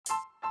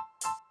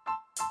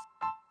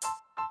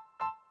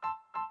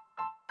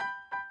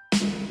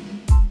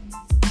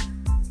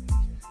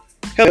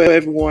Hello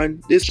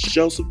everyone, this is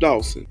Joseph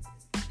Dawson,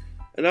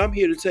 and I'm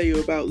here to tell you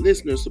about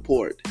listener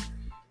support.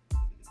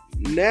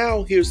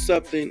 Now here's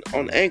something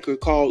on Anchor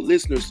called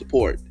listener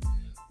support,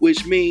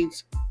 which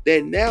means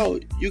that now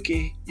you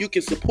can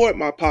support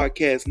my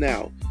podcast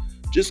now.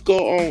 Just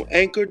go on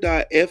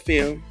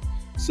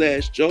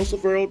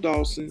anchor.fm/Joseph Earl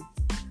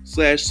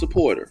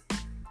Dawson/supporter.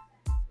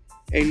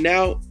 And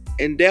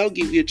they'll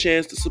give you a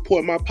chance to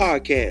support my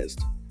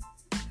podcast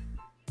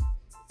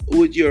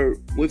with your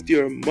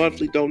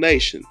monthly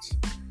donations.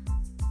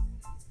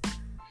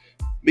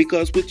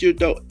 Because with your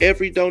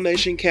every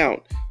donation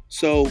count.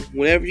 So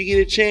whenever you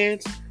get a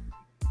chance,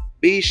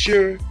 be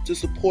sure to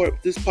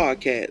support this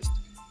podcast.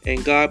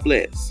 And God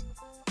bless.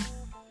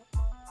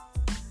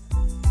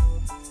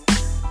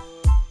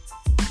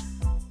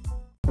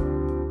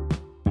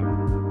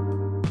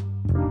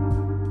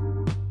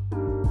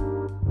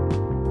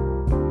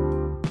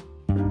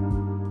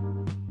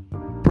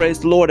 Praise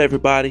the Lord,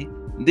 everybody.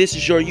 This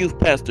is your youth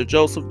pastor,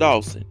 Joseph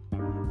Dawson,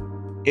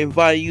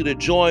 inviting you to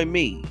join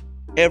me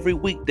every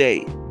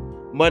weekday,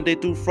 Monday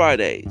through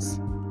Fridays,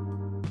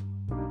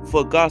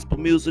 for gospel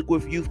music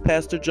with youth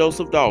pastor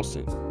Joseph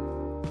Dawson.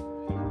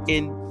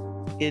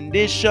 In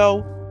this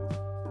show,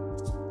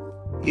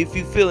 if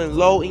you're feeling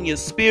low in your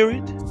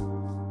spirit,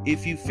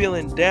 if you're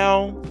feeling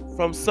down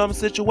from some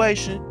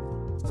situation,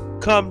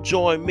 come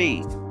join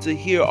me to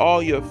hear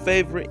all your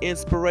favorite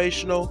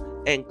inspirational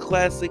and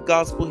classic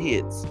gospel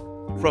hits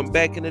from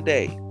back in the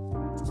day,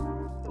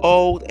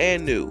 old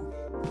and new.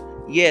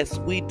 Yes,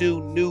 we do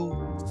new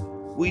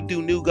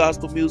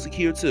gospel music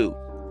here too.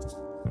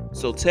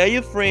 So tell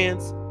your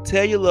friends,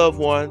 tell your loved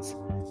ones,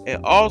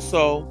 and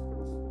also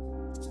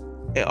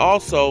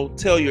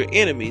tell your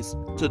enemies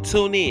to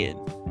tune in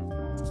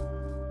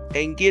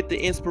and get the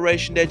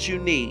inspiration that you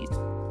need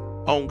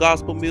on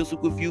gospel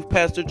music with youth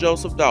pastor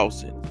Joseph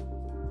Dawson.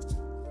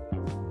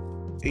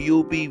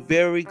 You'll be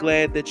very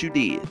glad that you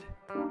did.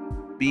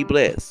 Be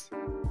blessed.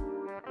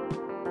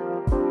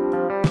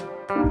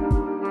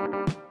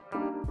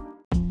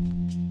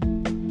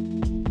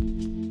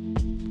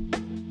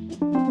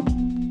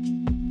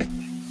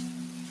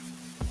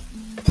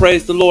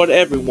 Praise the Lord,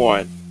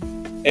 everyone,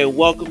 and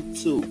welcome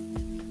to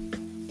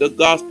the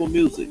gospel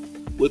music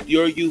with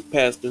your youth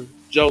pastor,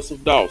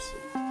 Joseph Dawson.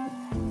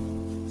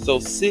 So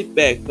sit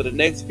back for the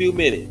next few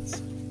minutes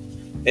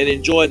and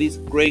enjoy these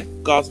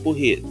great gospel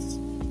hits.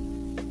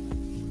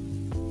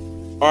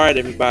 All right,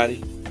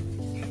 everybody,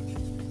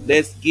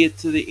 let's get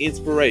to the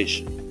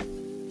inspiration.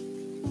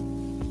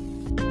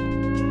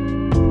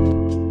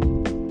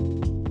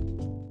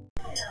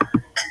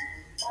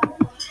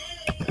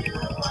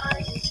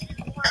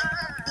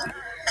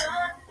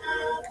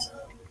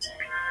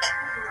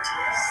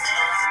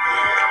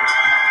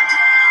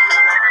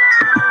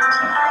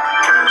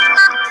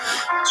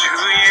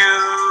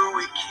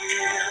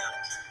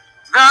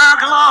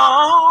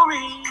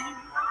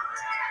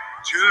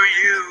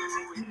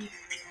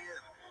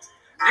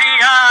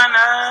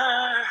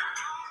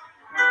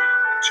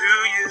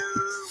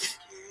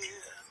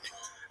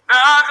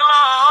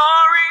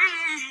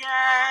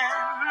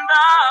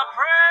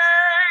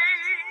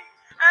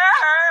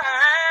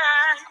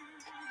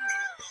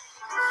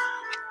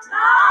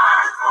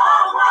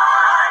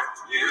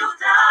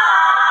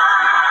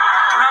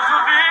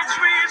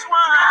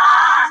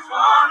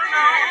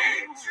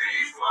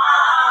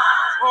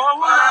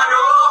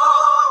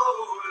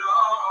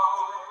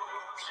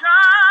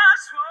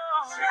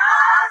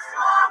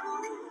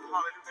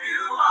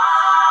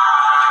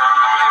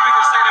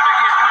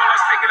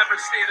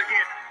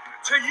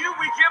 To you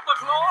we give the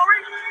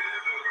glory.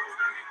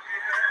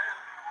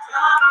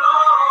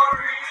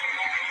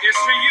 Yes,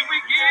 to you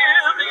we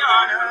give the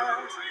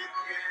honor.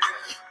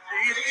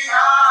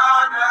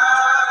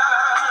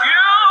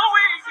 You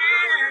we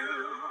give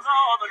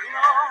all the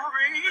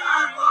glory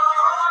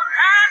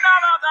and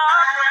all of the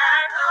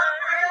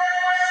praise.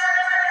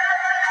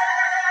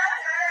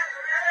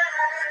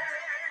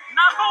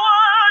 Not for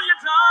what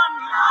you've done,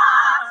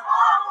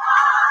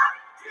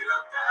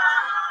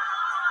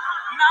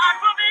 not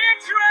for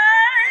victory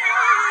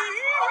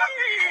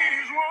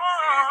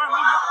won.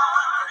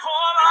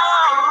 Hold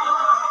on,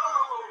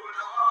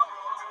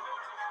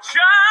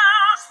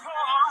 just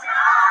for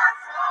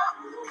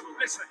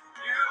listen.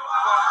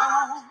 For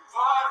who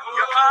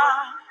you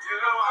are,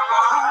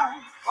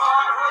 for who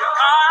you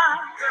are.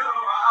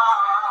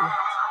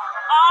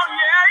 Oh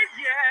yeah,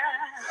 yeah.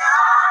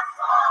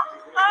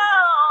 Oh,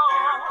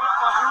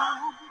 for who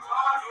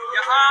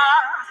you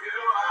are,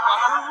 for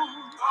who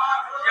you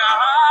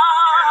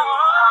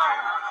are.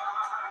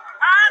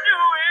 I do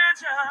it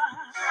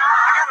just. I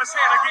gotta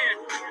say it again.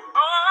 Oh,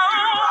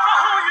 for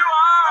who you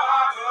are,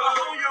 for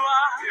who you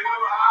are,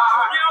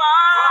 who you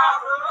are,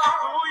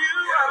 who you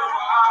are.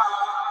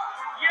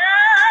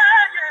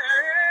 Yeah,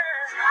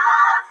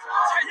 yeah.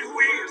 Tell you who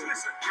he is.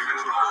 Listen.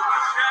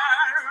 Jehovah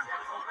Jireh,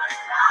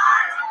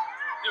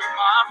 you're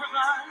my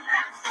provider.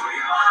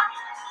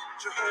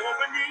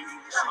 Jehovah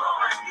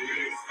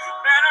Nissi,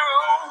 banner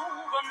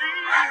over me.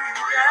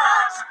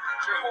 Yes,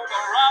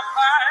 Jehovah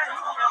Rapha.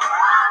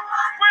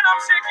 When I'm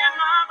sick in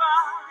my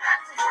body.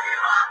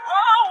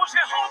 Oh,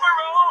 Jehovah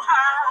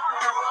Rohi.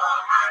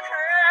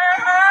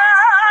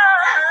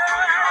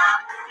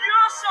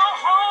 You're so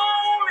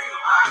holy.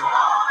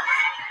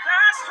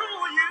 That's who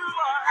you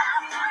are.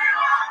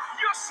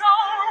 You're so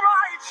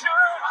righteous.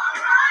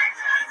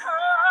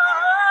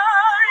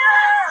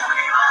 Yeah.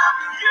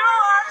 You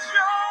are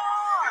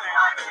joy.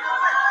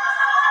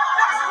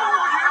 That's who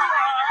you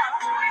are.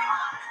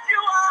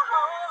 You are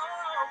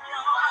hope.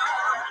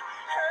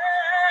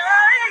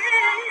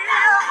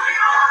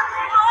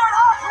 Lord,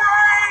 I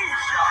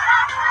praise you.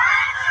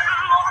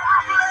 Lord, I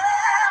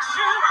bless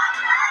you.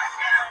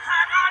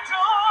 And I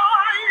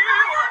adore you.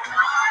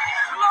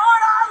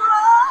 Lord, I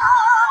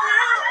love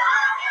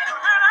you.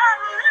 And I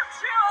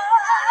lift you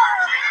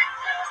up.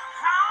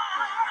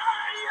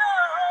 Higher.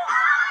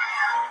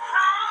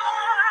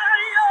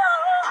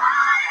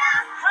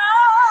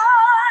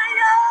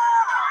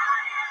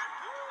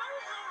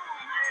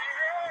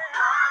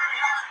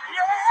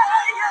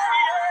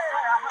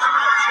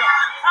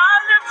 I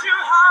lift you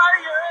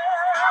higher.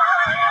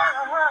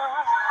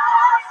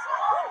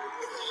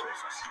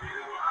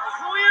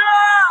 Who you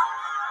are,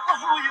 for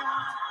who you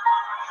are,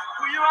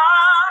 who you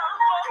are,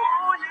 for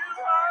who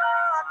you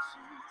are.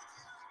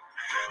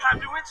 I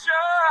do it just for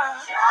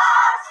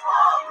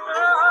who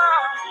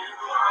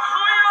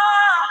you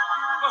are,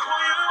 for who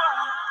you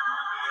are.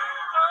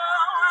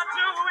 Oh, I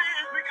do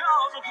it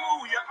because of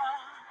who you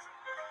are.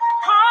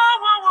 Oh,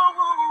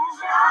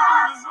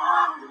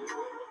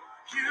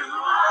 you are.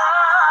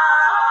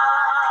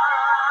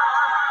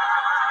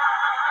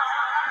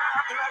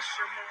 I bless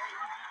your name.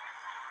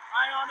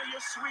 I honor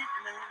your sweet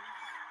name.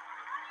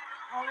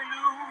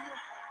 Hallelujah.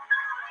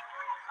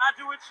 I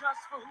do it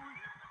just for who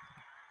you are.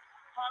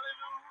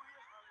 Hallelujah.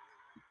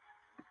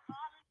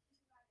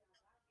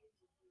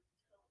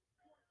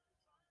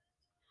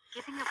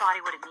 Giving your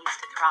body what it needs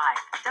to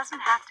thrive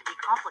doesn't have to be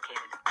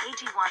complicated.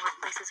 AG1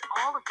 replaces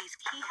all of these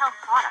key health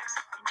products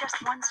in just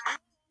one scoop.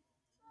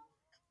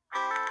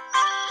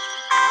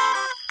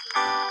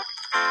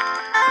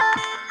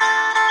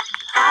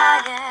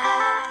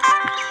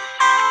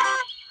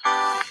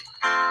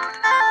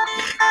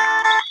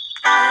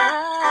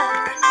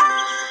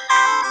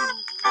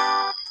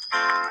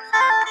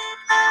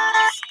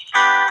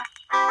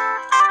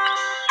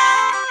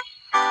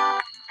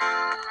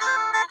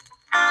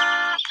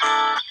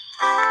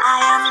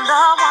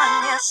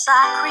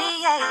 I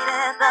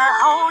created the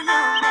whole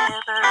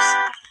universe,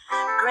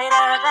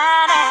 greater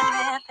than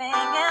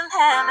anything in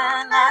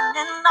heaven and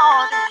in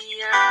all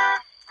the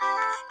earth.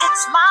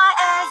 It's my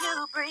air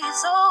you breathe,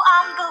 so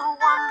I'm the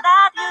one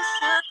that you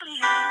should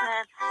please,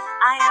 and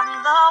I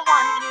am the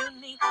one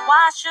you need.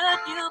 Why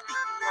should you be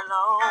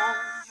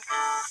alone?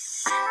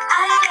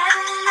 I'm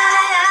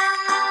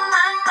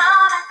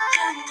all that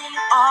you need,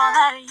 all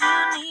that you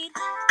need.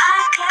 I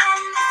can,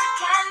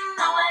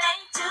 no, it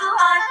ain't too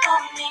hard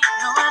for me.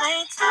 No, it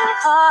ain't too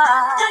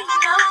hard. Do you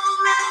know,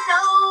 really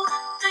know?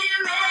 Do you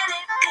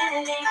really,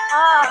 really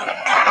know?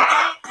 Every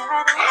day,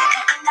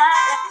 every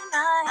night,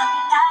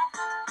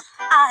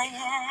 I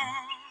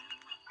am.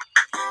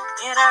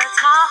 It hurts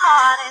my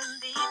heart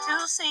indeed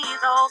to see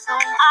those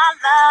whom I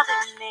love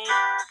in need.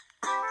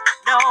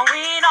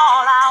 Knowing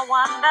all, I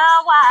wonder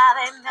why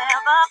they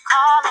never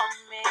call on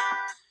me.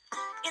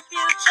 If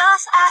you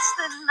just ask,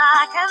 then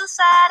I can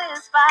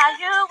satisfy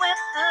you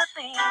with the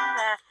thing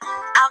that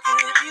I'll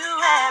give you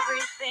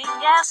everything.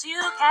 Yes, you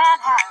can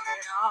have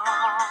it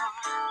all.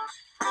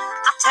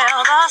 I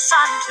tell the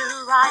sun to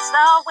rise,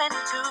 the wind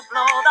to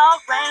blow, the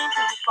rain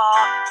to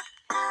fall.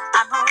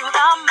 I move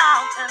the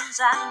mountains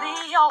and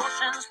the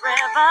oceans,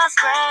 rivers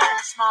great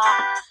and small.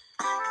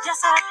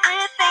 Yes,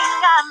 everything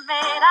I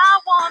made, I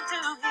want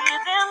to hear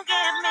them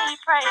give me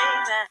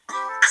praise, and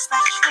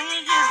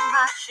especially you,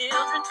 my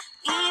children,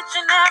 each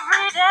and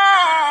every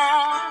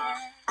day.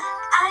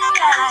 I'm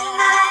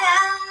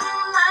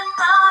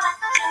all that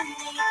you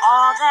need.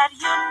 All that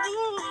you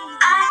need.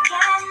 I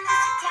can,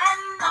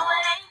 no,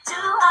 it ain't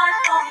too hard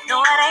for me.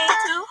 No, it ain't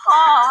too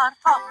hard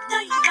for me. Do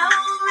you know,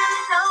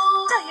 really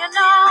know? Do you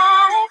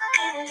know?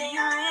 Do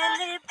you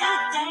really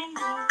believe?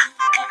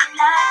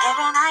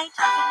 Every night,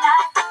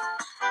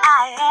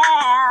 I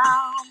am.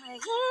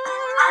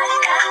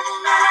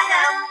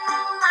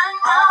 I'm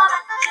all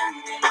that you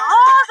need.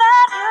 All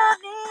that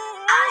you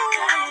need. I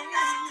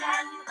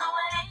can, no,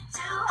 it ain't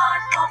too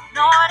hard for me.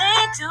 No, it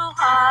ain't too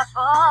hard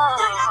for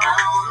me. Do you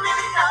know,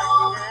 really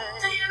know?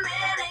 Do you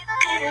really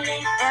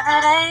believe?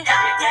 Every day,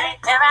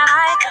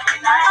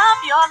 every night of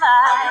your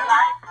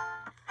life,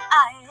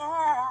 I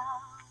am.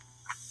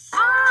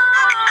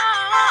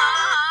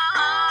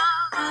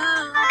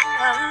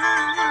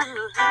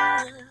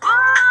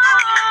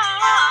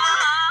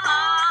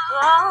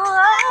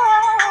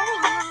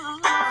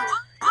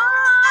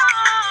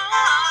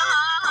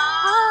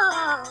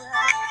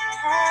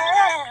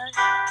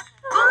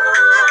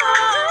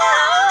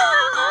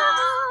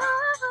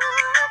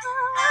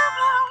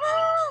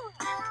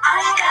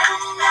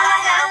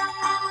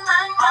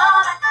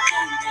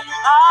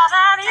 All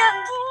that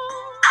you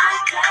need.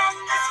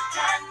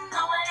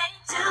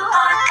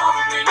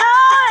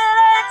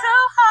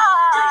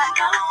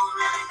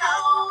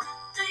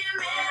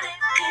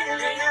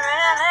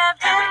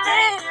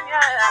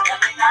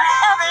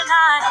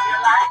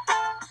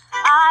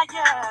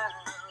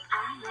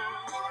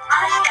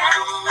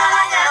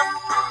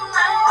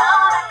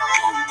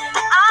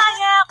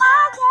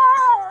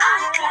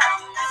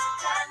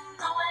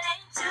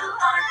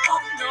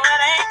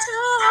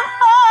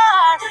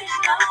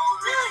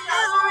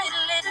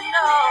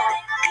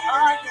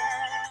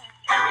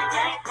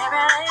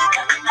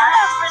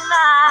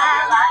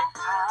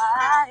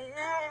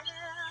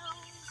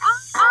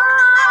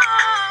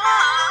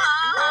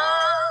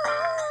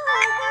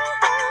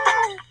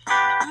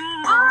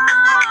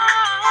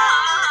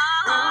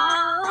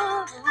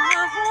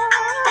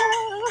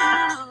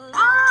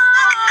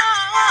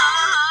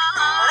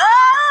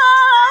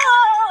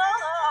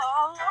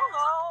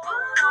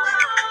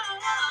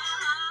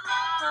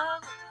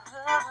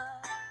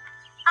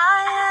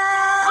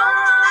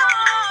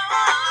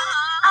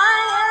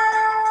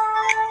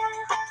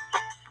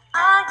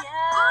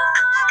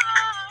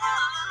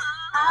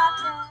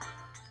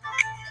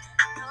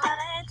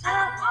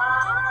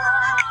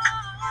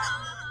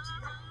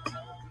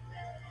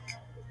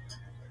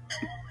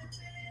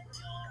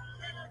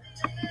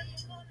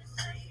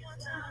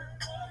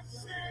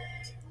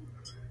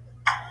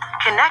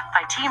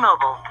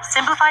 T-Mobile,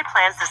 simplified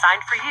plans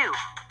designed for you.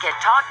 Get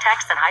talk,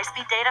 text, and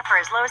high-speed data for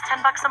as low as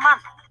 $10 a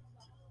month.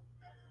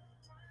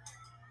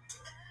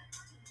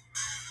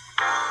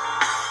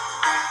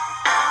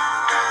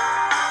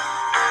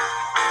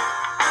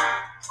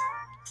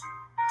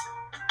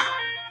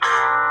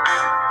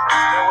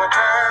 There were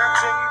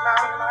times in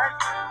my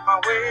life my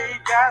way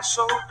got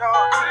so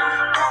dark,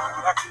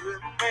 but I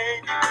couldn't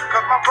make it 'cause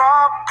my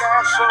problem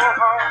got so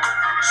hard.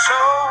 So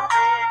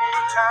many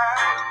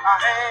times I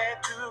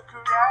had to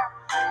cry,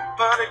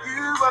 but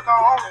you were the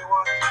only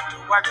one to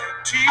wipe the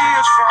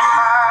tears from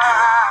my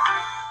eyes.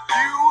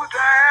 You were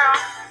there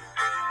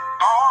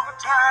all the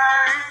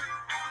time,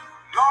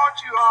 Lord,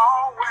 you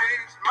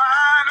always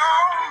mine,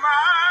 oh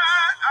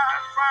mine. I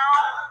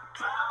found,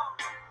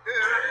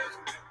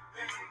 yeah,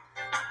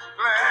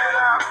 glad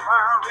I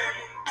found it.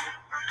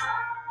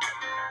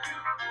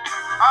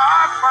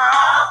 I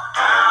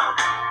found,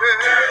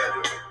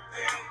 yeah,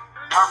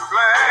 I'm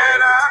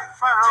glad I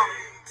found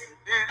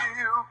in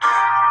you.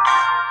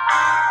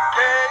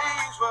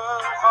 Days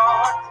were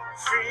hard,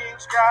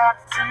 friends got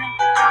few.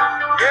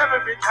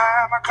 Every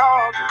time I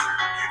called you,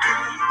 you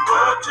knew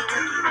what to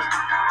do.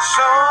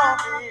 So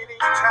many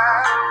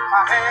times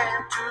I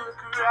had to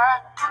cry,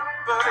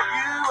 but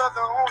you were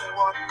the only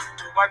one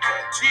to wipe the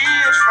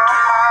tears from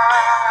my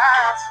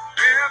eyes.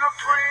 Been a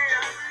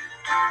friend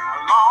a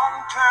long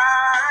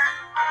time.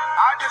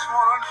 I just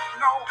wanna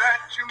know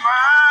that you're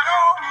mine,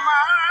 oh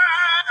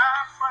mine. I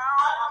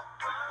found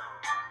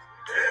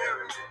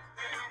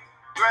everything.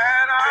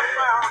 Glad I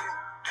found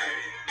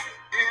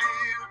it in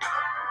you.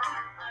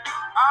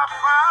 I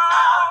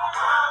found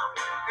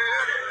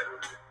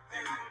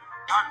everything.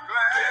 I'm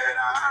glad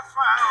I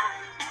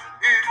found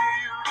it in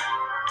you.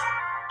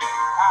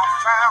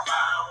 I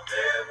found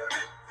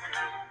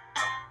everything.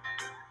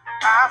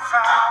 I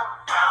found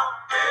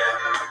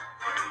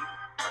everything.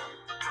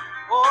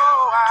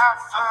 Oh, I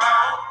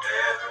found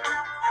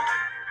everything.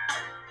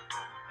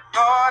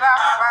 Lord, I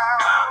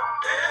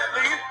found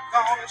everything.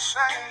 On the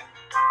same.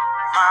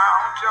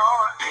 Found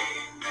joy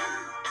in you.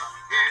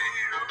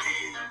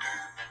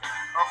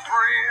 A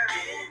friend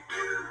in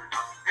you.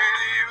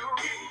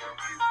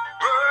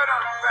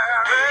 Burden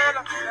bearer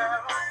in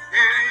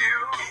you.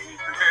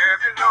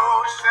 Heavy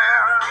load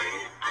Sarah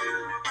in you.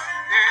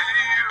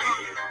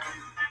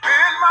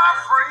 Been my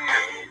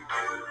friend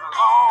a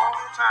long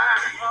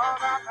time.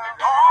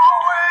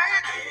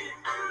 Always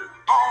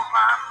on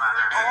my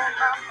mind.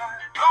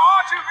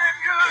 Lord, you've been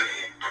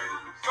good,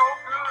 so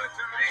good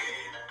to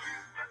me.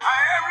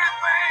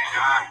 Everything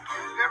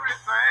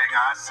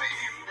I see,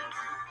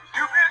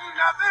 you've been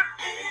nothing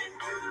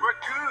but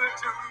good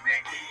to me.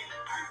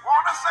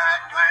 Wanna say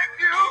thank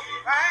you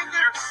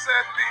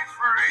set me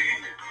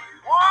free.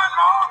 One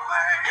more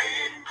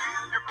thing,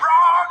 you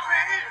brought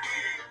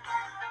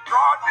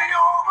me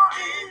over,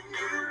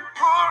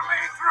 pulled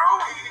me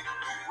through.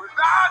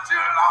 Without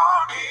you,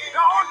 Lord,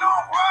 don't know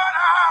what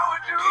I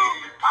would do.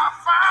 I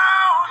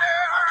found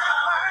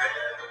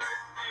everything,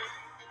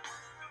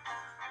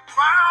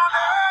 found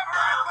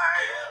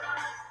everything.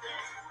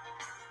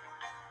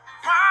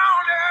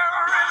 Found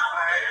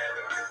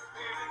everything.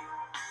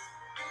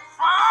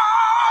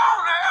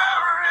 Found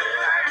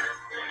everything.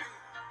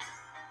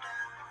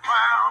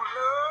 Found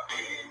love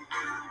in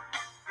you.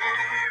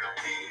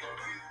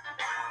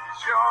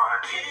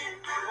 Joy in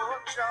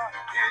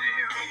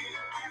you.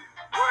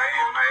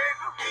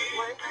 Waymaker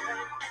in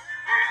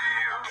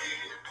you.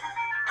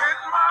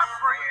 Been my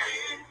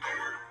friend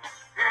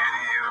in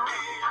you.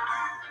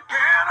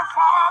 Been a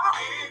father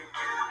in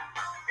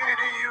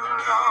you,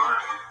 Lord.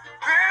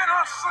 Been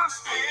a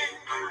sister in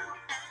you.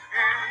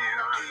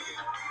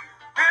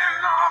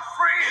 Been a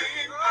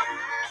friend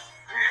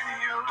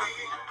in you.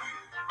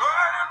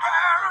 Burden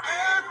bearer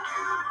in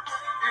you.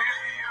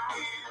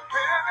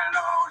 Heavy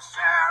load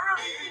Sarah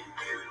in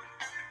you.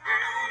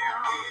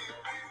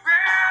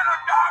 Been a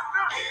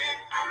doctor,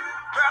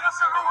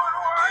 medicine would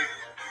work.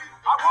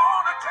 I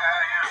wanna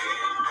tell you,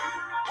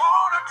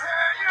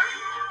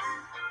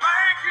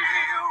 thank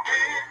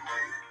you.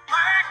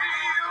 Thank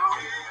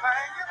you.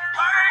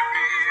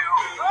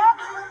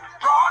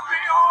 Brought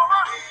me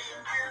over.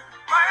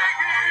 Thank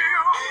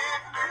you.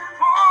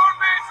 Pulled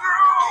me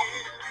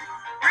through.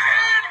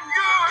 Been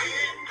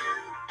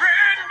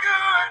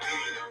good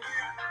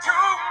to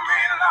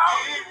me,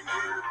 Lord.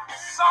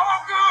 So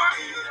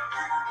good.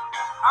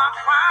 I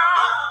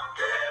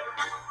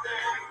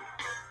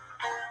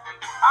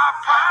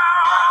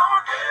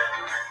found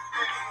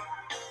everything.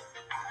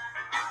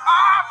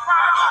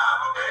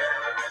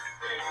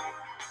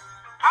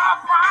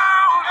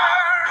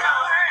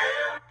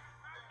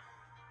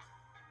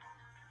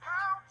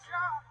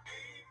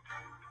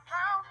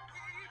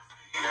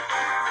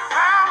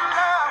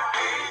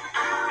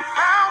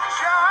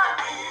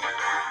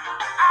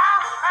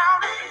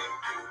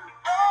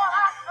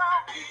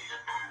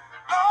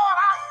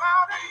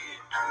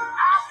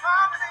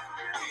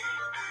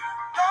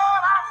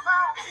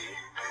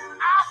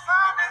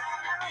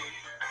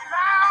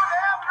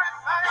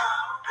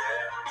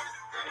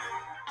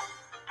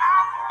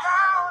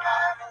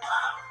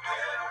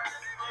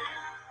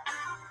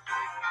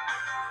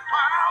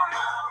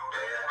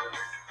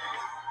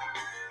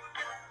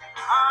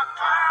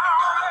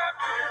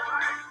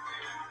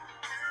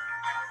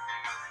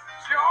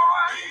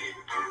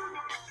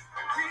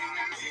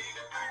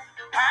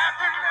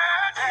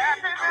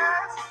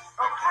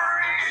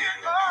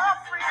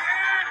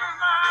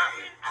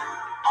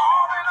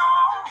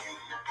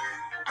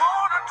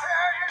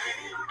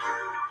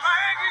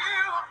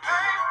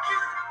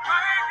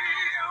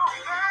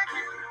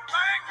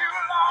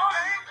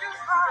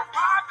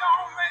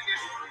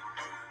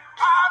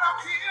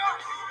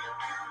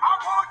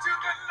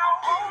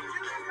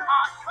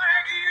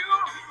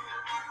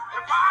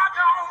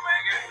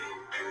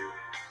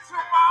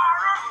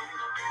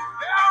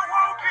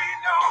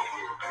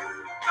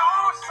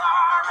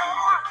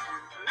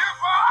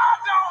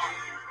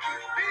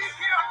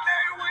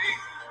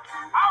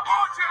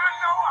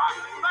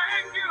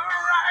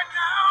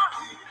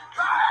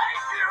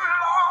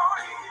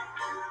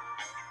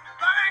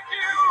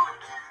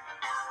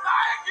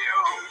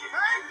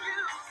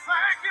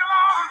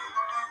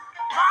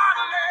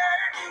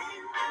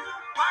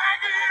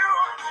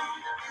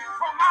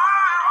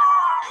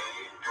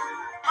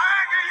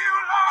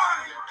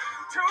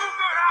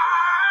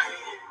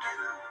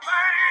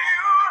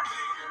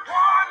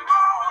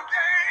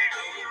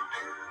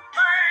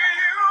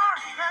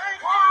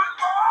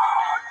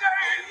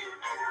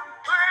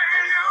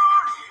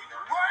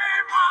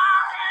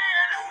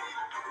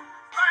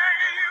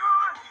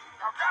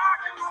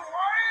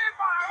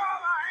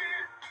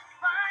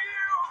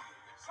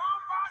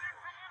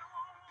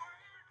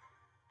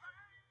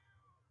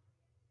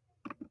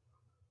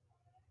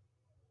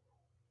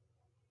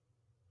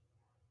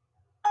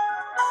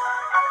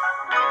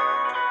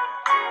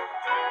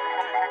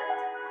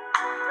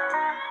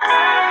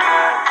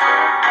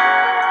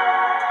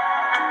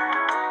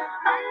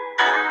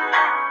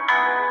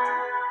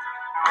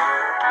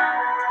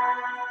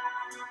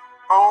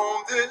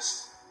 On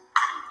this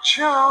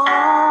journey,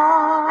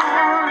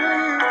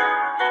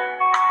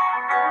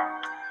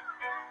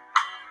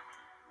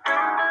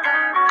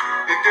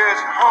 it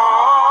gets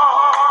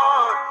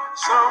hard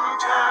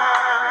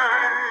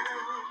sometimes.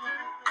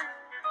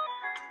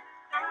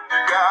 You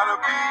gotta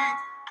be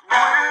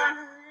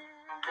willing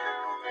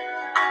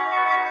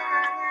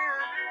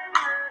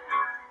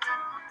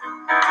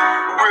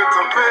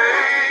with a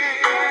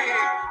made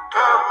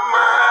up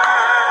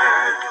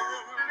mind.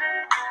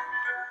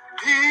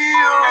 He'll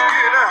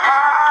get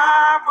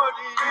high, but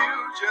you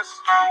just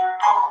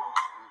keep on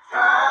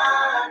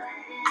climbing.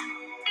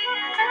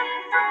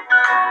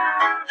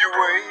 Your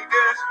way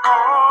gets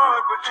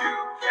hard, but you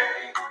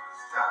can't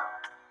stop.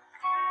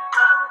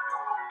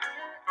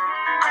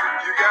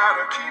 You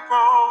gotta keep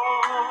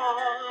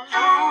on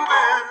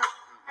moving.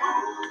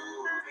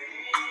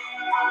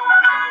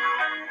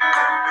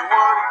 And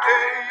one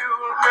day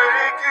you'll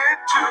make it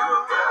to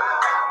the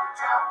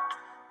top.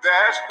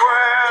 That's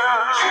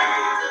where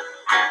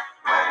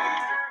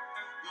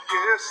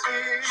yes, he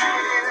is.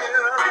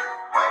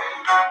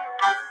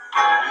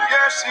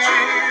 Yes, he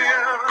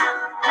is.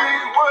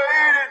 He's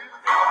waiting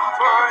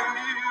for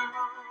you.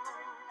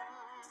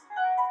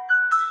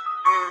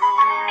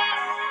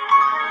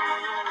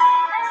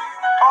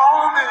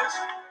 On this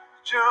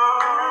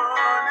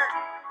journey,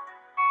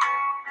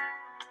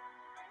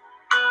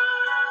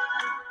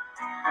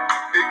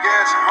 it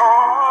gets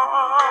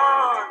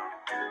hard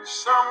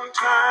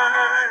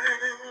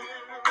sometimes.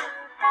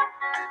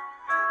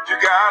 You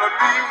gotta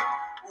be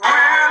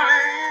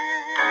willing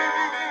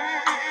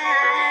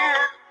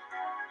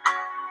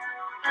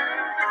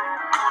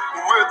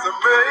with a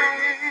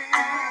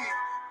made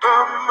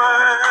up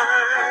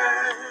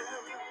mind.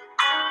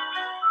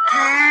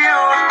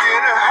 He'll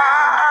get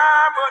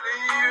high, but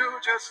you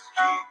just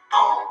keep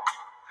on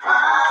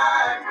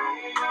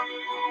climbing.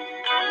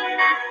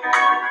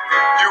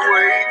 Your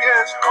way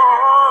gets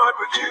hard,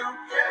 but you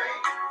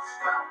can't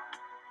stop.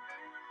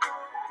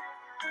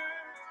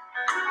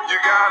 You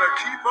gotta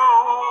keep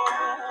on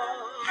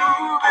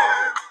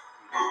moving.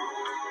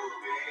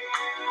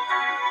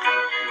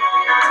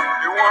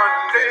 And one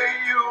day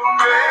you'll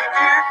make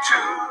it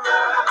to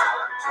the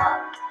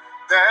top.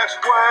 That's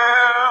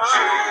where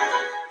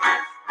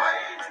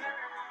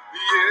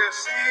yes,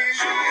 he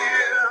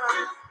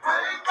is.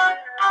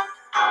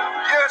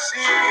 Yes,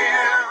 he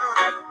is.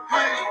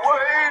 He's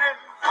waiting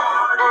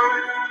for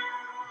you.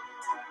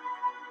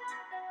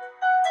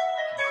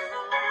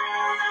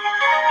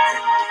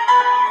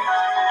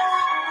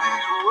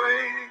 He's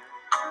waiting.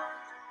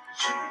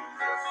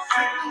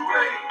 He's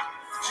waiting.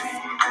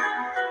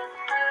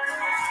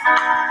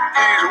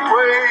 He's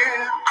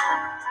waiting.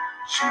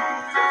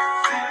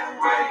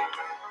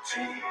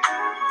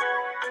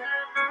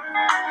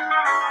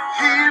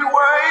 He's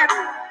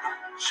waiting.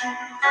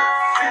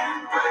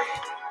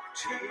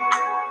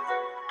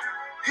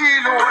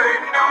 He's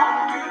waiting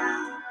on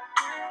you.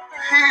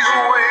 He's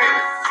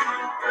waiting.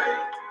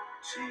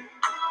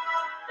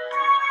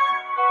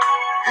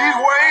 He's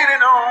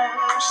waiting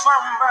on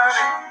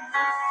somebody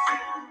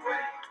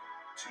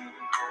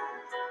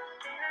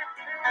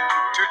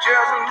to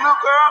just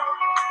look up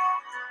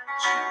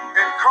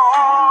and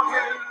call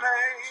his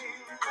name.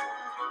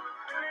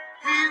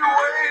 He's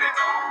waiting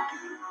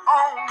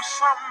on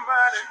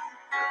somebody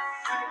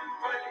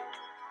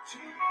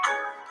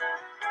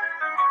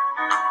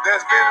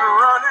that's been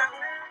running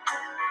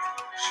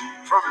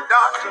from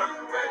doctor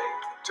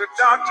to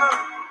doctor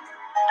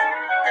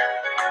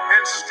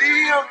and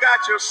still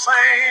got your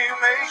same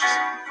aches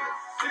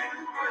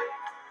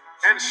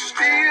and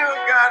still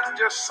got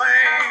your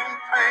same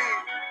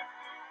pain.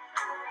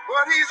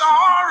 But he's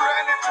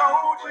already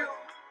told you.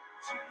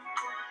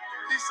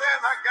 He says,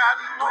 I got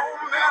no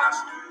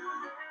medicine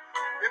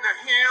in the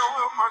hem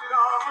of my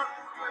garment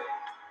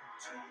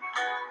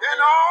than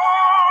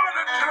all of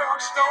the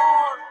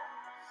drugstores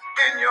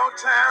in your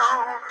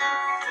town.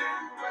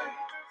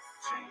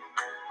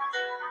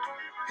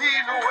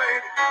 He's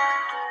waiting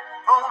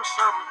on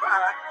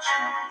somebody.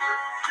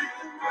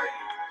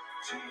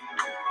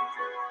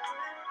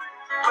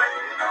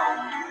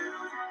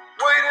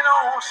 Waiting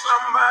on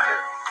somebody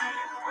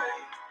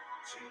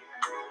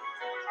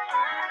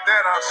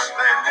that are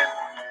standing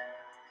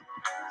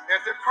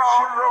at the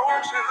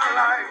crossroads in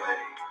life.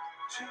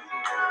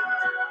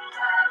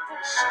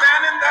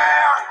 Standing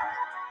there,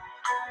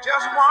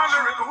 just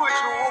wondering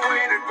which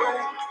way to go.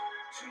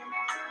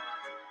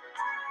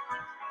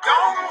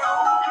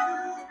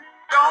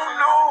 Don't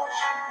know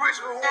which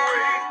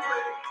way.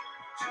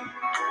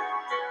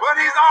 But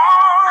he's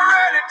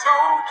already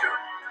told you.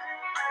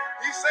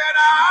 He said,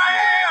 I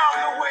am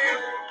the way,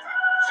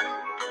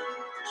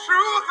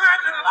 truth,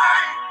 and the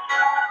light.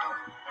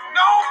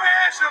 No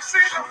man shall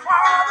see the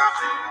Father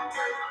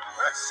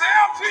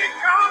except he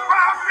come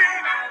by me.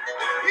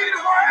 He's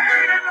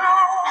waiting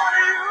on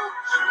you.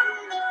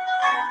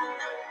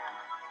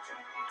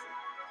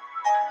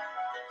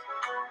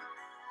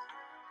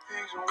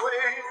 He's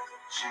waiting.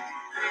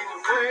 He's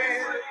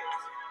waiting.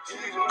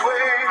 He's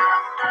waiting.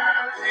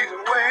 He's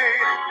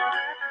waiting.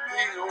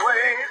 He's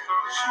waiting.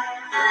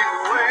 He's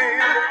waiting.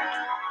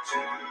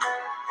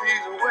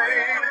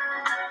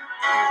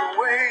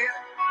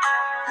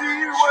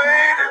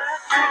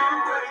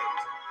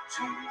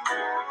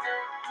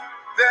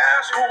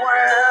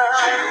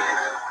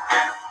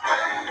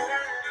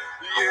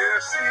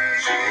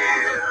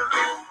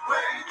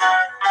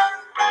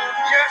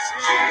 Yes,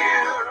 he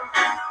is.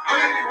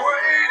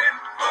 Waiting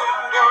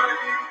for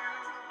you.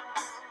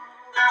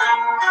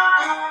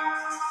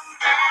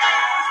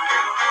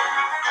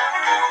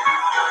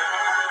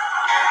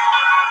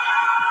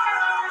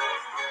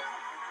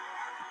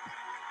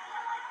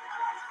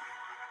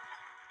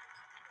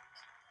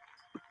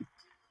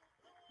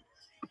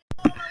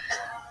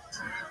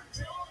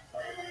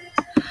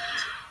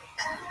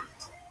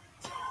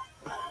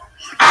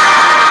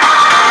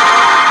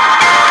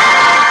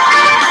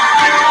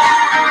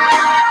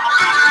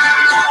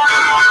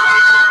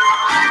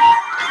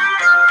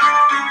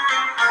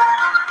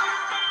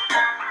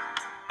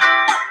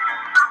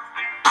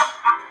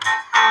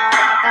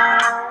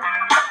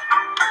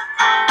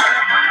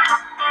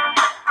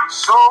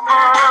 So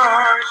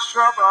much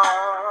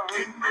trouble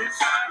in this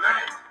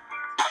land,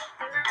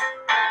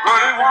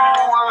 but it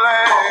won't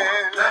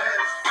last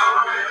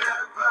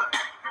forever.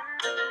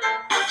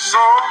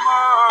 So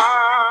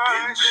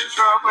much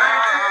trouble,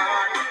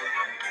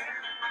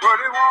 but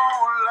it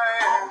won't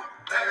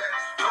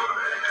last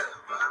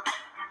forever.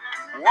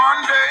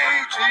 One day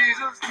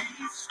Jesus,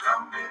 he's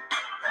coming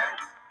back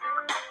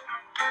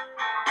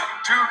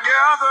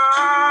together.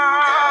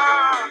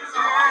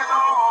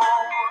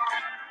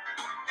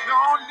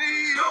 No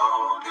need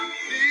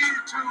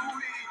to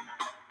weep.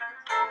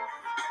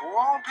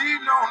 Won't be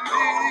no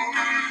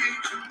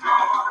need to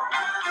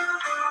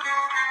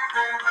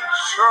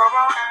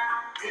trouble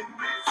in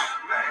this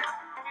land,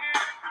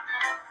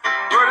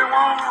 but it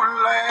won't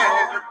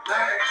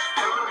last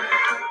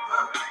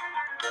forever.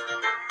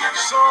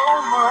 So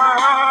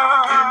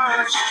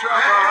much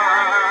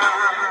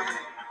trouble,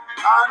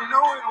 I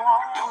know it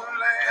won't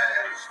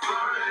last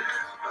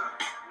forever.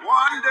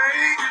 One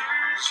day,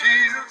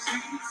 Jesus,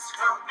 he's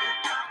coming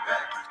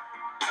back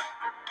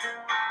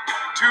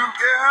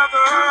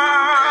together.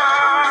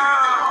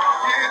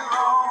 His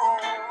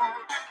home,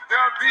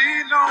 there'll be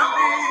no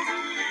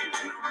need,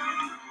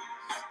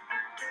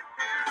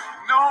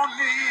 no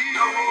need.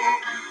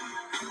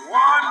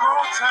 One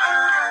more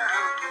time,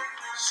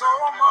 so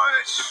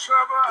much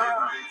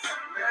trouble,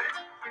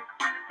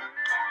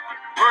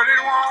 but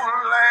it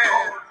won't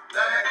last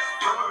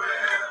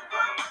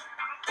forever.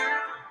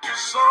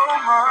 So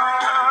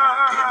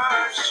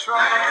much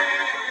trouble,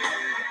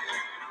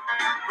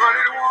 but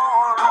it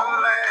won't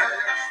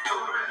last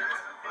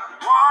forever.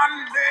 One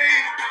day,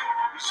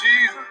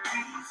 Jesus,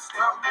 he's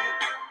coming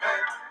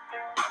back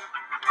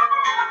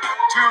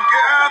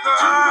together.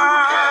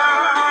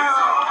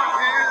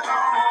 His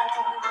own.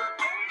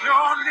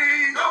 No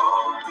need, no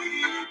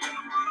need,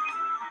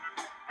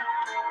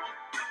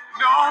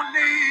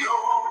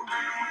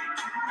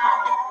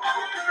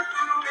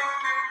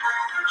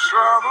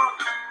 trouble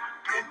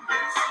in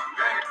this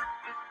land.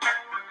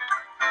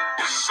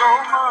 So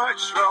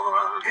much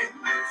trouble in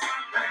this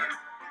land.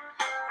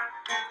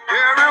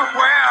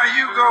 Everywhere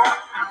you go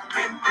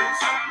in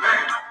this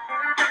land,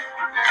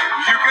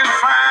 you can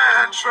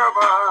find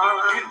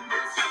trouble in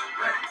this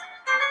land.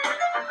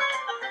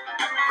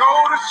 Go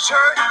to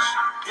church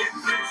in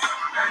this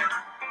land,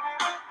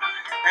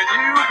 and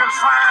you can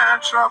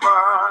find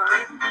trouble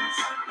in this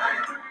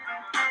land.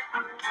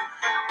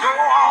 Go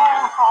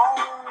on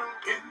home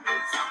in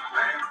this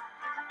land,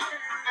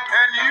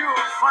 and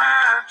you'll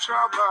find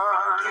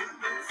trouble in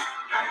this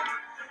land.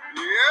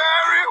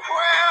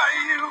 Everywhere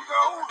you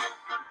go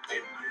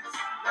in this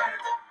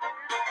land,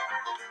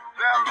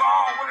 there's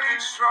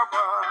always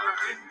trouble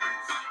in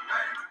this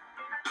land.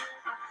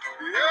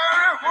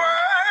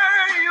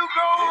 Everywhere you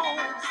go,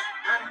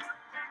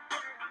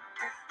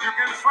 you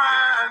can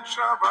find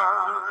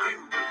trouble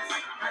in this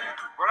land.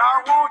 But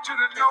I want you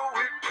to know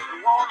it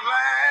won't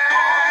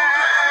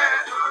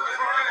last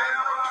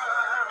forever.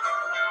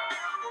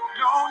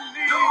 No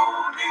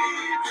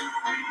need to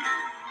weep.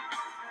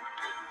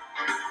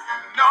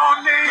 No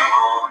need.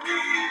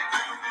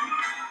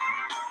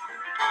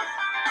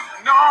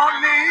 No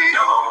need.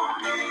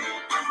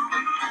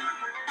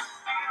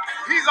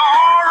 He's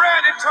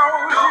already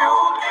told you.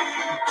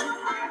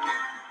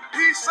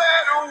 He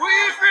said,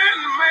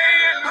 weeping may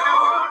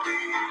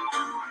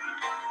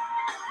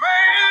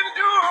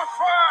endure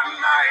for a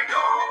night.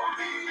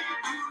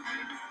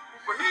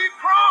 But he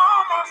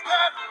promised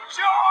that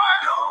joy.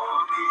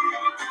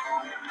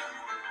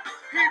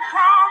 He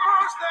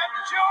promised that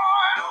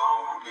joy.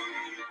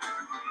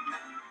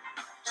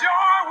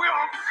 Joy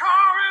will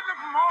come in the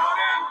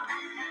morning.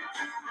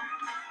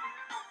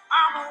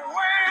 I'm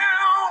waiting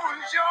on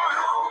joy.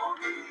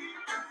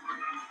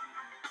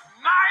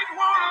 Night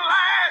won't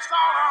last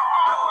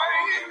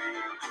always.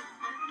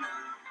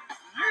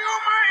 You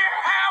may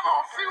have a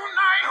few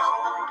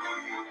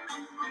nights,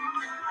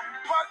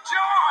 but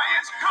joy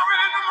is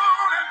coming in the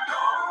morning.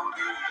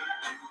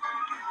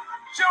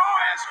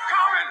 Joy is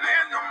coming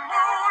in the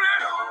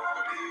morning.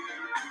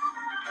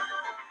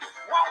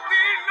 Won't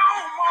be no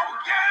more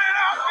getting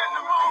up in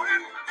the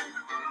morning.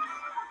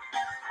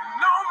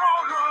 No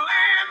more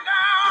laying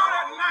down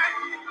at night.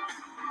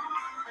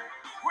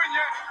 When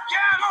you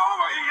get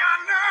over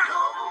yonder,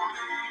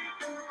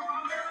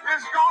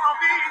 it's gonna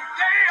be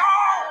day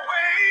all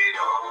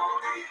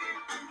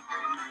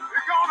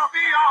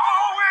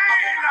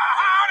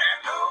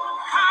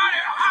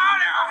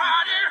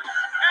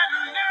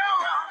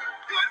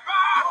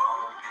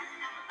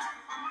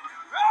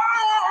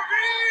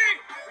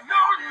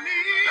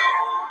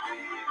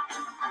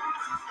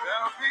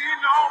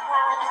no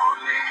more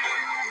need.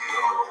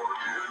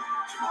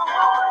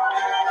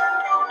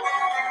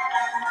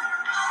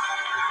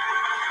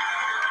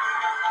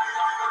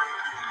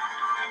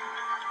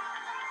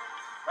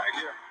 Thank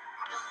you.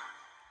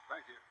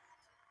 Thank you.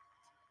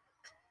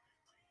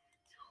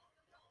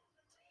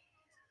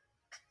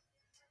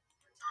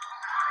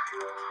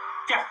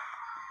 Yeah,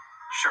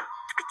 sure.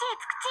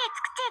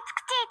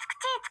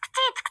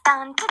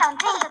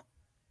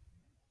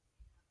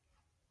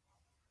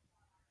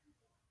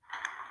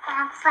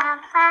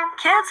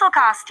 Kids will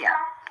cost you.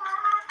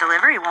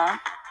 Delivery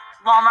won't.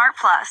 Walmart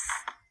Plus.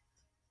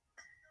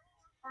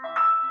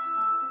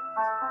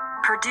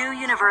 Purdue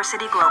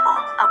University Global.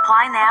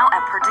 Apply now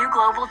at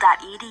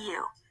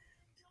purdueglobal.edu.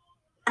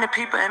 And the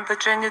people in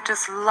Virginia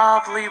just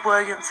love Lee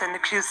Williams and the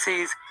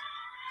QCs.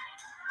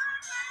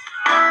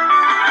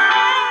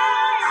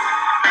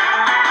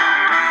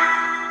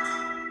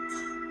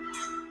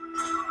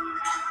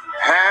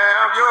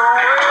 Have your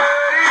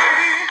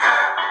way.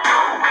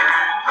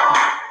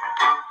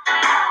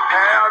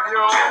 Have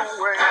your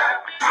way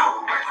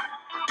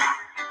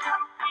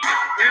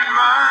in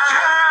my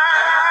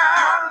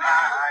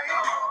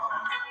life.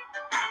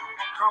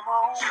 Come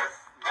on.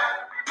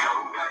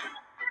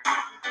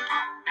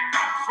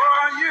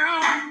 For you,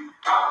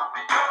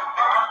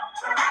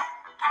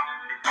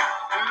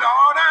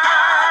 Lord,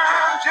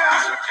 I'm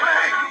just a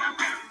clay.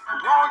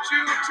 Want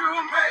you to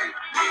make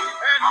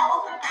and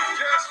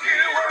just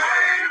get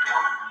away.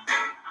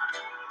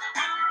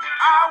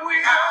 I will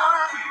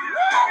love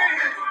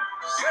you.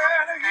 Say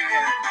it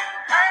again.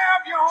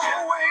 Have your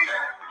way.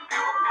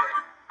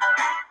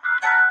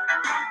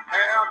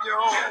 Have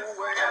your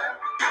way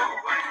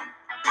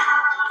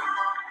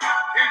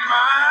in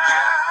my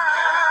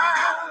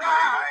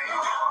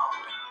life.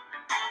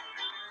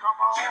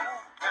 Come on.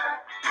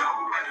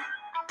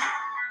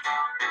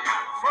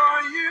 For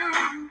you,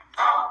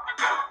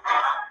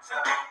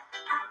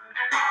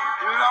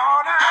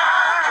 Lord,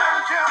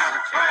 I'm just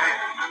a clay.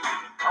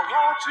 I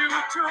want you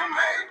to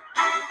make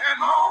and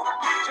hope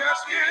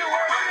just get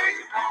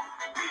away.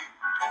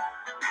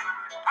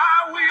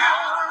 I will.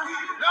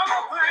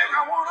 Another thing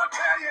I want to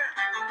tell you,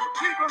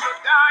 people are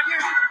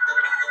dying.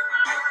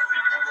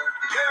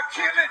 They're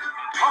killing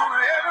on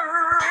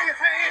every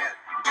hand.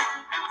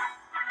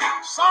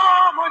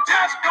 Some are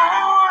just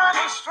going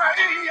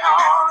astray,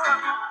 y'all.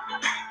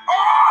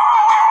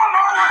 All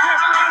over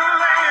this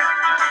land.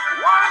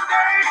 One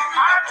day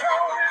I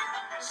told him,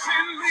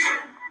 send me.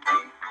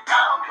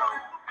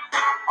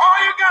 All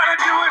you gotta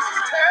do is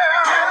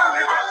tell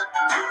me what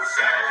to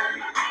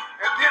say.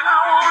 And then I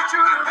want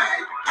you to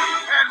make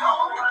and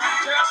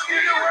just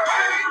get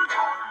away.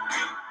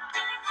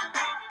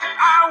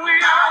 I will.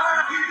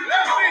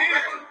 Let me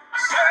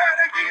say it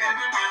again.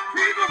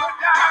 People are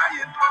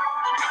dying.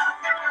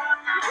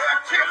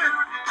 They're killing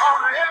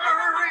on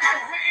every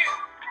hand.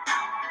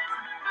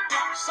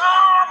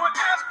 Some are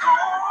just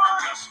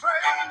going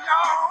astray,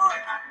 y'all.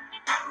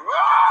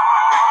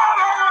 All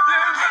over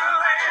this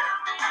land.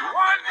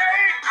 One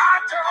day I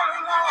told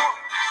the Lord,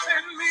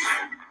 send me.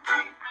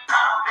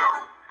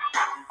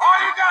 All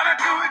you gotta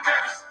do is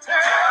just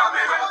tell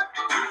me what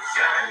to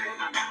say.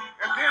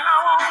 And then I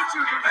want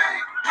you to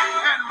make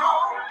and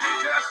know,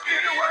 just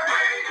get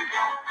away.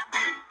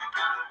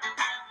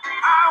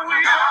 I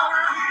will,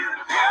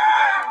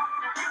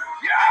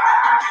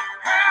 yeah,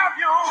 have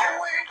your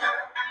way.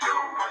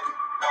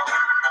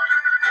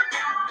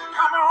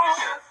 Come on.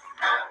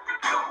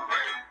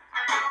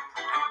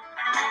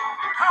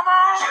 Come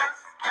on.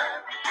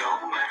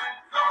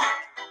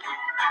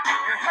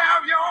 And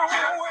have your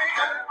way.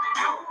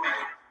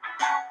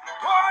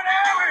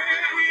 Whatever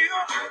it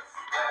is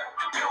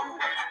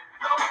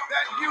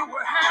that you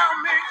would have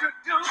me to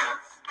do.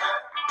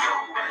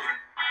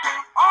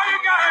 All you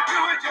gotta do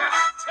is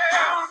just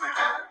tell me.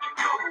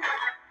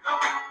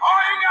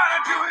 All you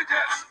gotta do is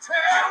just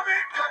tell me.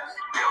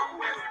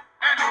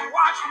 And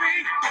watch me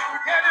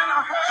get in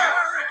a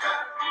hurry.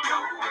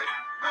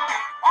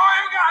 All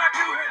you gotta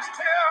do is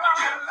tell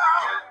me,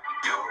 Lord.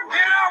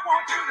 Then I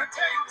want you to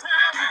take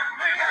time and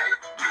make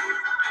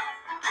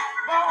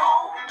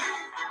more.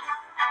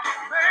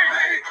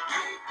 Baby,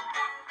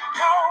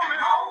 more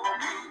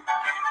me.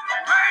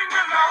 Make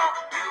me, Lord.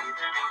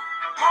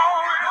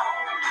 More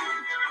me.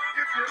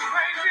 If you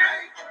make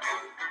it,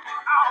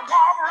 I'll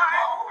walk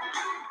right.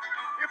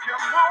 If you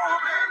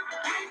mold me,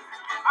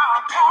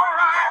 I'll talk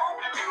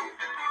right.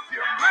 If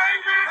you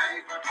make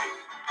me,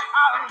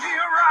 I'll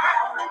live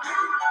right.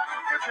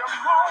 If you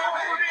mold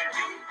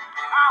me,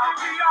 I'll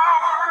be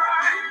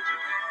alright.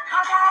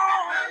 Come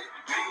on,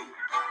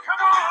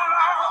 come on,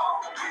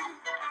 Lord.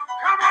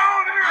 Come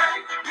on,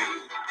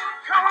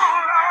 come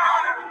on,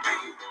 Lord.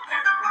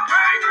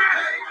 Make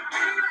me,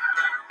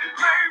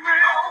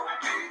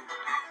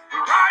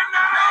 right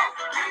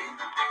now,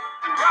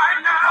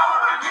 right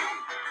now.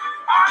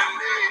 I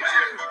need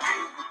you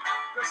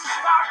to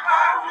stop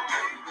out,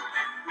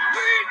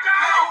 lean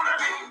down,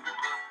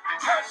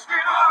 touch me,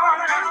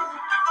 Lord.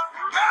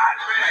 Let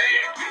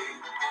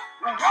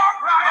me walk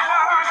right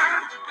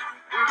on.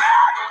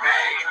 Let me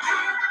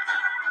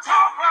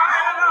talk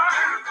right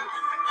on.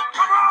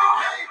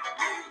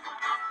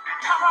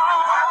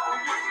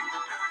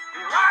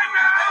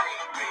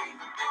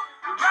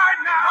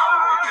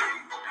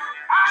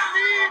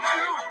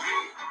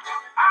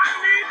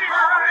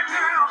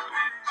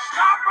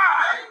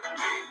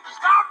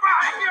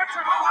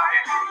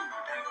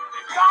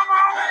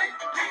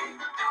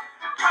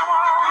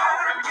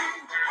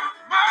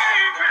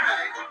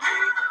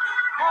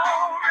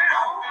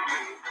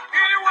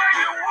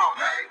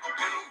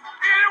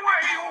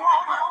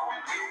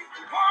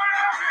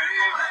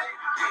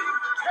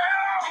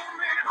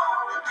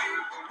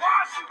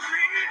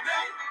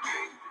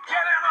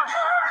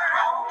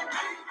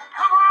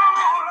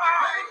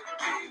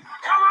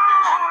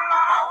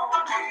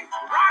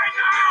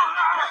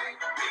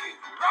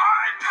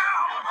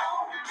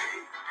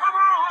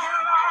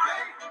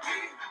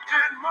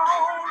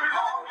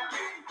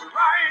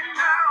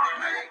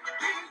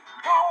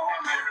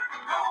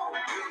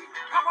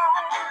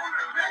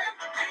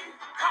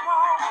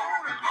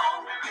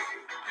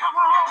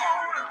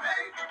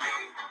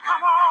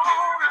 Come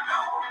on and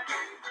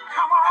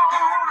come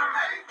on and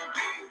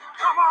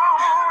come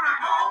on and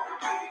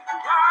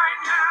right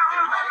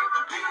now,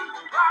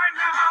 right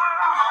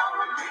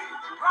now,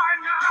 right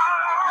now,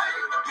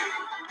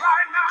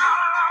 right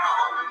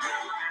now.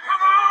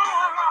 Come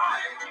on,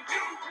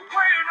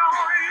 waiting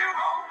on you,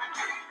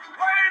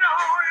 waiting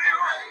on you.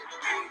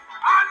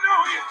 I know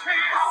you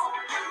can,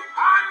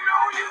 I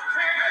know you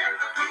can.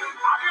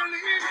 I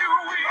believe you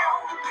will.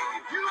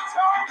 You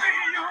told me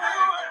you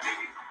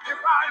would. If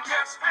I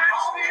just stand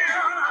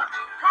still,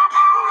 come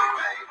on,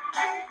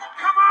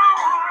 come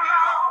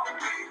on,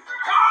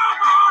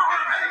 come on,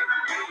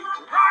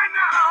 right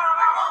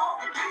now,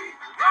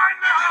 right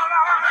now,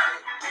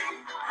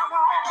 come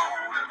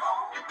on,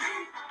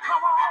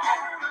 come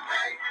on.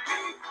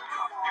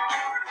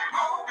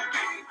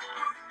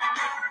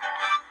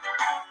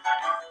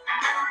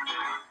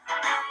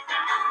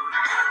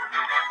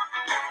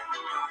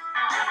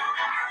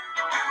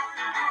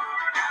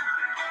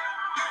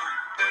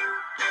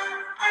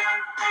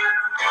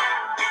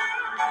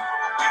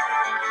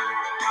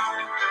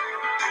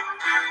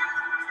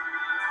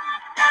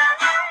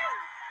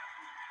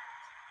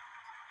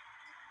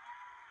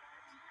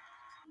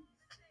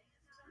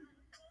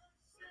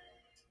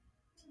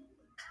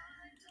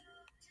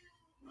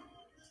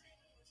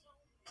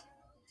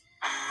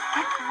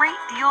 Get great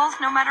deals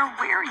no matter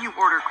where you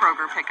order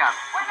Kroger pickup.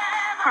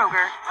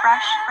 Kroger,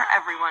 fresh for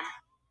everyone.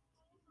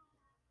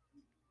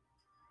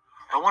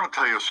 I want to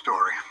tell you a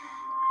story.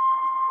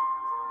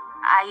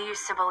 I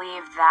used to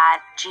believe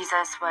that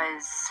Jesus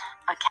was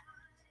a cat.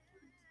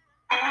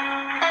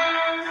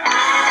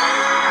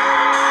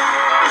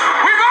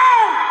 We go!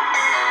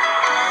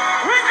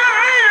 We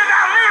couldn't leave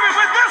without leaving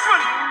with this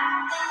one.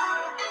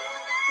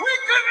 We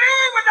couldn't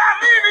leave without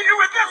leaving you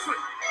with this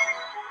one.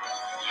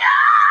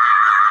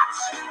 Yes!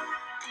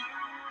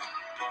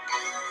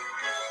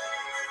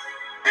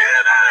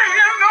 Anybody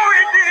here know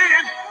he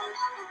did?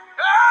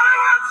 Early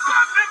one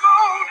Sunday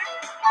morning.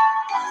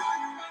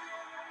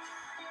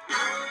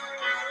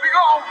 We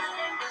go.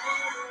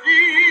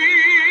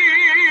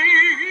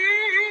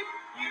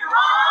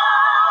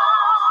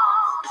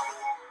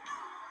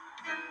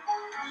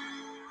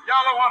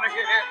 Y'all don't want to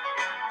hear that.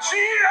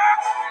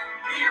 Jesus.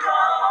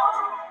 Hero.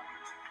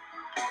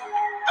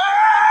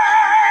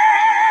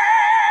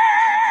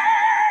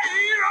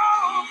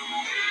 Hero.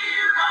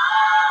 Hero.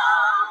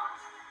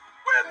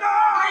 With the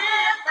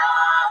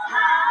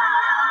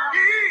power. In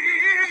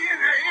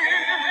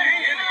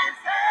his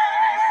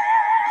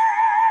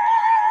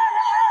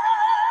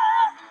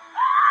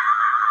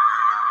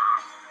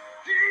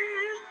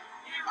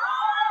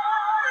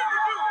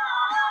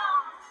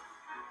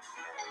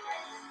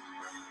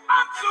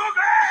I'm so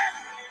bad,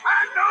 I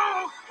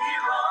know he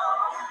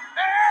won't.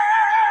 Hey,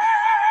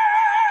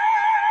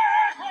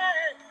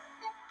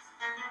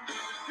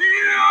 he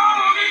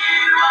won't.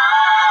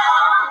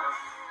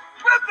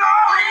 With the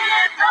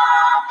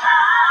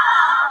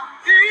power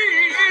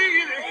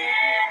in his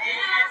hand.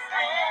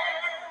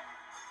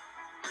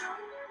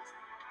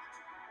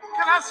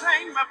 Can I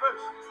sing my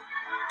verse?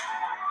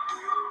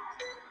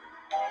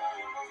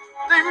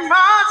 They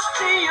marched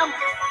him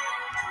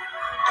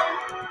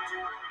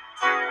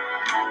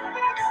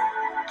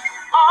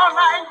all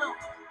night long.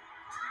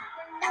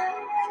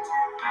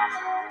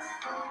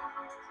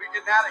 We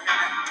get out of here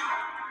now.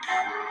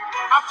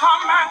 I'm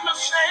talking about the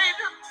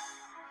Savior.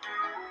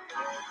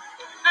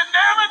 They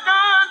never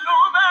done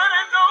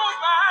nobody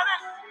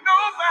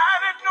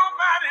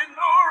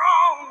no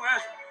wrong.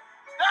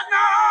 That's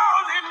not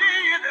all they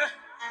did.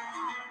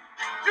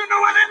 You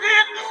know what they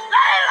did?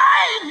 They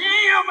laid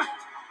him.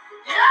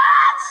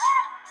 Yes.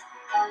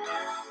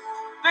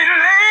 They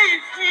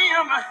laid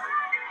him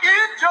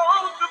in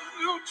Joseph's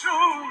new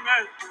tomb.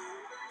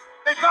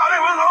 They thought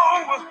it was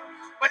over,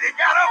 but he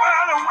got up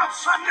early one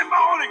Sunday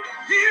morning.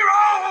 He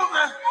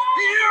rose,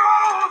 he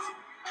rose,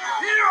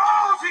 he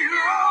rose, he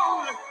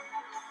rose.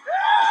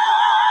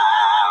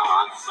 Yeah,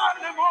 one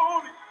Sunday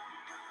morning.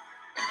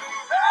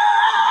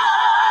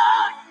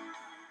 Yeah,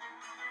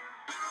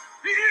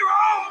 he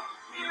rose,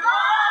 he rose.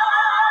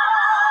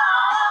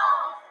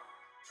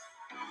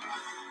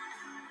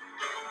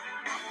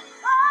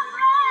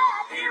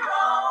 He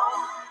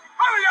rose.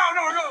 How do y'all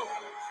know it goes?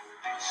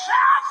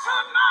 Shout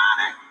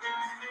somebody.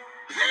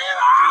 He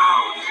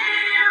rose. He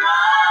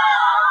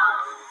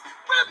rose.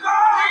 With the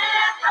power.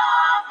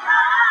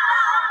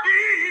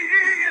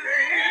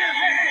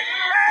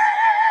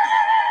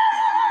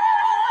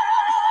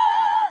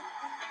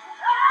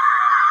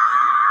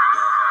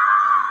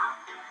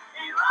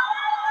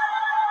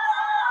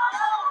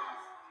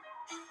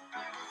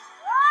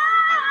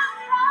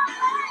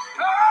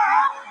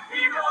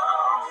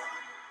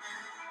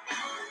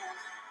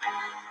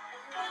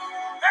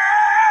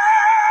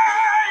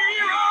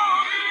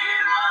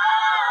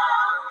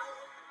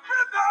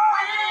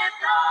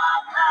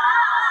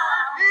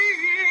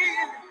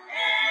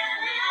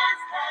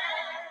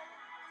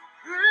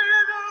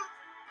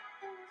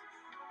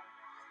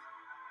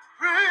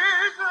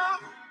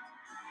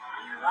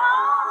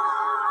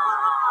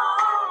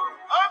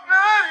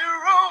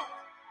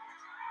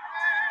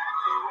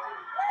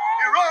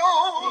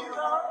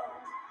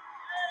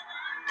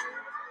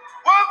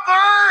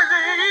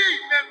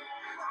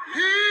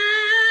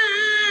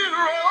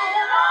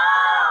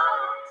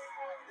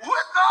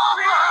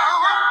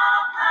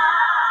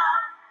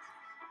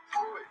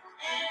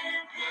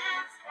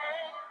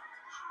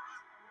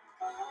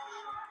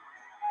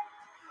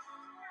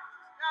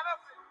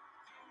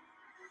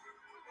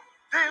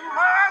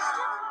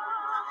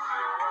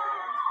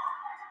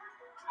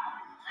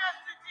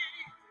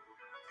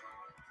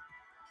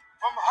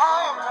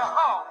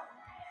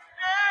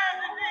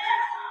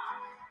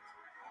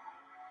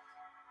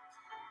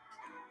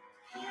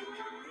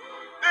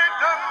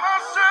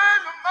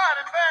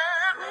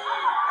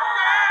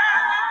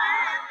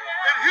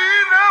 He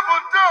never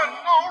done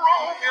no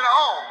wrong at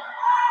all.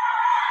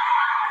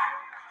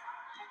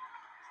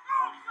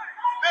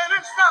 They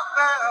didn't stop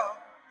there.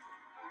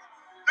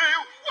 They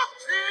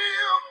whooped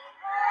him.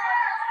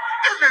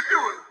 Didn't they do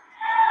it?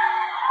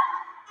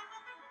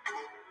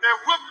 They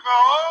whooped him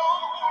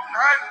all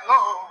night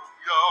long,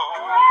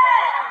 y'all.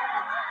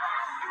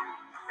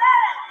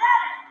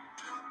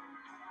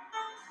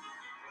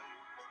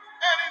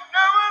 And he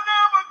never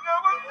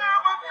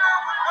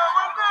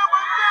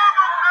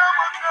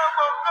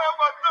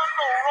done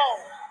no wrong.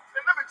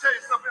 And let me tell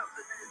you something else.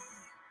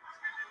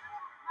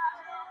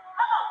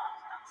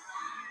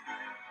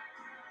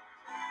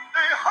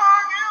 They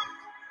hung him.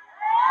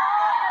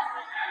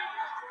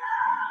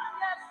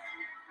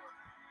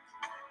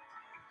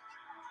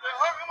 They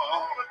hung him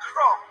on the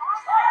cross.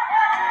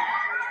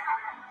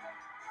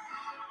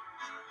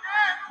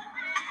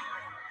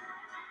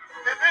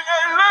 And then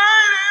they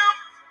laid him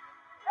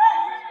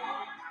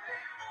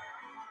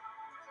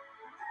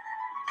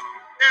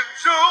in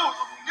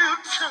Joseph's new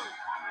tomb.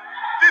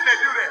 Didn't they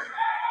do that?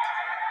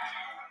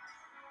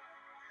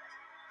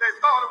 They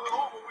thought it was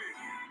over with.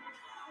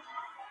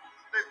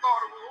 They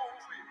thought it was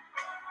over with.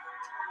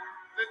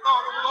 They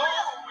thought it was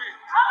over with.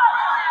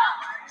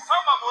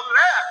 Some of them were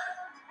laughing.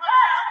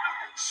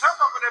 Some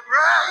of them they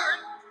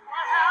bragged.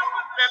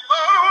 They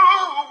thought it was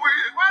over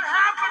with. What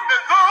happened?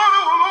 They thought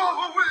it was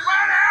over with.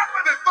 What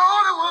happened? They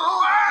thought it was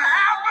over with. What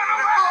happened?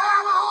 They thought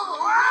it was over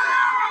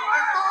with.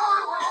 They thought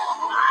it was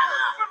over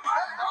with.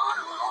 They thought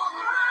it was over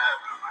with.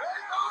 They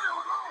thought it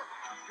was over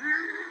with.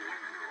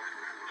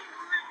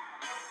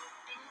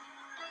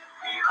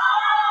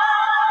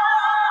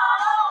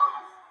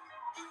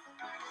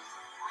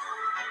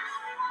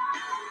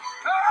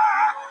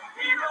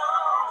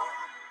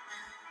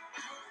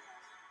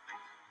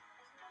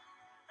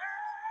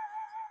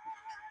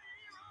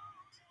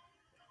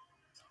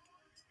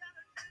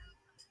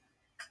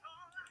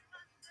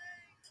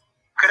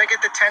 Could I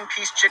get the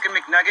 10-piece chicken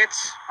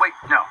McNuggets? Wait,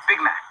 no, Big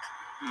Mac.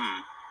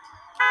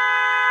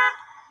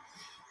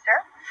 Sir?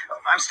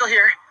 I'm still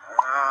here.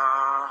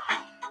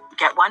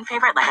 Get one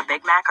favorite like a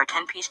Big Mac or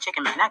 10-piece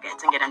chicken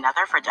McNuggets and get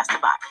another for just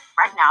 $1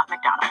 right now at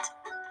McDonald's.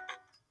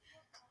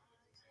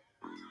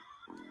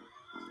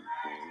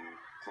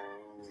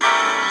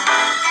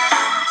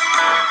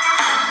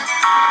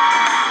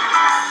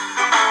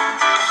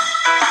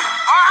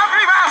 I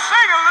believe I'll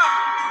sing a little.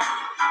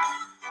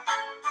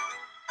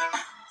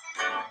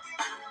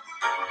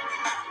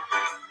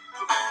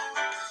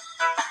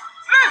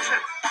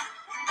 Listen.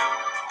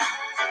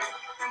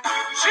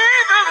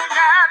 Jesus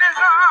got his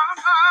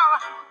arms all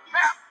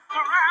wrapped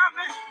around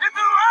me in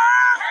the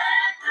world.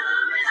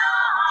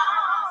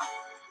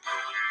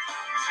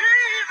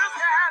 Jesus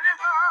got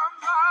his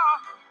arms all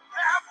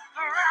wrapped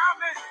around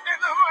me in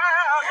the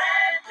world.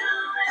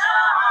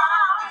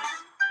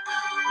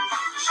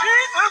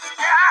 Jesus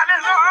got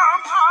his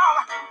arms all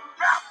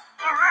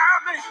wrapped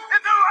around me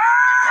in the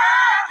world.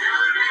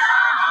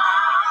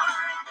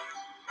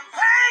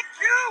 Thank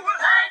you,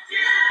 Lord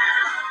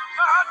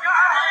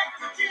God.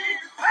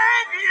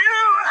 Thank you,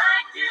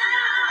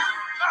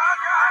 Lord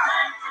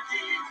God,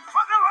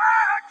 for the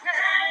word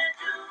came.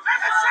 Let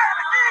me say it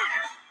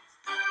again.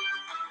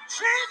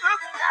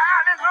 Jesus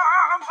got his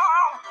arms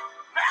all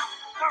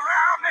wrapped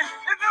around me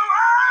in the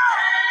world.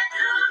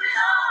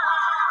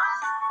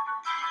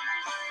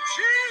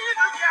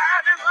 Jesus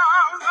got his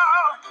arms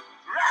all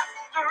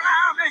wrapped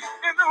around me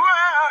in the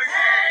world.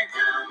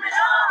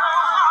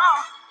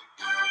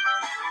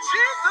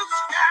 Jesus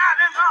got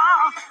his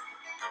arms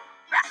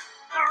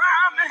wrapped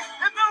around me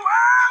in the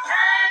world.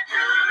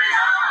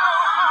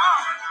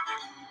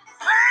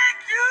 Thank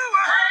you,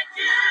 Lord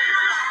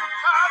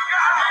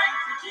God.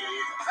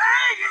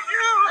 Thank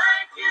you,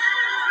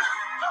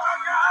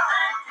 Lord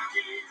God,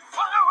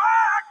 for the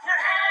word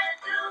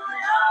came.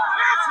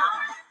 Listen,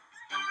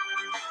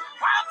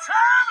 while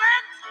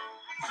traveling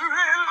through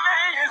his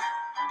land,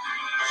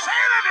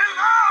 Satan is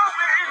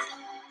always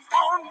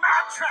on my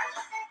track.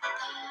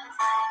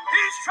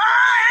 He's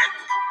trying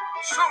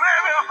so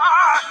very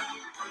hard.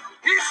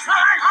 He's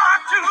trying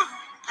hard to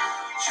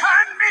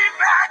turn me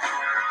back.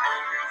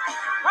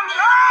 But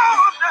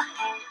Lord,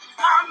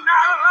 I'm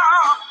not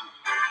alone.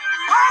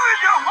 Long as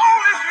you're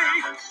holding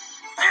me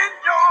in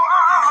your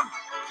arms.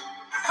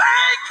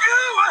 Thank you,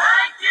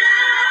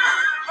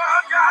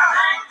 Lord God.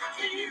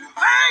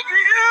 Thank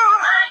you,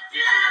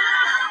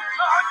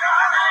 Lord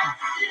God,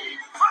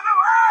 for the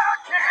word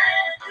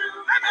came.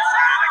 Let me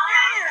say it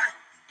again.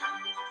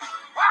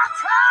 While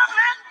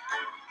traveling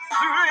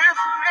through his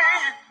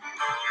land,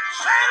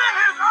 Satan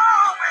is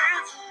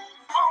always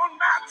on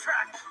my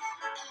track.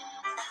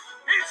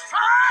 He's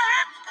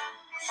trying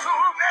so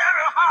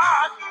very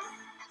hard.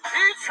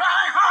 He's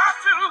trying hard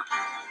to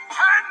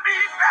turn me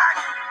back.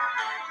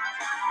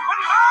 But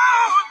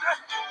Lord,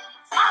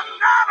 I'm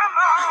not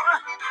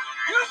alone.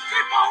 You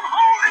keep on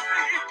holding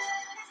me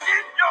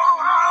in your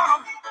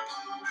arms.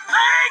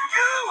 Thank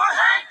you, Lord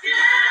God.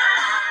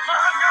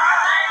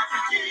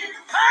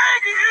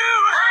 Thank you,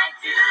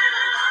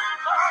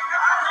 Lord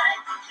God.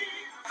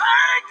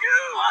 Thank you,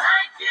 Lord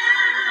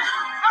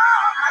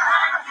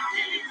God.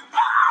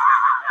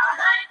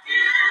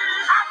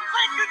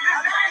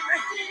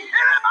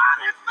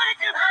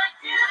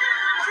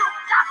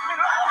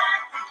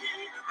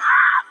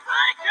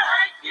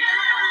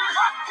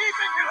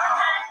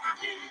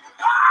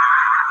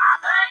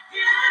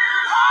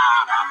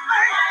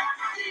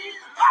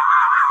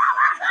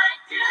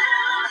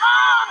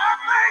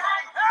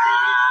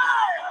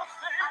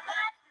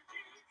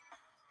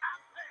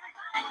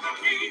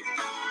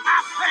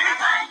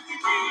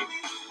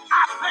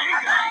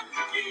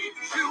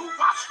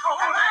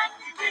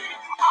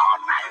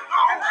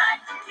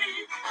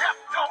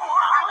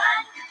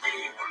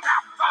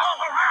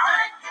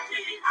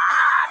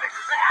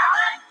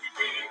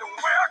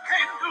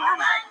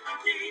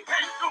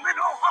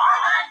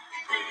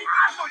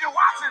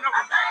 watching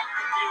over me.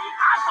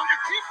 I know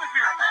you're keeping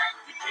me.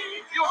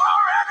 You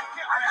already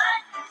kept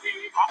me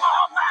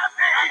all my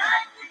days.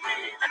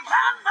 And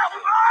I know,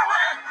 Lord,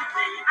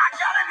 I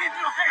got it in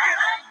your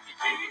hands.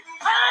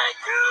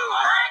 Thank you.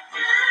 Thank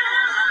you.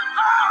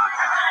 Lord,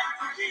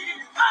 thank you.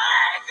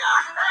 Thank you.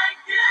 Thank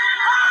you.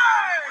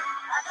 Hey.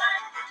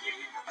 Thank you.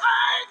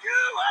 Thank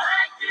you.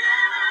 Thank you.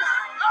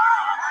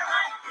 Lord,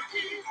 thank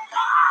you.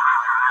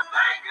 God,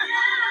 thank you.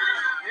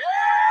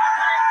 Yeah.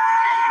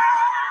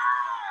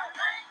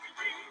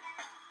 Thank you.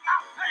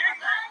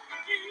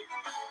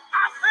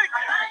 I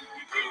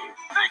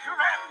thank you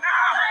right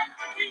now.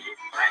 Thank you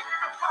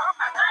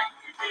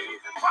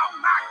for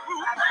my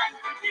group.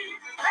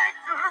 Thank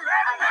you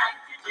right now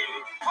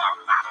for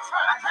my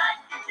church.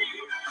 Thank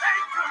you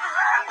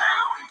right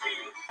now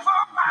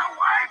for my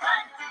wife.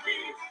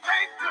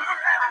 Thank you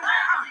right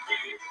now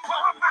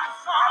for my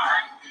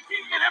son.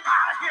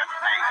 Anybody here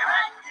thank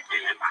you?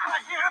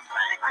 Anybody here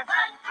thank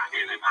you?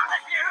 Anybody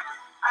here?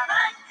 I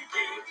thank you,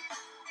 Jesus.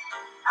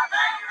 I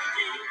thank you,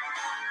 Jesus.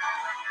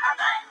 I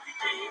thank you,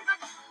 Jesus.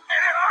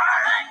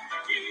 Anybody? Thank you,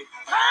 Jesus.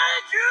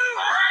 Thank you.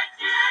 Thank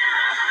you.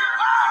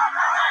 Lord,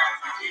 I thank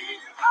you,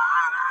 Jesus.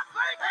 Lord,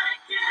 I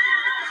thank you.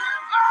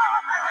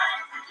 Lord, I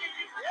thank you,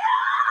 Jesus.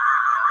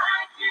 Yeah.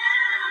 Thank you.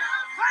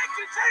 Thank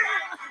you,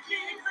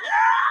 Jesus.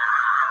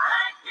 Yeah.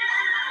 Thank you.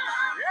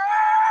 Yeah.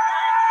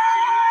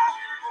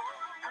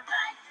 I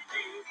thank you,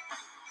 Jesus.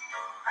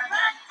 I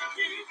thank you,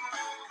 Jesus.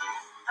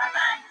 I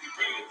thank you,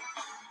 Jesus.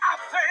 I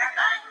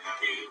thank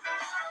you, Jesus.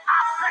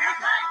 I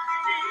thank you,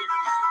 Jesus.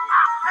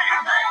 I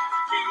thank you,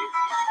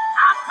 Jesus.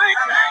 I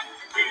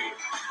thank you,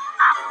 Jesus.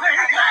 I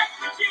thank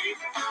you,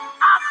 Jesus.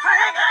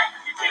 I thank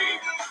you,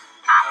 Jesus.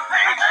 I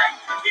thank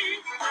you,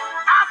 Jesus.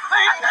 I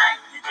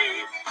thank you,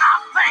 Jesus. I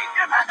thank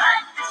you. I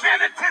thank you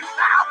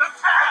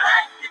 10,000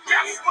 times.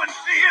 Just wouldn't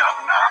be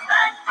enough.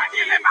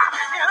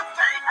 Anybody here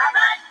thank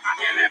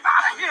you?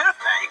 Anybody here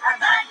thank you? I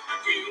thank you,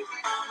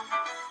 Jesus.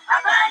 I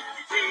thank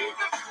you,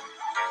 Jesus.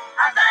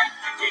 I thank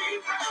you,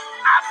 Jesus.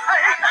 I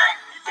thank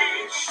you,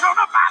 Jesus. Son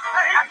of my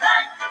faith. I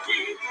thank you,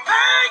 Jesus.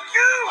 Thank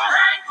you.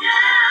 Thank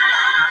you.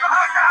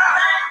 Oh, God.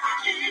 Thank you,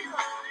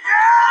 Jesus.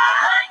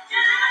 Yeah. Thank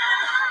you.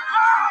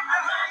 Lord, I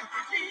thank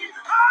you,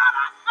 Jesus. Lord,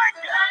 I thank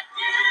you. Thank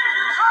you.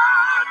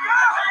 Oh,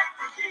 God. Thank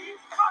you,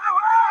 Jesus. For the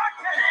word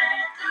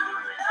came to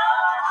the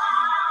Lord.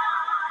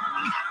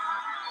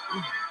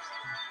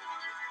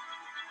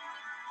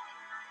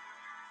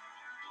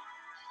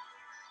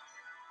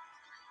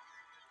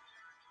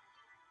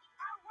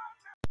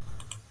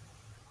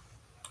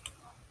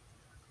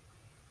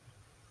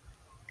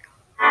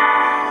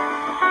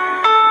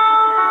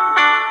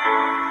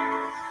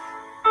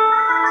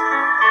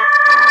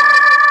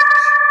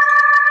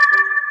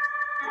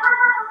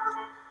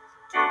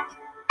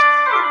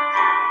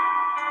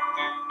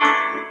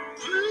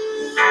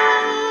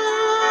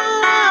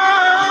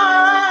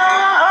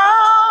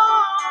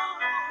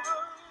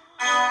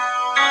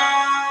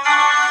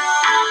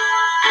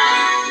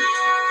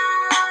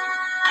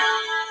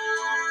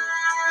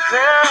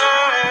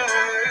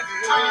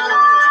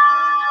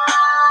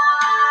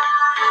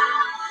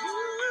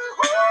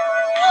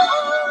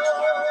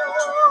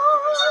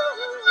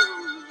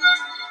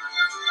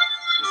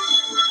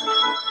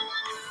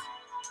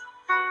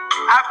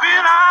 I've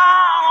been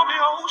out on the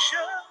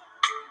ocean.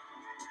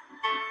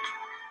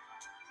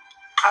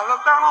 I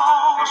looked down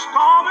on the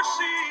stormy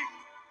sea.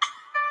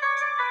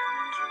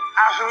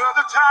 I heard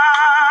the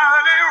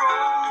tide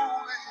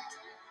rolling.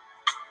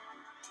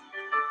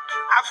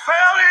 I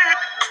felt it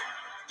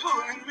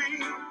pulling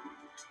me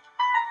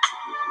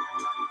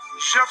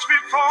just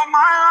before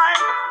my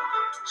life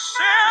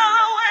sailed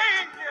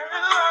away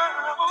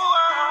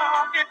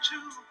into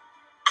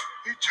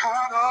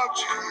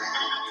eternity.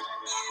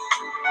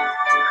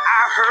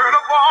 I heard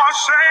a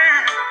voice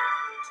saying,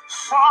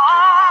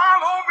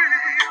 "Follow me.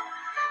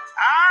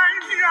 I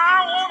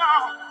wanna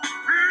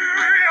be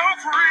your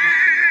friend."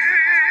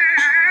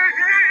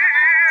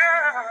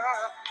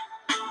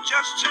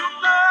 Just to know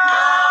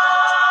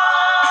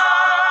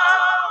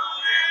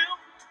you,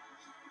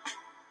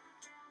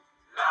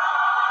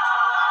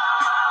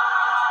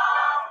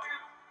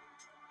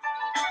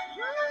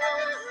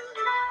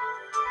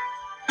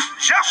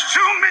 just to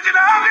mention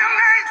of your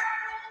name,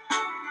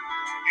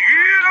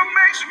 it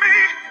makes me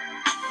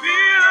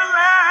feel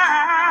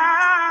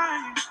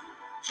alive.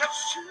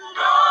 Just to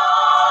know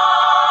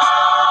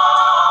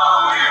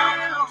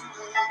you,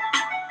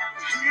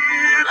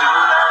 hear the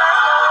love.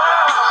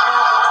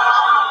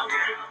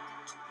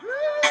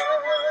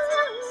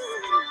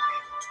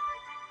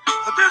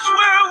 This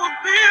world would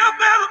be a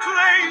better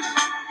place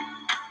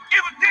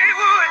if they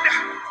would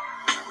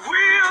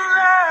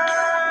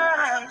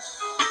realize.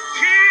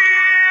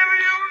 If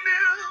you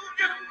knew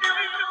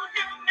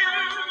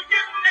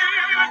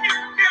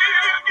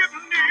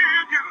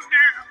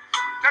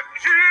that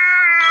you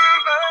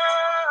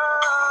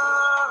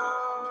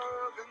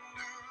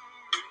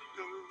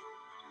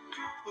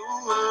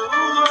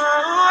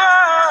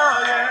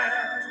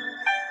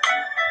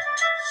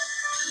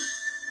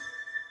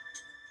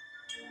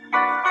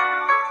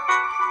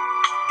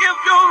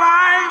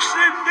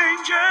in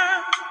danger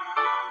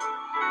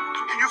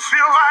and you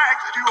feel like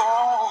that you're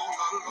all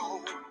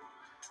alone.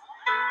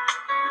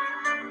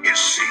 It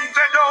seems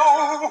that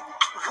though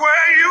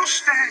where you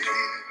stand,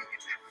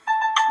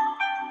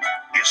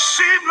 it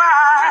seems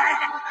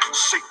like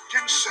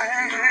sinking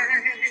sand.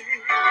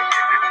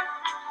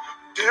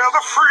 There's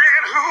a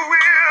friend who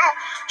will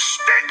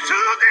stick to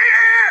the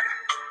end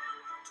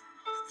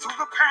through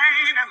the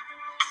pain and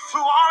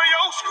through all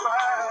your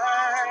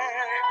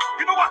strife.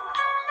 You know what?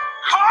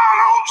 Call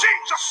on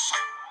Jesus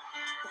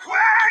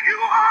where you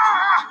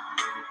are.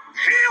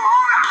 He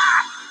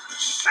will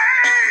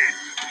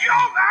save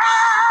your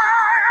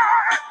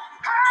life.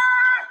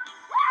 Hey,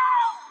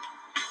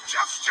 woo,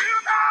 just to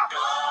know.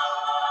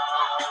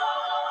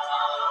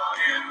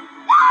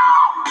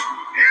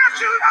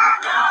 Into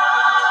the.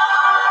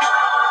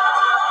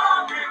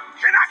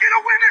 Can I get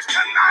a witness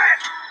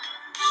tonight?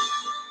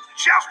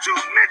 Just to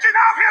mention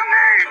of his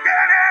name,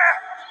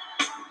 Daddy,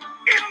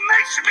 it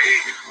makes me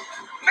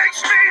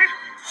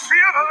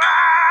feel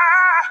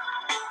alive.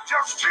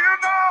 Just to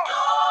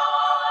know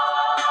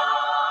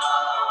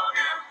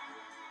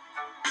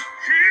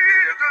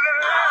he's the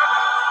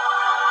love.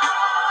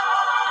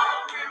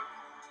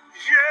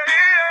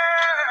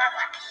 Yeah.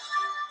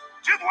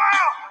 Just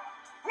wow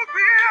would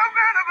be a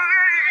better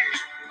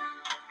place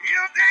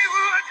if they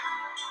would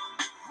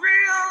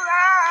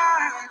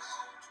realize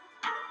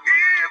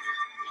if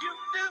you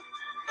knew,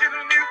 you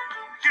knew,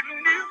 you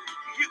knew,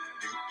 you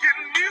knew, you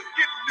knew,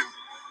 you knew,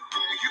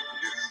 you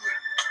knew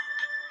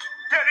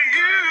that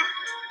you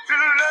to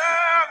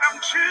love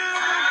them too.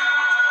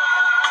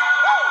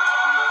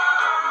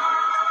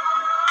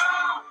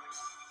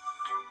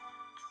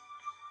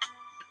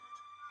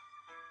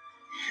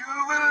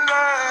 You will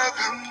love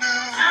them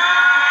new.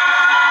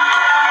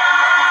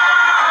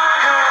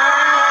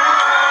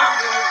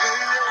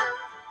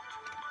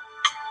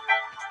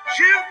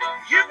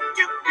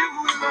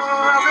 You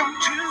love them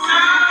too.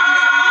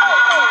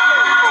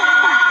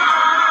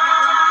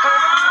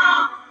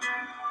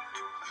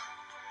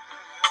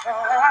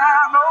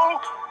 I know.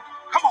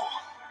 Come on.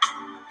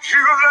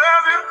 You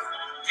love him.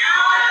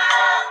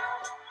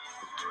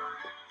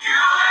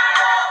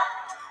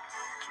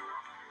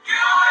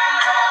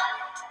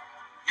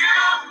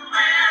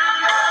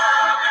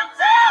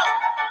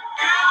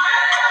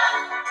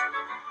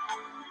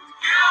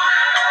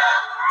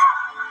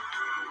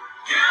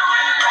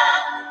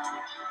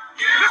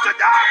 Mr.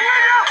 Dog,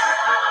 will you?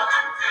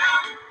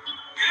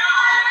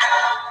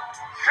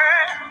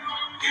 Hey.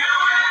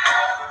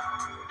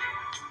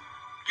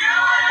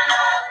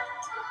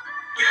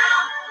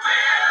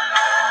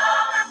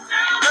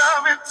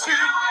 Love him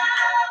too.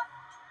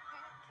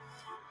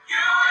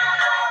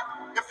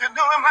 If you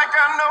know him like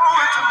I know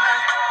him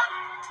tonight,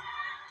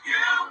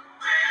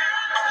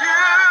 you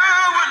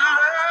would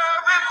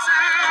love him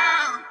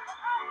too.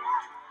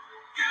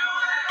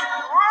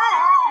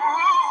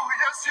 Oh,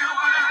 yes, you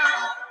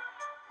will.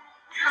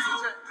 Listen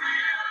to me.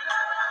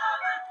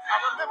 I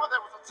remember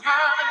there was a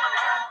time in my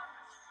life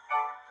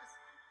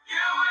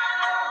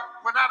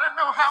when I didn't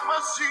know how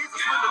much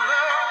Jesus really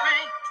loved me.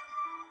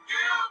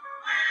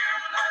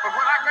 But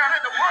when I got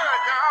in the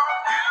Word, y'all,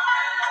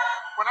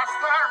 when I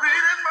started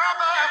reading my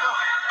Bible,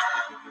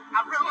 I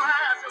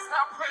realized just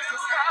how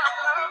precious God's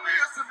love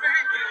is to me.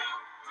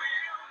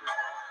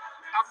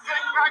 I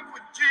think back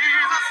when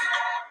Jesus,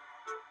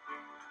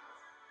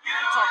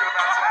 I'm talking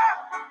about that,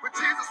 when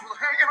Jesus was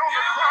hanging on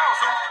the cross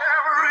on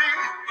Calvary,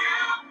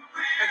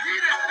 and he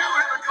didn't do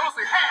it because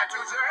he had to,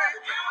 Jay.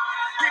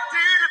 He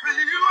did it for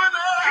you and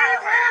I.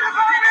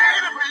 He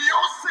did it for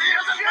your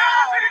sins and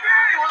mine.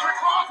 It was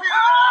because he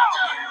loved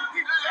you.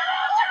 He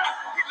loved you.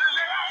 He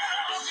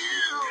loved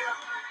you.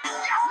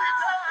 Yes, he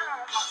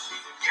does.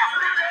 Yes,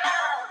 he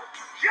does.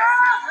 Yes,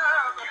 he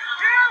does.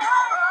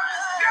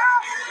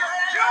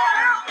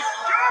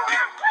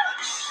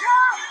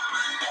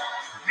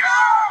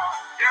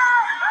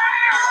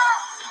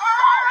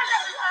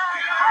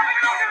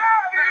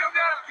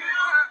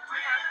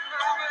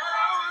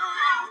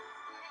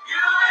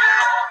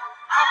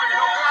 How many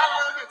know God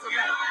loves you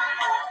tonight?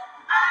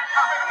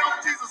 How many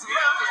know Jesus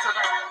loves you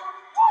tonight?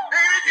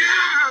 Ain't it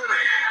good?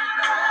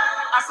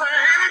 I say,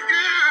 ain't it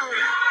good?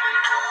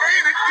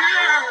 Ain't it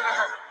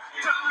good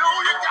to know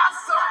you got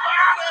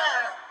somebody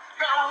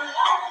that'll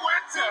walk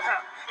with you,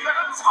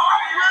 that'll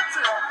talk with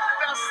you,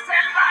 that'll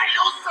stand by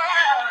your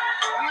side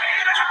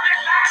late in the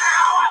midnight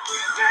hour?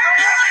 He'll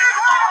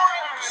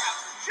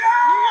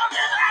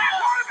be there.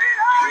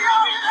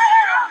 He'll be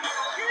there.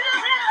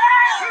 He'll be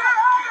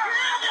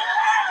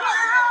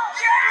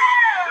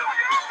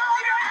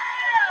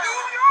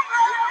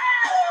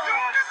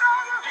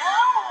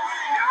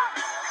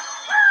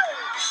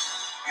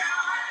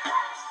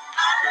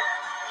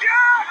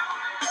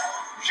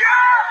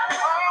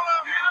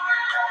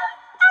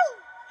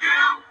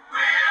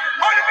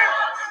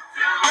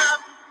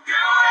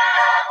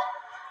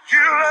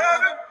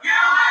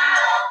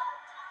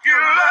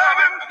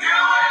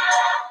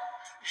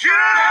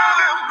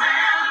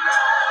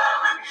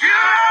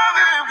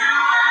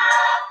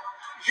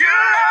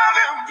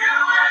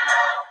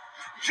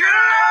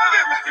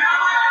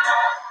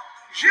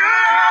You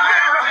love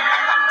him.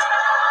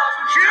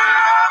 You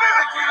love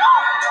him.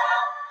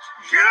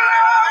 You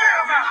love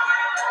him.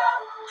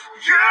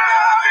 You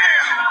love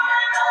him.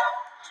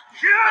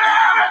 You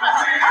love him.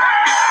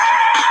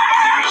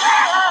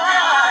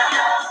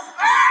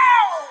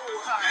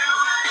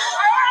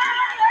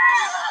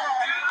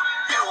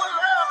 You will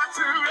love it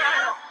too.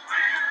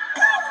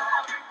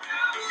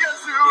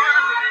 Yes, you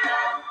will.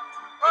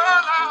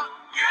 Oh, Lord.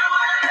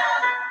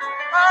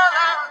 Oh,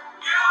 Lord.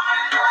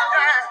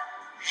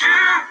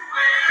 Yeah.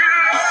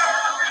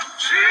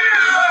 You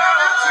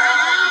love it too.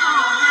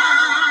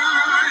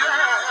 Yeah.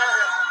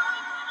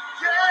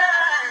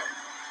 Yeah.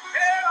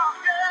 Yeah.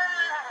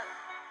 Yeah.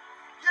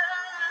 Yeah.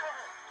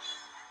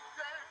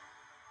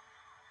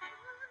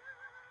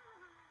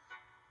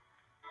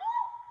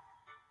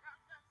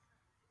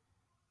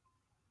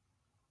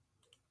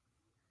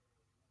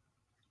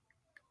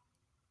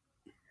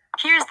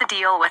 Here's the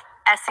deal with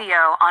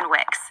SEO on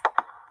Wix.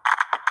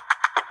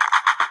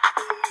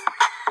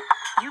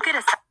 You get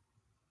a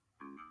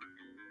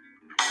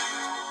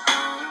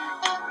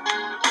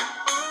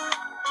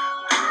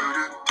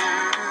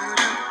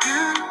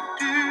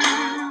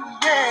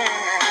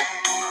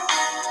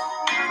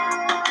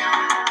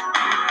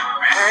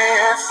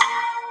Pass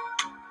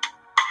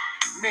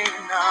me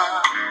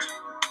not,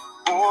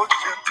 oh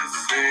gentle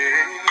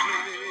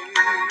Savior,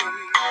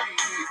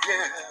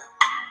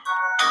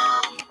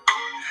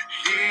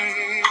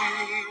 hear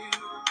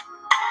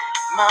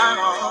my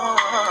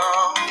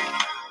humble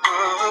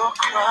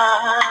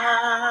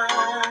cry.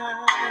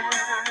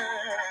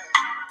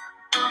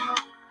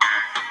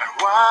 And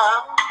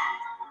while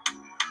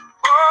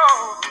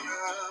all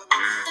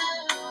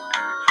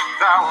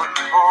thou art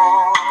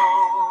calling,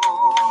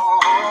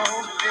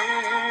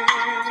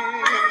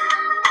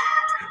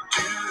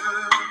 do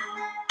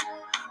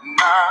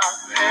not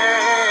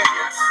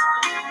pass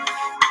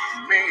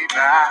me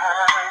by.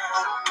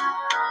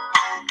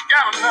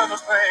 Got another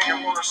thing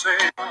I want to say.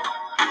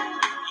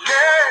 Let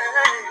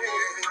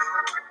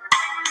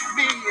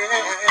me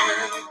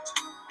at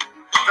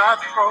thy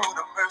throne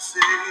of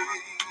mercy.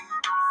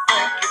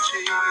 Thank you,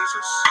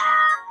 Jesus.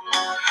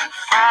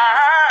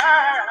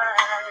 Find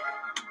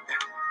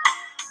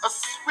a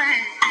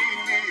sweet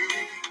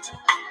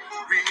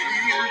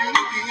relief.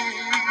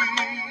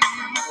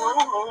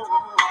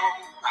 Oh,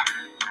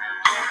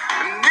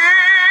 kneeling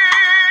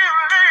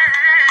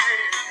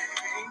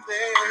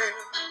there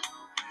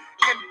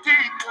in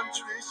deep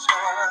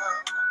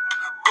contrition.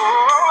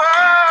 Oh,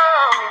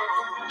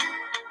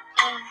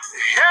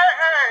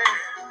 yeah,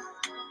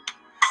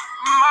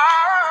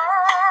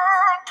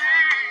 my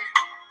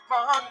deep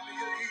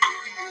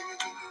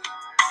unbelief.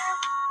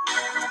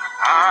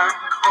 I'm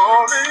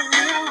calling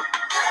you,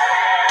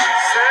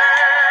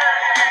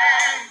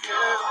 Savior.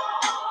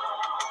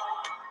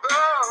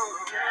 Oh,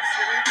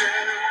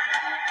 Savior,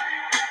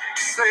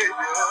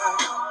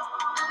 Savior.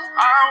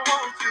 I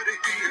want you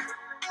to hear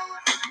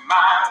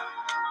my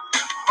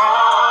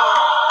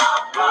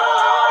heart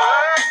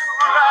cry.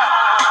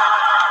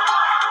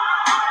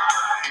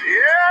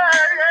 Yeah,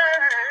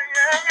 yeah,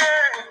 yeah,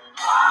 yeah.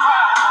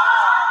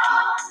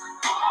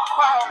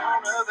 While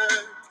on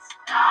others,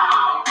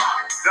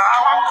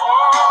 thou art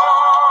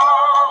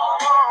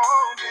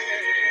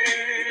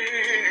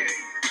calling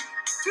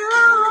to,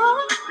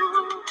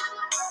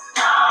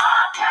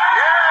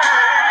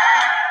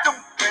 yeah,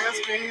 don't pass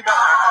me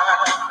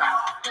by.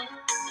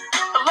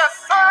 Let's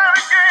say it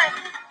again.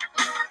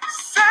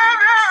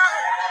 Savior,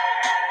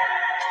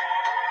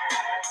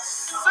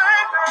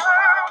 Savior,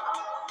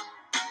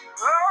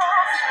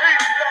 oh,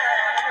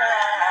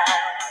 Savior.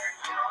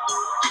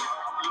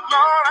 Lord,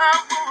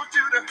 I want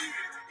you to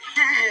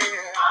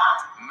hear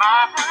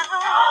my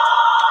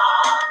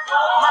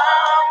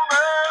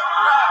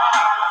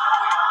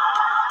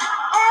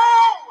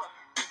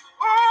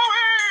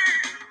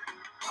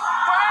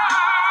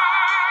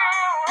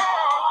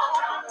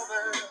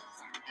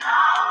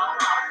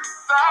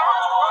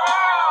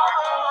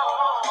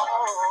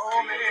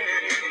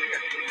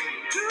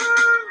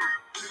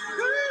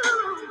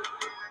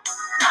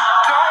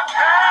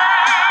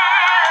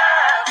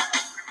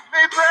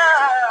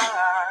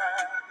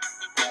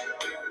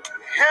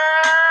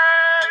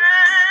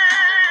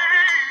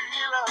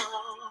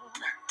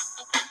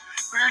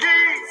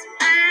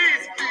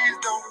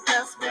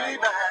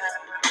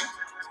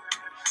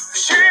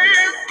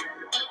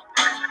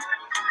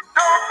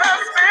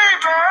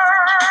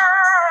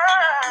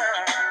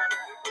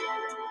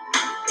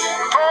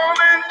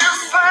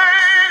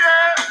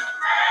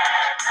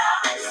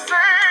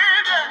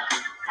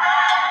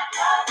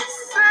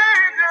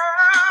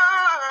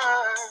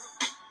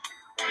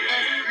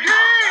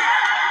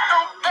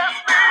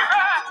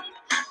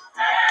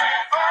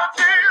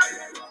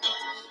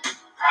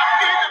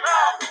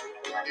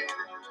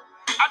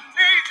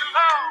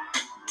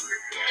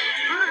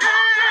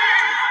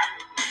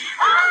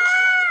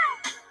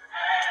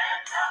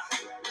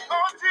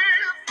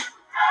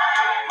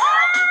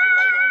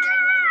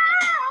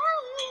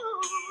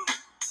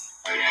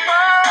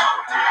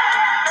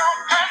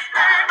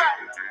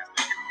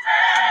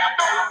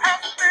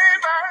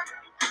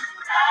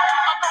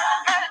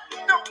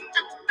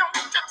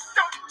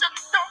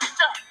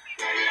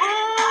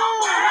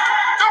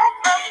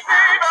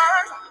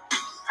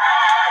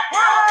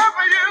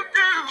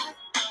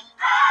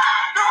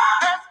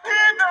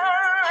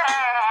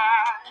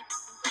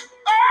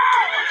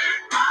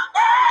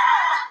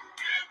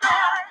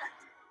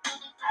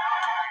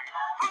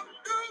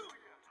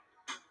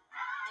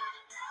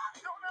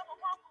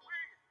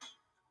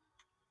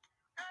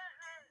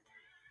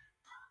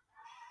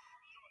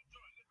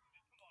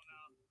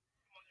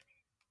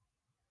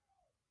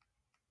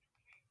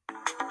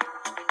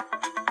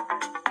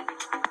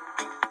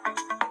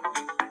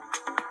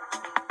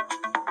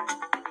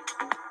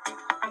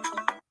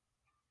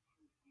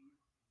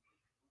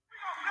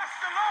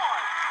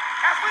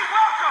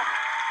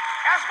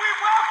as we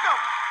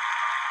welcome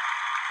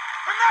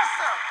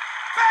Vanessa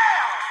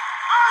Bell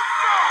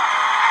Armstrong.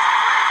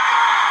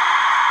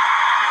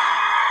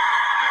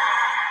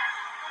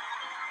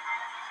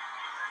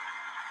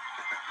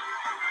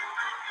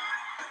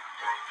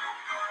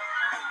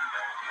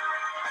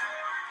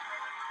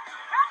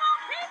 Come on,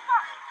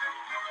 people.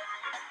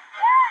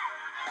 Yeah.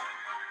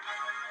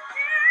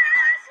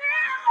 Yes,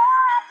 he's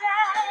all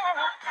dead.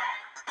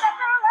 Let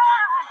the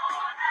Lord.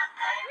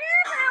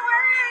 He's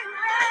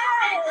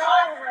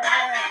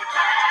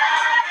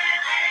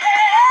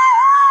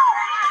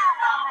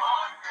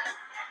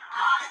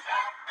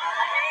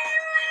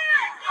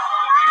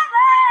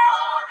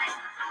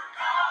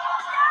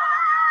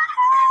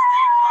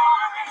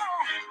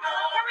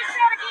Can we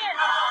say it again?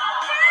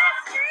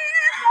 Yes,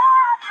 he's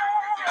all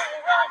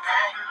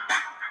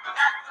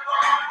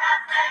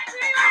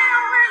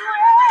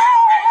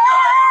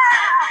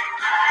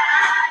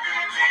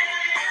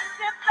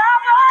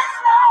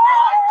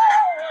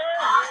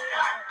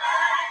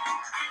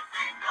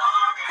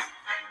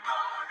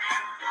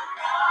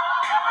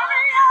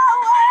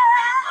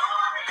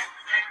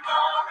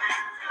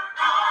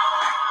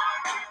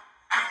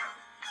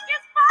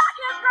It's by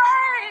His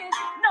grace,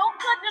 no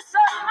goodness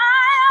of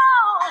my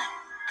own.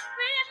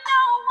 We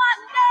know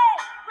one day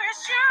we'll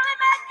surely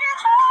make it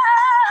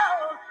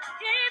home.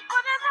 He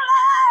put His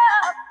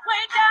love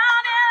way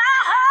down in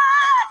our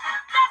hearts.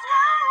 That's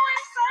why we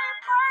sing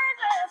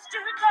praises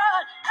to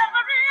God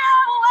every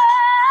hour.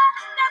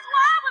 That's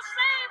why we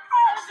sing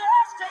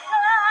praises to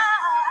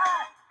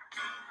God.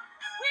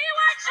 We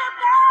worship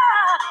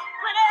God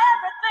when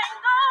everything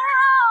goes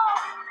wrong.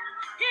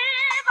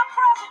 He's a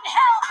present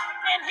help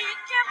and He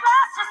gives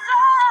us a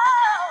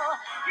soul.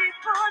 He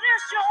put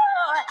His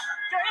joy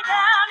straight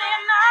down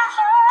in our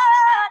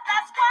heart.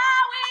 That's why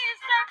we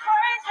sing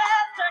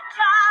praises to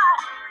God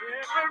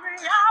every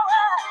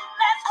hour.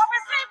 That's why we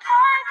sing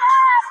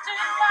praises to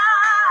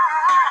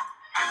God.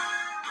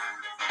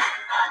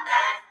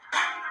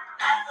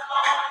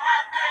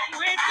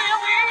 We feel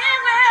we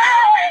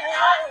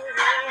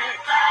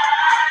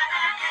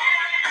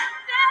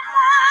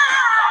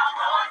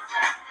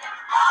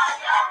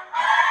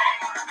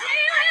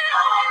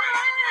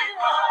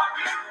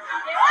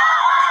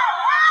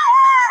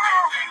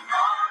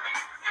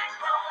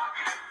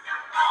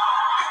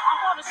I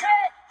want to say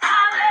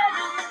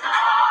hallelujah.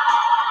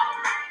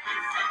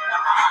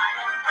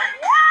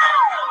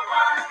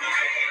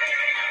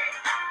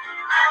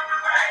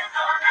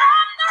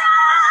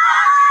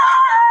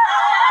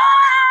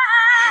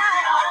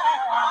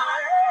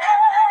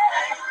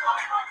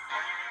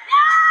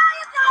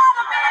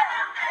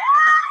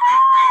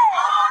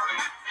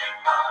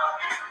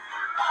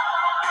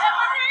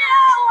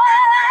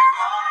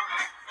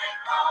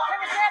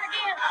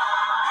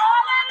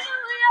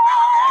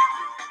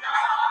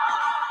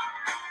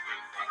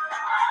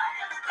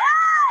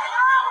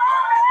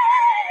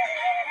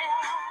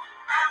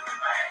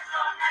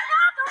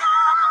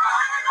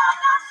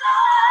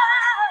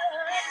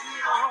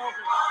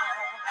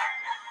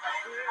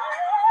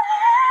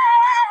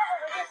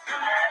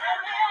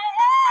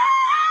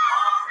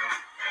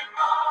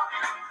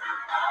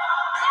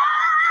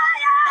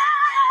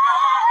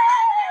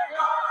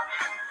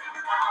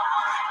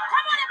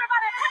 Come on,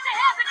 everybody, put your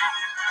hands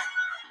together.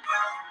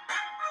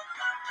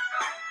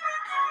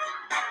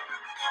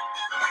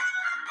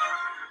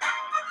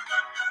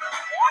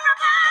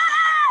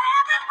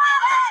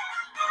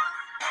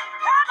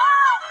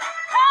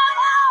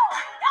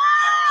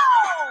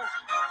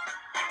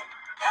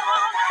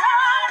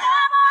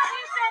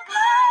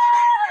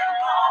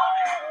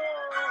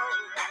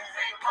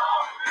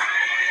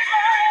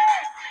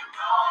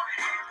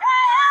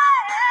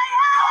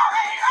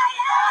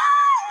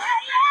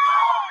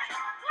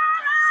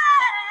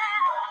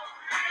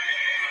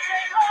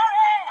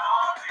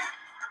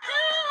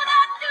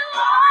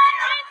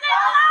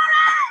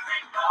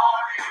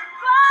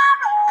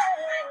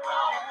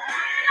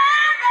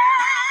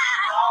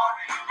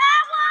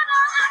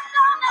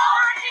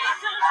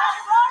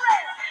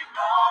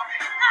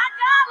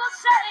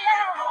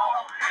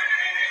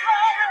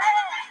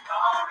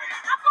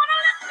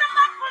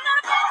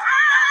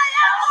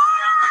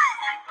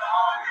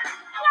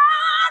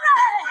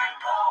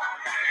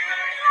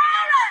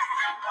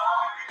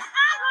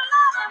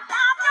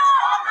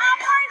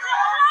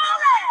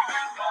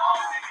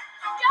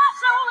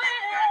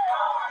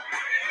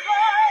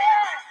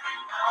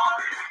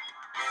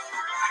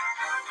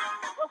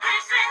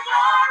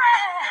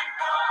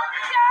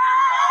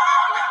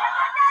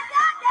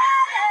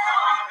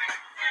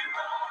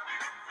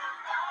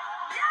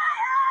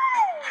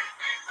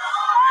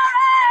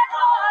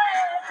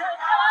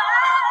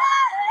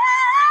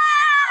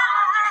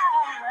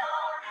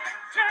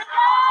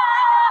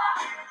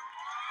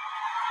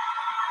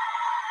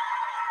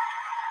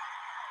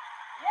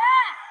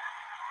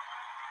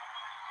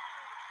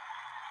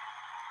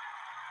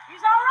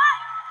 He's all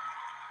right.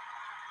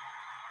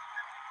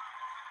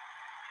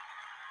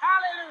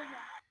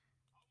 Hallelujah.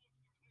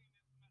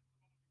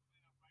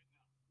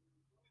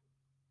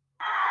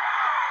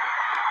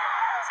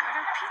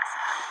 Order pizza.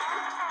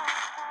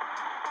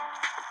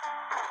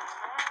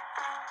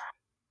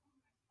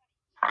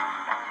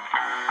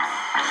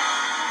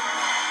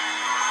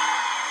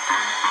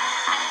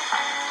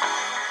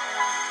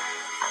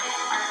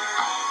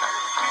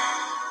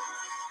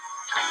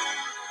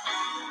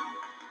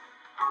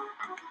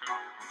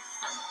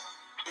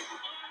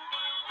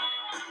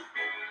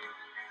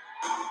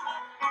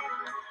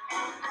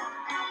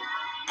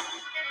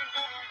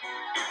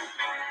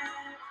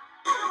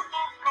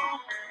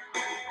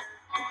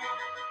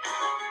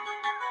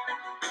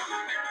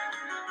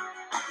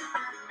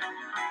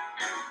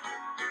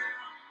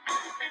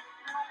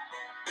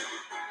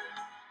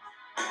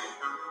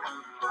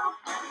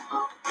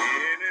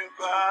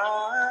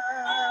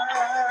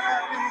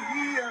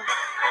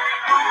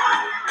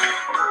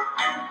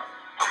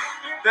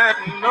 that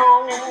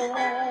know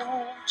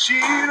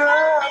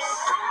Jesus.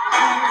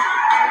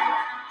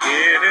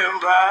 Anybody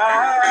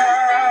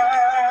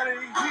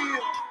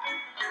here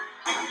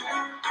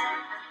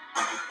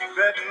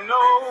that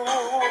know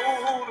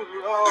the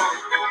Lord?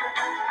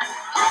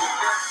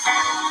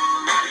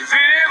 Is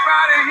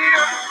anybody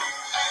here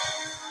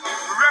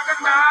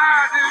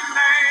recognize His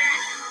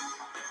name?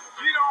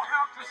 You don't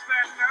have to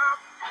stand up.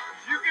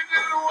 You can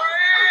just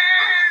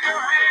wave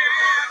your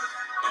hand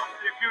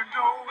if you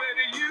know it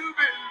and you've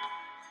been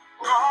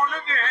born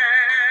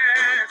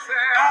again.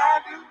 Say,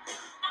 I do.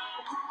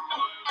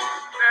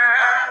 Say,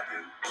 I do.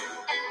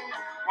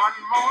 One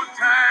more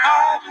time.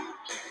 I do.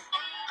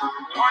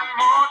 One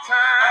more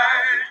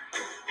time.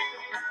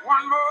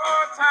 One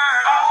more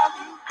time. I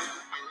do.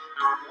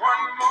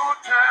 One more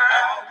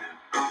time.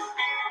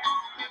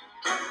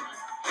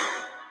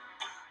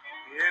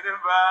 Anybody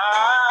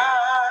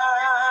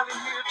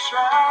here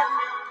trying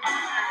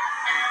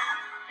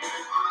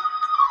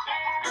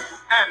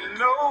and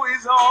know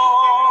He's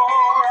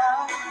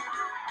alright?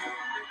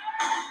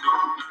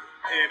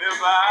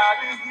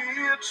 Anybody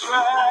here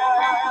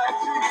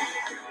trying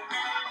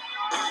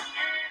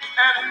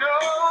and know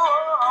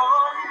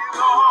He's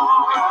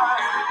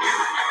alright?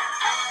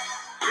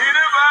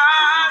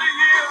 Anybody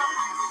here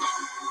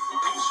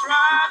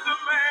trying to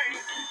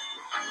make?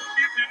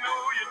 If you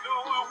know, you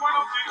know. Why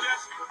don't you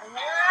just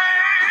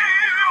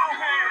wave your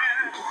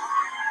hand?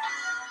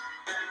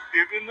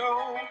 If you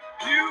know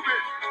you've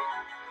been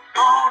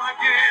born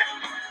again,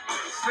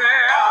 say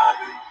I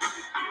do.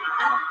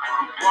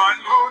 One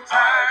more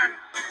time.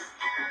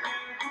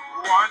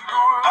 One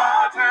more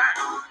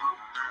time.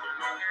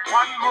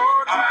 One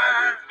more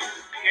time.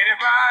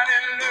 Anybody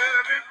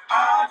love Him?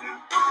 I do.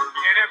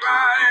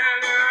 Anybody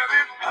love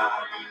Him?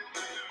 I do.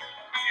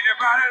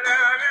 Anybody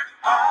love Him?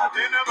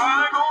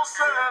 Anybody gon'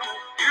 serve Him?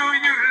 Do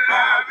you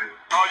love Him?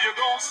 Are you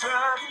gon'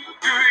 serve Him?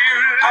 Do you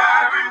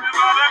love Him?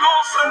 Anybody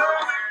gon'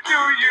 serve Him? Do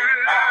you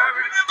love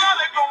Him?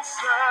 Anybody gon'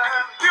 serve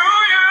Him? Do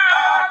you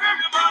love Him?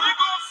 Anybody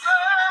gon'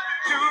 serve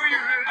Him? Do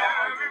you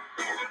love Him?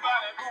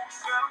 Anybody gon'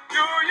 serve Him?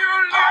 Do you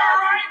live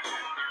right?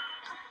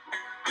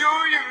 Do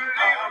you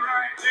live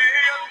right day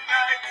and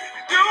night?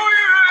 Do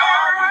you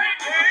live right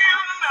day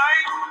and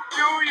night?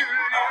 Do you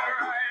live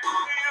right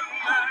day and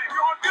night?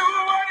 Gonna do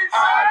what He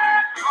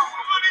said,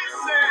 what He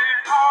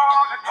said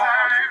all the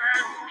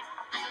time.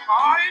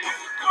 Are you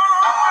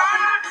gonna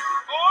ride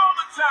all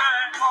the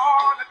time,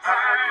 all the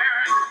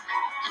time?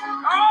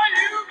 Are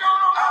you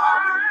gonna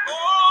ride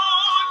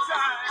all the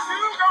time?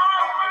 You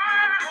gonna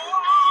ride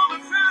all the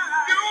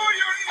time? Do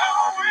you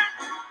know Him?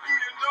 Do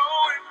you know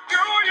Him?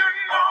 Do you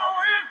know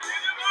Him?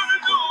 Anybody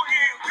know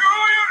Him? Do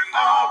you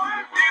know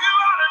Him?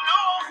 Anybody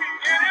know Him?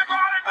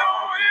 Anybody know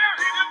Him?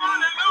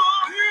 Anybody know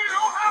Him? You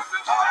don't have to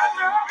stand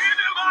up.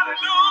 Anybody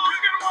know? You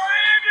can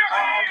wave your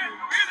hand.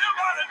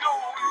 Anybody know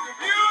Him?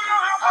 You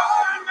don't have to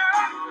stand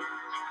up.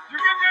 You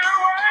can just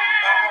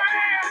wave your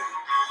hand.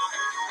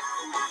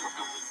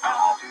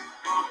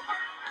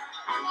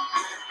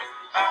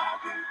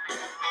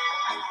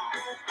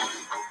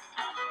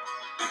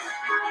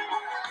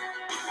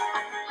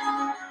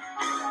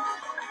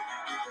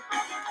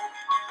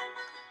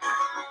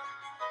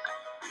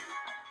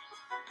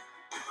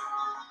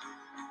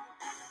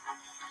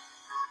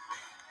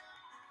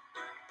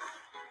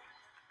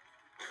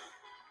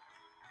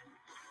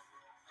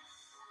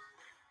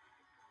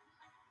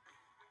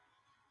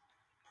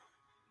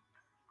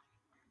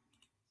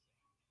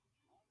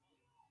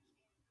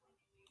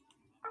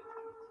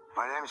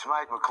 My name's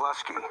Mike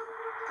McCluskey.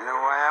 You know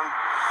who I am?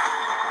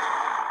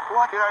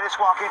 What did I just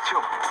walk into?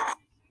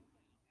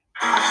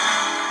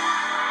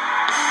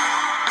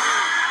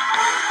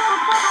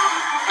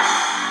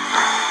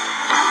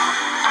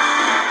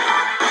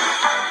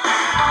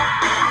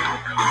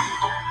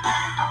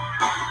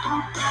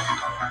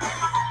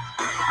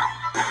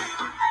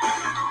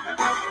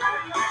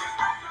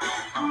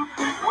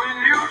 When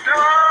you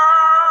done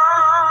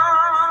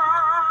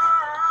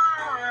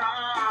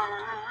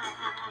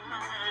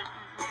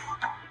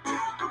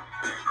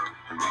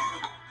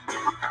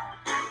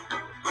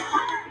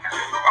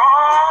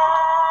all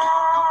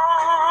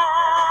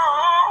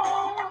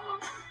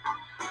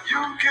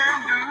you can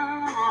do,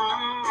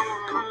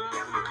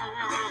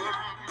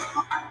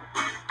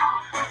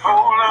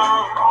 hold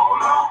on,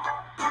 hold on,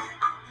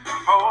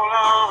 hold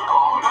on,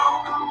 hold on.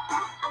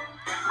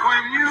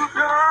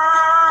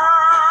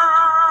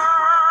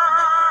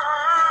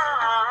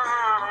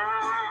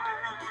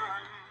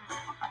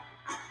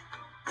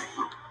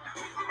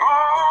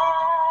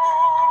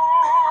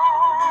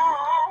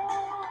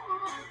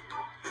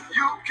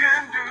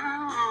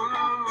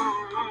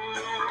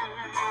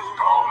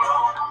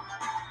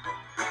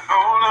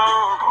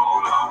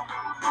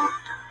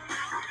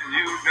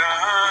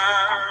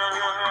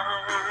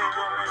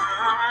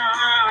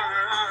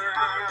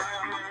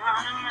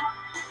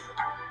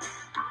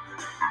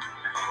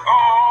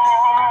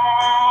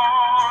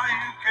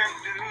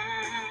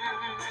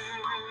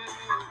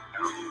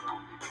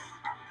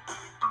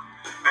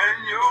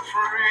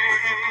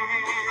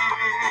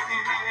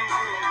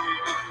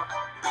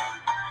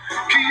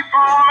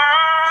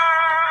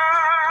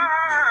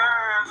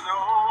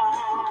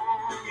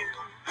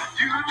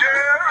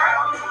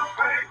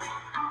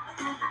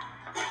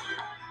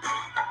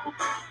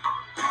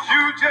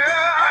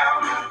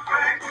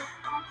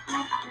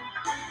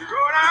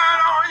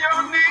 on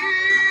your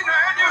knees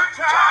and you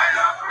tie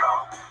up the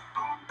rope.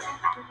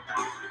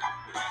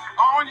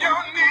 On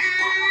your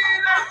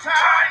knees and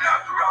tie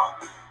up the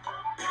rope.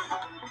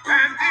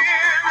 And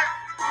then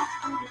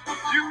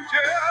you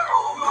just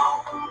hold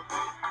on.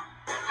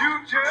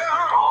 You just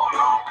hold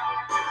on.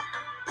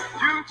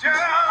 You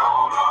just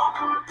hold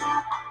on.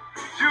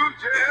 You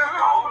just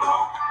hold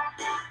on.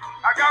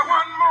 I got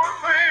one more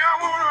thing I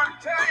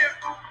want to tell you.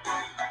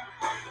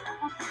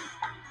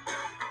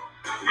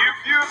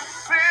 If you're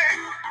sick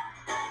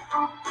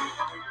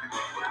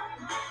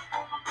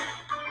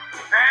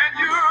and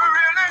you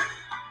really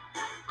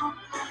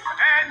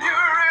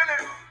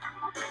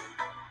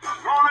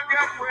wanna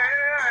get well,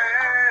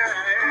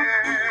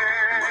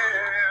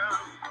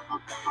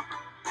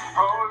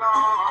 hold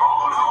on,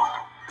 hold on,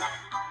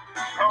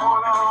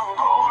 hold on,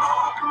 hold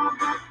on.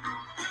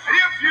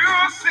 If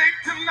you're sick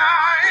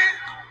tonight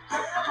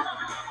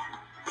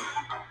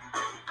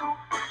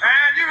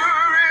and you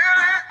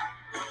really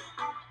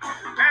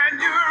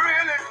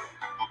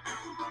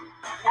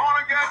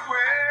wanna get well,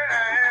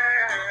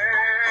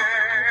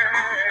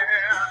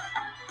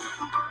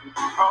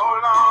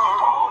 hold on,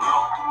 hold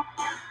on,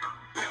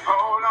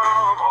 hold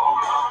on,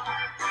 hold on.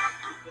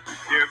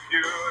 If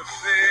you're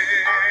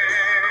sick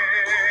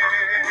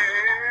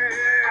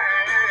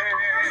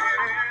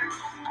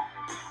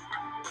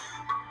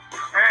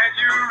and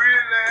you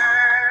really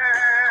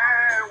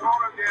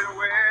wanna get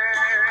well,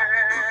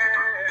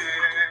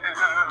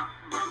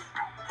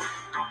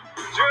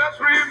 just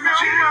remember,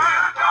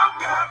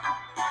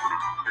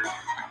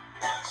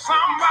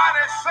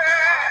 somebody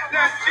said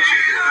that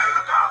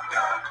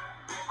Jesus.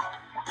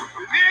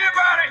 Does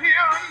anybody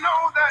here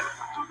know that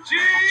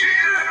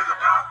Jesus?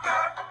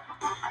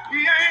 He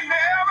ain't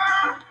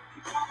never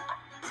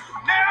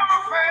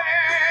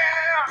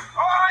failed.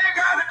 All you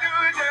gotta do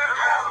is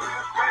just have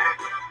a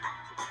faith.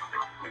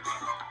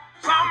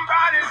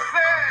 Somebody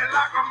said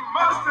like a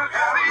mustard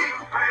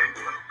seed.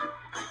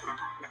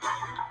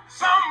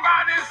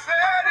 Somebody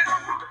said it,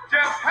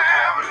 just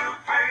have a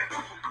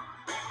faith.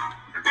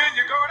 Then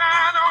you go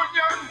down on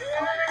your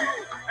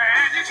knees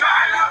and you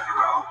tie up the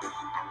rope.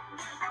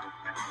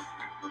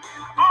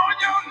 On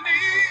your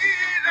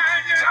knees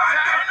and you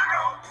tie the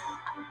rope.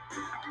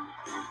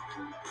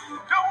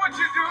 Know what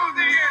you do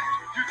then?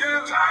 You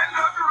just tie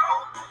up the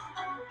rope.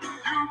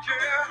 You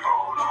just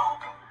hold on.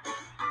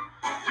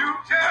 You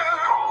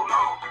just hold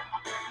on.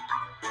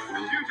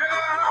 You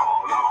just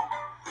hold on.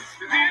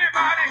 Does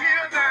anybody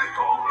hear that?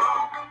 Hold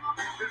on.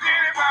 Does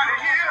anybody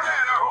hear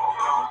that?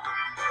 Hold on.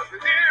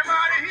 Does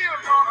anybody hear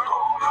gonna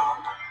hold on?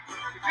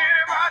 Does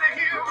anybody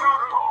hear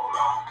gonna hold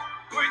on?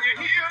 When your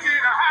heel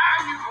get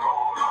high, you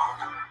hold on.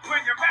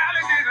 When your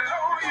valley get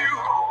low, you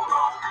hold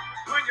on.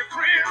 When your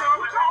friends are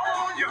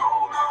alone, you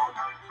hold on.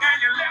 And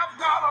you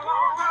left all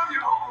alone,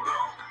 you hold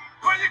on.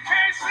 When you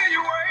can't see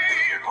your way,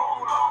 you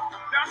hold on.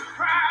 Done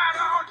cried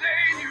all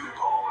day, you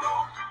hold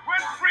on.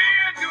 When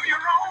friends do you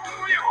wrong,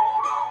 you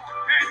hold on.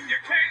 And you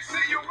can't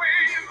see your way,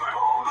 you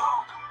hold on.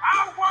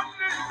 I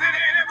wonder is it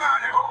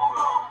anybody hold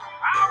on?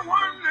 I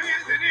wonder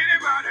is it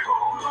anybody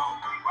hold on?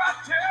 Well,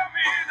 tell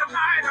me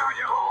tonight, are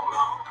you hold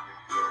on?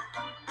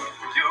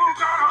 You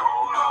gonna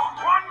hold on?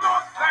 One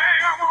more thing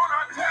I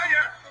wanna tell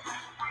you.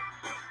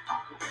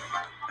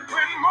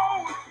 When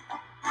Moses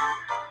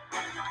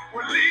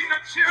was leading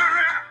the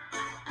children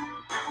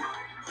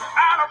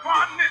out of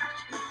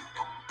bondage,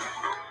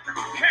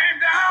 came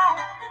down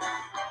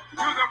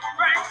to the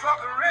banks of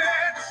the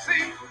Red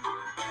Sea.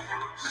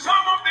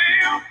 Some of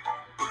them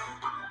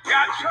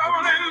got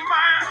trouble in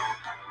mind.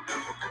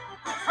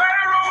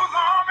 Pharaoh's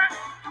army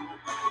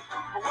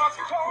was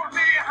close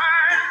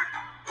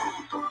behind.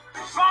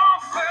 Some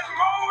said,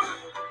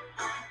 Moses,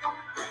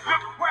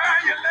 look where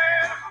you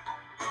led.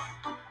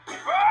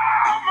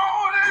 Oh,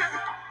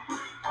 Moses,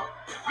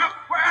 look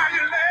where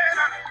you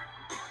led.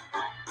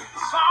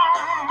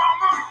 Some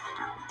mama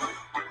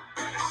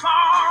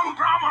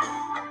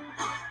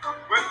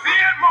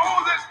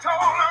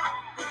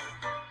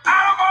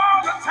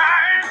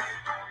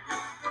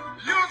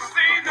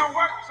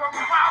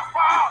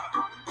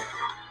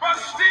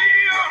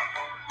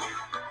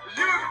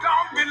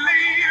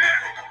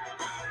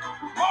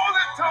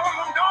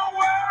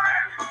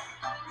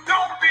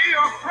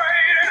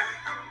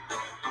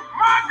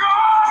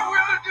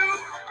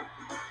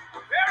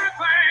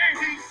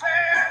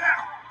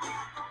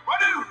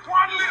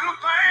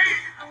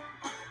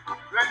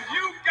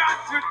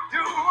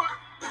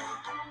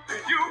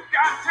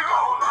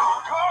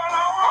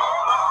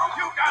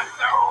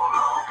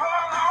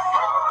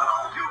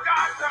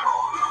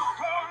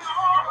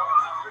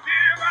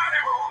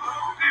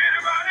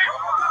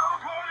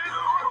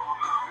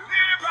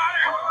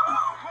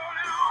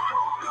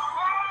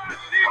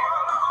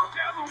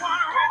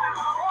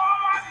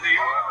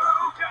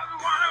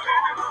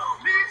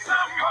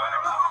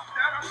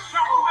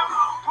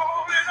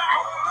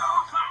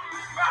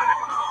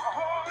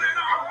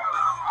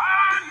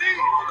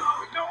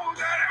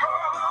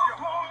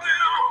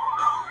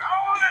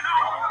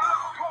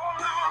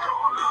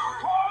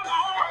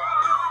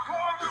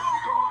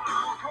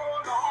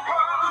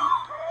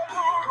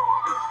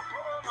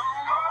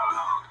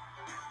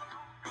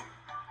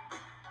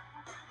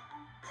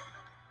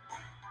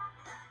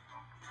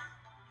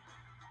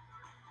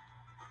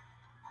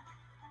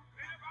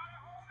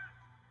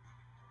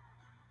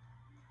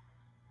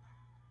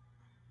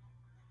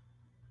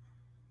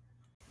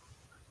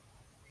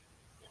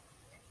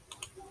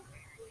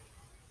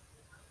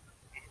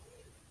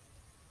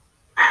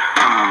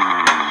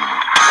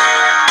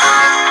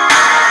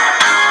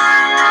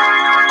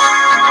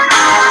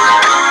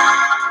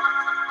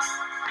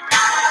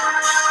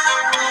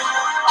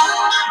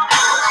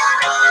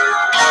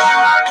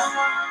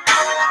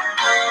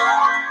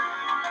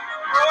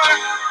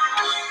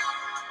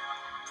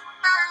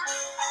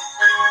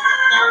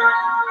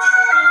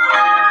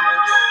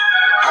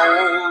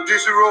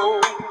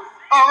road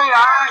of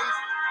life,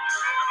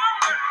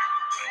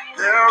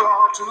 there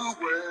are two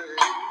ways.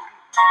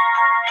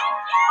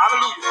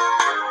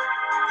 Hallelujah.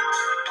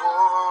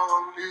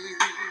 One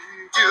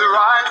is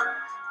right,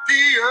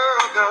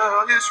 the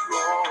other is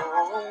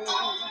wrong.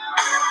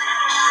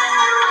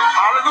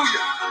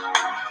 Hallelujah.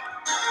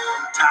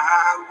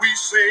 Time we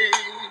seem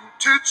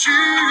to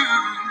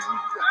choose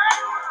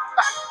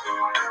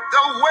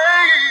the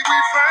way we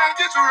think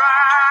is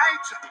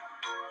right,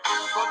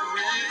 but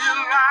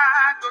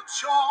realize the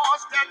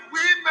choice that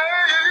we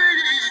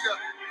made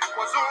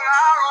was on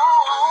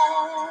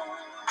our own.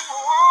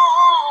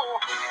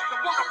 The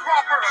book of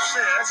Proverbs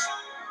says,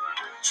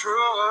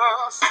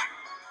 trust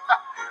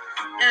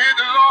in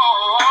the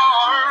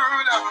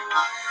Lord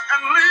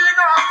and lean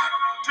not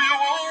to your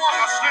own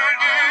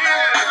understanding,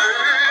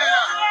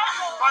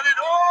 but in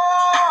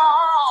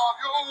all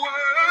your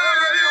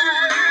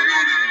ways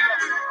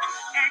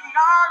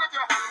acknowledge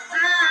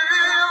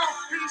Him.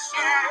 He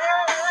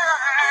shall.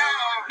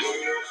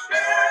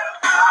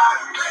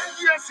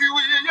 Yes, He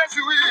will. Yes,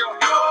 He will.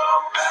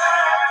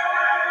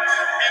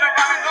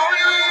 Anybody know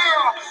He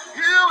will?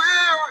 He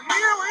will.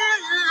 He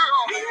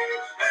will.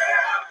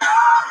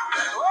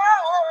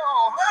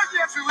 Oh,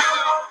 yes, He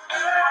will.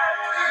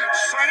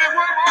 Sing it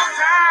one more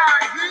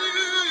time.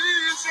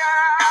 He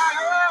shall.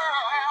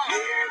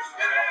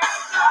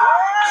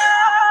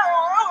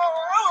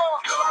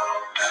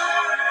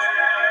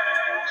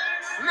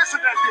 Listen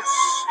to this.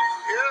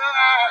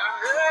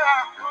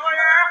 Yeah.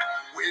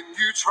 When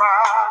you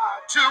try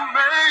to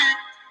make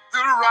the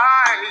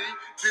right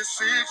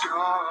decision,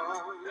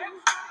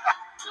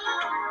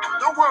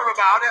 don't worry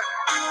about it.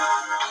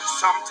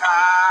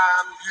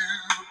 Sometimes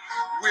you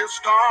will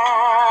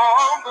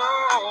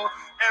stumble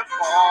and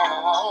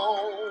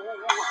fall.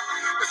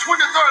 The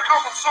 23rd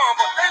number Psalm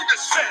of David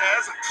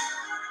says,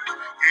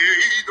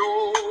 yea,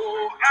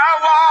 though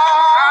I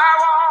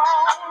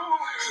walk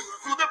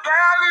through the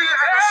valley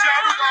and the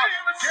shadow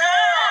of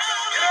death,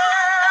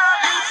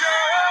 you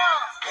shall.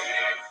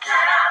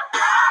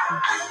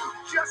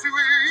 Yes, He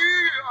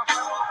will.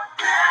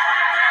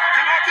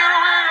 Can I get a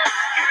witness?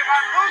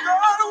 Anybody know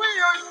God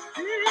will?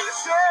 He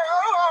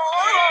shall.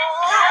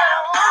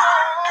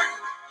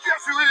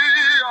 Yes, He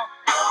will.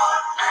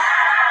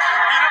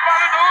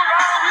 Anybody know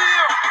God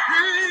will?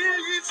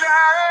 He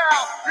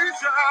shall. He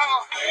shall.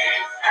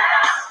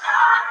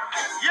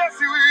 Yes,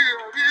 He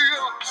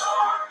will.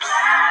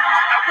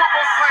 And one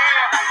more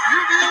thing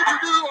you need to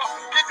do.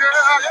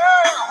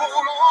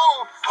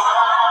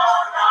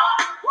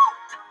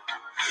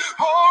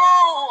 Hold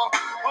on.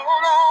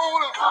 Hold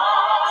on.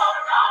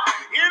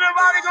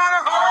 Anybody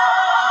gonna hold?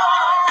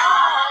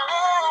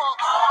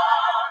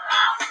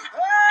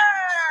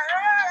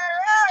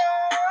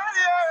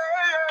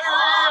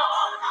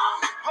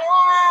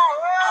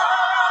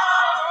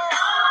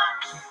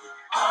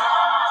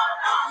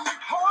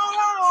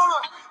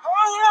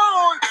 Hold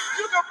on.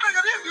 You can make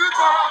it if you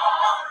try.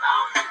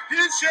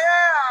 He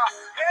shall.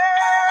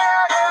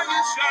 Yeah, He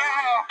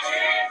shall.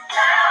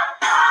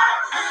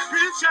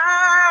 He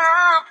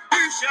shall.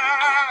 He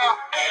shall.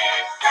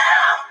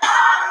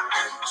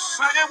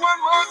 Sing it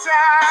one more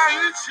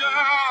time. He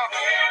shall.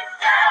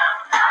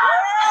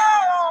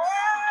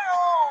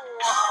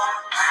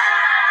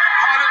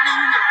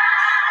 Hallelujah.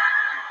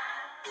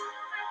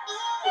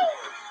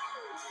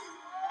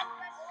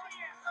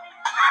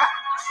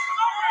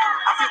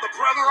 I feel the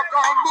presence of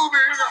God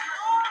moving.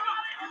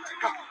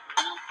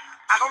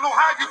 I don't know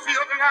how you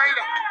feel tonight,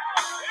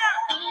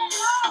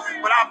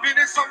 but I've been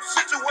in some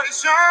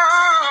situation.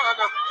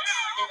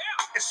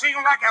 It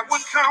seemed like I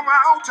wouldn't come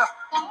out.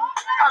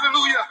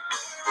 Hallelujah.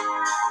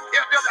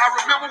 I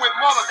remember when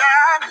Mother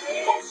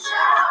died.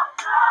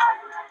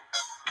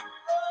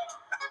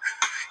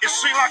 It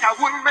seemed like I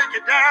wouldn't make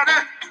it,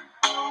 Daddy.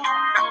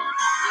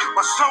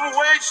 But some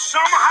way,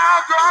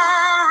 somehow,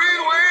 God, He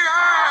way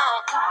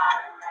out.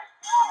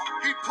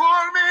 He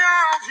pulled me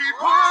out. He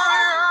pulled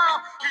me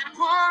out. He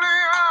pulled me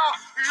out.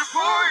 He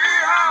pulled me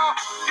out.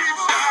 He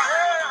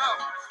shall.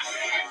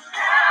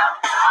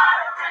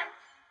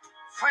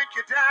 Thank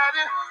you,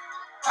 Daddy.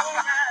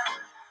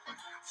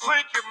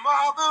 Thank you,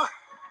 Mother.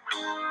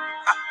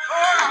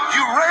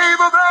 You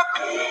raised us up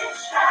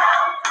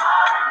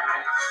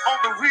on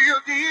the real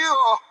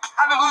deal.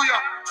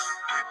 Hallelujah.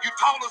 You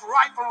taught us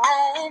right from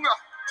wrong.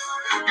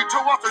 You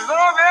told us to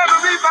love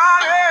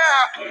everybody.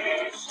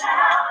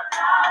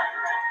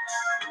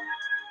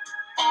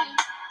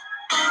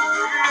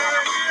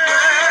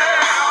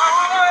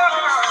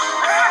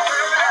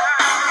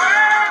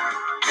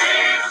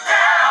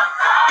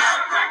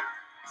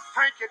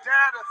 Thank you,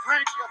 Daddy.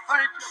 Thank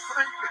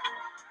you.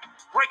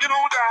 Bring it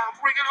on down.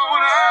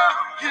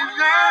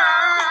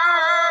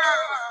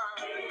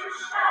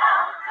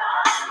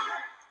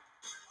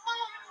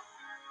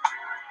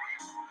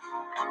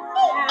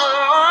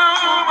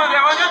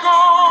 Whatever you're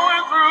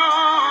going through,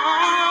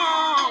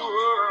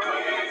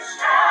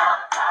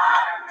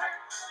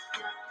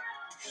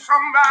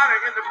 somebody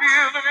in the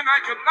building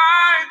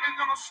tonight is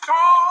gonna storm,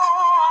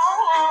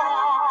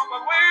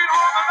 but wait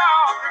on the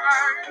Lord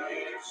tonight.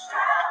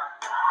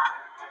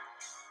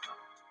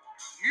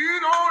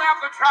 You don't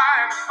have to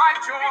try and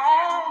fight your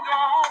own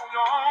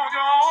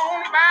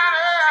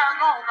battle.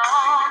 No, no,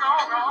 no,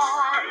 no.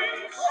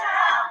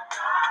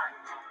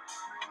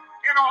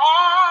 In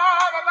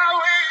all of our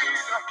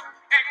ways,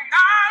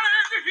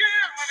 acknowledge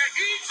him and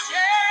he shall.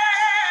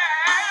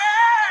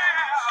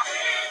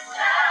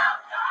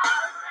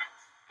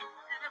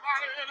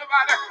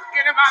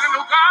 Anybody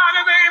know God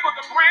is able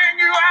to bring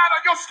you out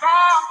of your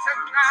storm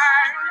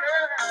tonight?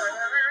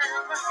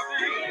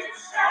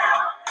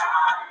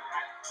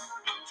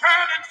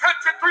 Turn and touch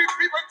your three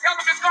people and tell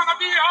them it's gonna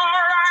be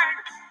all right.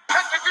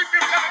 Touch the three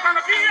people and tell them it's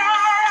gonna be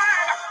all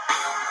right.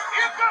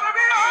 It's gonna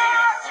be all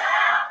right.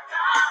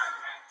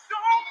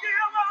 Don't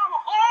give up.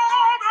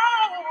 Hold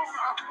on.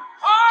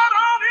 Hold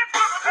on. It's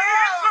gonna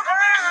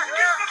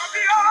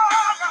be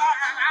all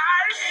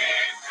right.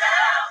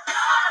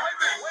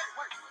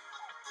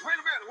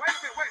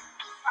 Wait.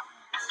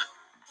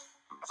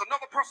 There's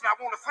another person I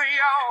want to say,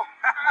 y'all.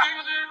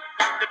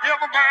 The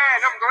devil mad.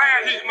 I'm glad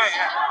he's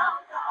mad.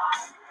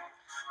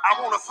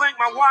 I want to thank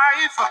my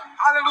wife.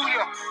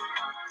 Hallelujah.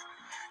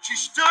 She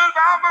stood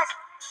by my side.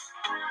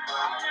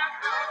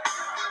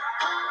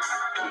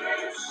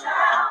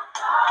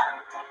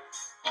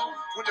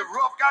 When the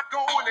rough got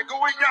going and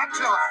going got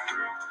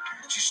tough,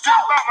 she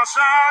stood by my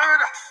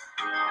side.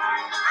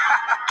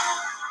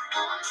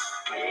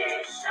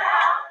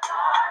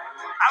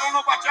 I don't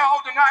know about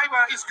y'all tonight,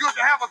 but it's good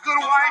to have a good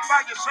wife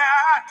by your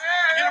side.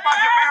 Anybody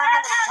get married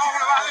know what I'm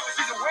talking about? Let me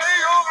see the way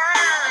over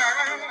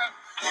here.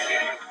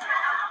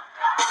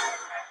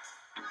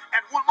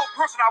 And one more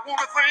person I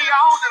want to thank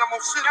y'all, then I'm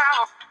going to sit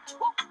down.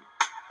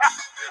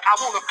 I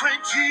want to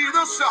thank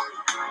Jesus.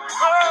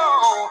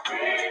 Oh.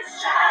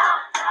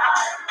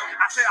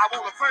 I said I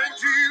want to thank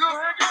Jesus.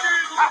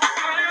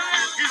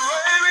 He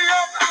raised me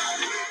up.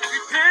 He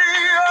picked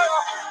me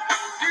up.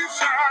 He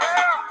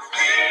shall.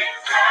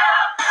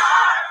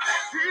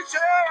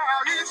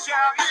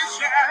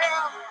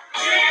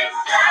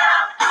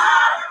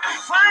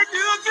 Thank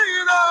you,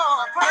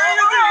 Jesus.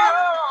 Thank you, Jesus.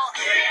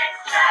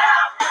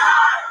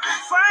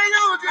 Thank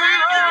you,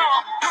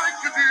 Jesus.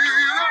 Thank you,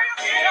 Jesus.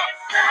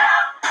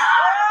 Oh,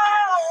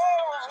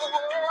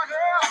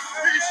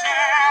 yeah. He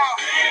shall.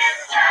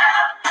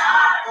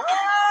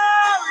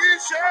 Oh, he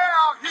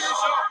shall.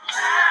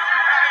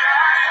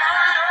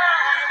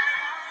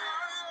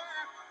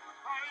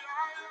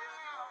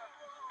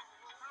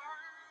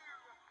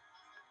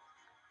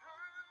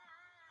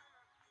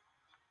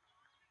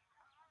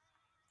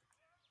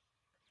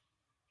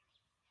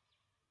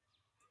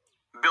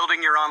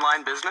 Building your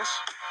online business?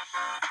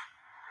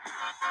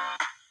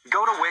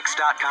 Go to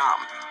Wix.com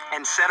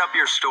and set up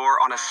your store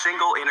on a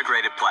single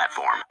integrated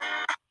platform.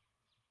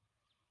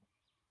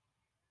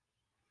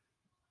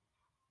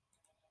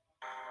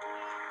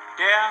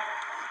 Death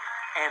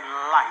and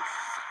life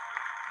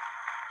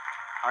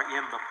are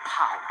in the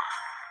power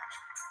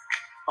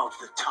of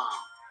the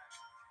tongue.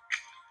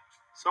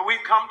 So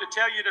we've come to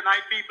tell you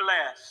tonight, be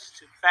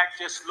blessed. In fact,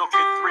 just look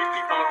at three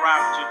people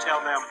around you, tell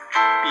them,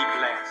 be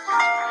blessed.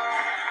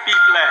 Be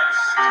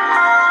blessed.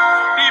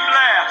 Be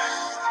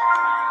blessed.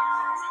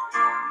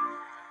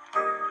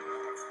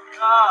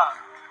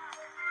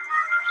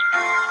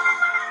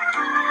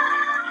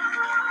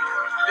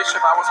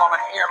 Bishop, I was on an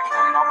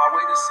airplane on my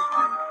way to see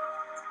you.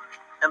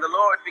 And the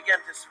Lord began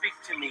to speak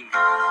to me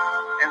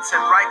and said,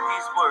 write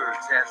these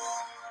words as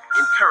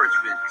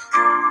encouragement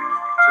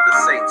to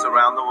the saints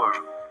around the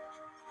world.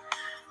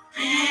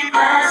 Be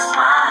blessed,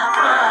 my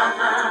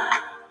brother.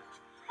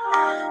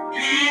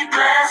 Be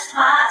blessed,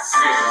 my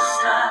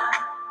sister.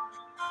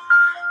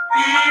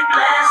 Be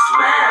blessed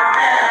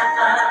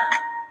wherever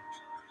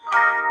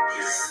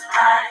this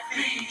life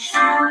leads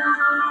you.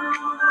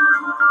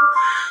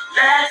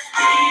 Let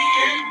me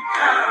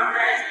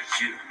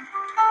encourage you.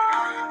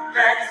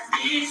 Let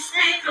me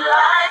speak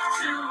life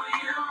to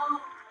you.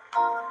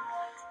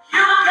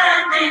 You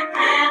can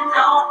depend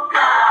on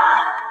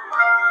God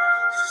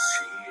to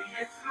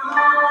see it through.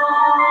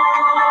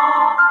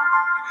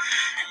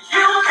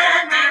 You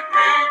can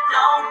depend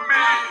on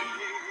me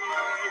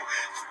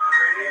to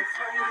pray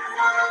for you.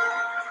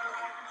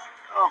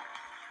 Oh,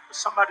 for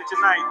somebody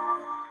tonight,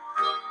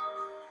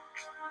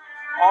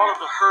 all of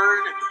the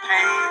hurt and the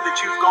pain that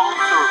you've gone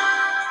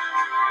through,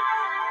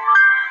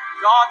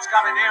 God's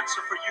got an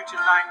answer for you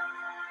tonight.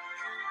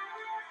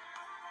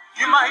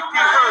 You might be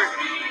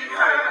hurting,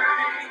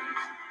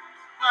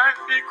 might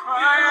be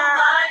crying, You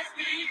might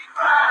be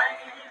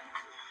crying.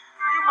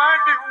 you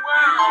might be You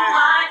worrying.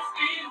 might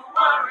be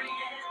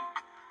worrying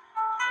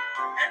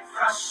and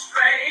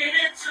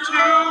frustrated too.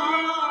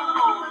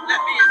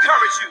 Let me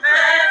encourage you.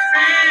 Let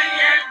me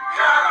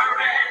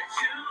encourage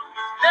you.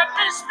 Let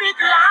me speak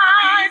Let me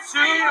life to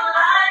speak you.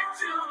 life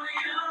to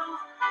you.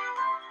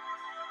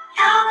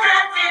 You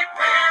can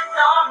depend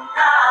on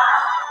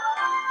God.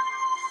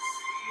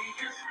 You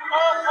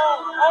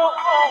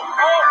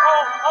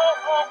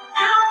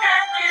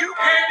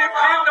can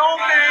Depend on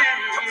me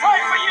to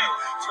pray for you.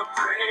 to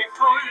pray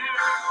for you.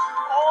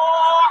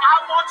 Oh, I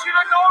want you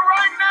to know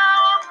right now,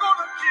 I'm going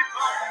to keep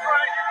on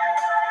praying.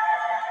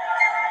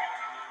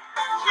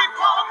 Keep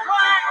on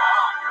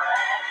praying.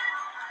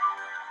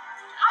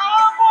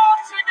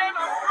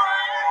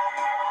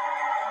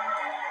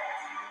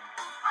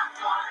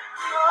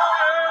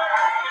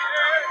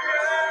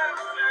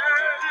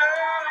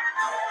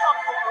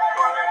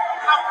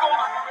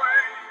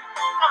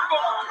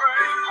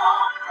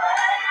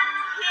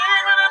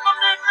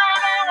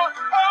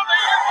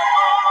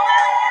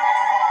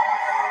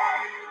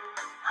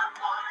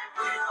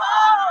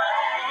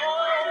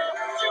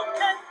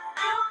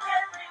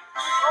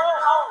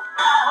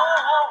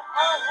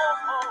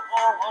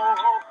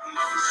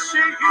 see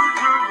you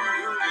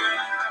through.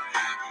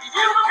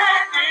 You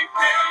can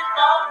depend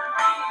on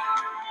me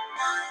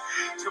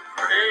to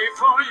pray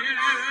for you.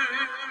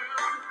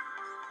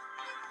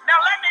 Now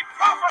let me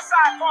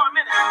prophesy for a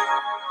minute.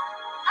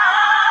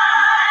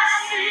 I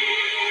see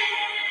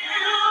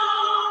you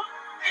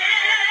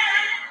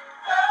in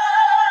the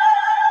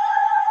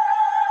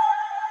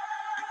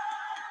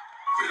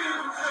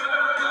future.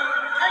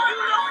 And you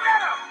look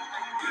better.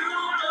 You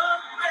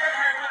look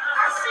better.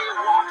 I see you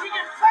walking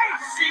in faith.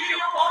 See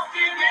you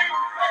walking in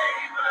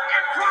favor.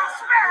 And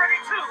prosperity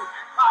too.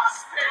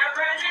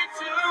 Prosperity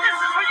too. This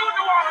is for you,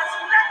 New Orleans.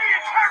 Let me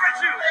encourage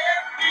you.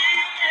 Let me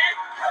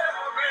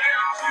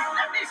encourage you.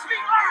 Let me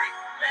speak life.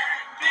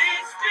 Let me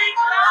speak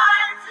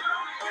life to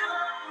you.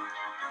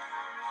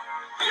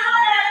 You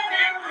can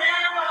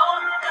depend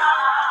on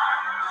God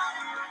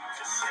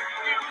to see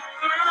you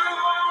through.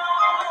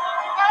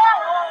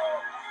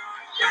 Oh,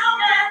 you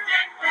can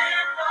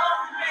depend on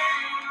me.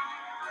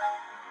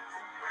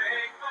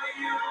 Pray for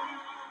you.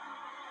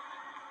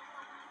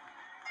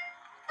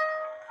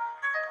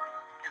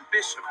 And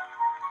Bishop,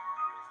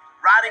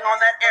 riding on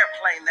that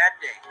airplane that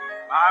day,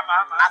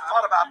 I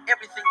thought about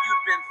everything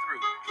you've been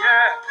through.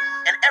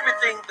 Yeah. And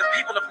everything the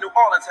people of New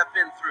Orleans have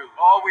been through.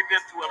 Oh, we've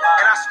been through a lot.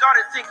 And I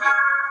started thinking,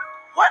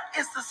 what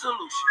is the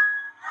solution?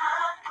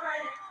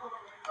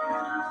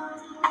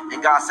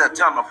 And God said,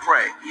 tell him to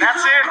pray.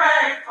 That's it.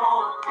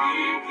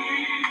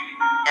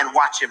 And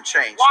watch him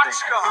change. Watch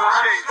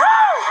God change.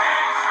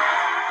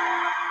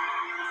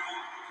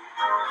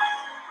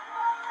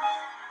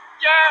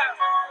 Yeah.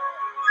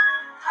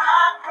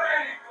 I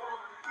pray for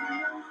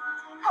you.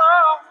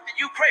 Oh, and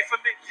you pray for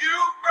me. You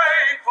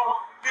pray for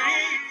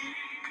me.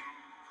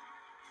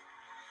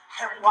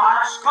 And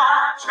watch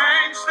God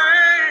change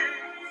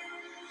things.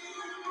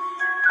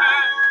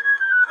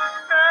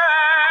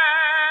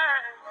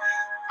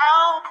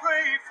 I'll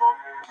pray for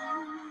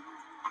you.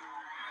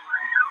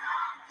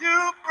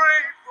 You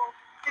pray for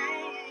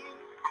me.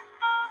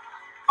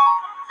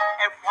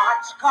 And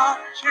watch God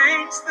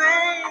change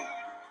things.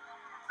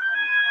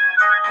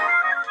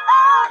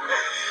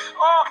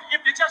 Oh,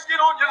 if you just get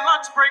on your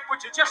lunch break,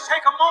 would you just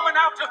take a moment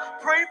out to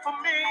pray for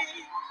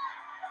me?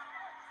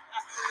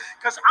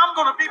 Because I'm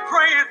going to be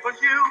praying for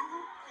you.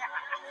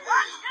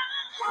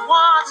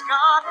 Watch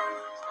God.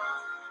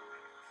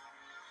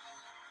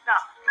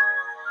 Now,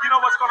 you know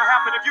what's going to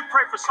happen if you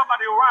pray for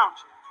somebody around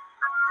you.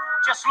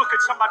 Just look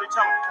at somebody,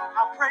 tell them,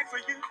 I'll pray for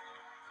you.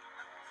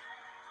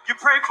 You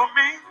pray for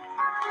me.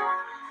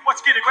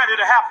 What's getting ready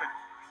to happen?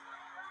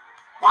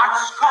 Watch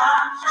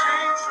God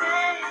change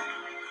things.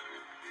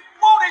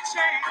 Won't it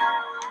change?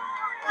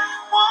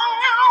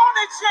 Won't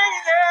it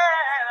change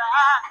it?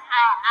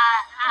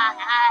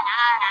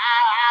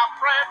 I'll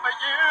pray for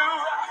you.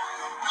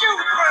 You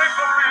pray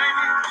for me.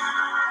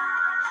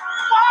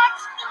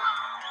 Watch God.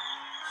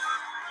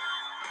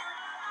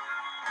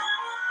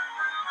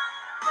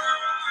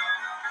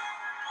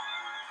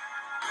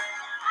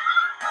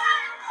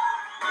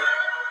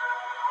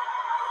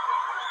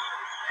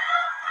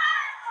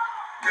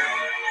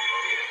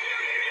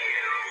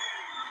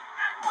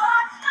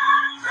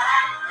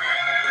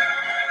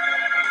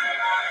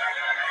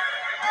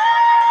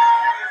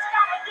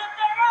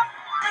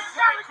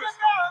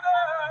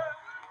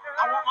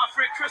 I want my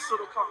friend Crystal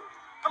to come.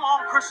 Come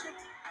on, Crystal.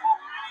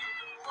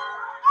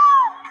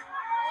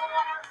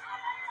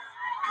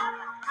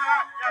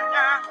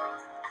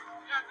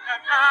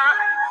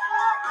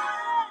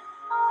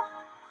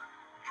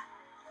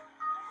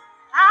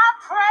 I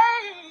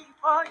pray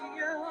for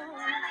you.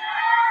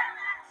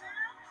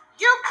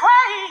 You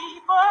pray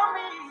for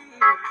me.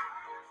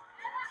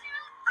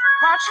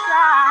 Watch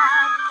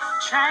God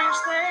change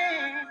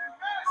things.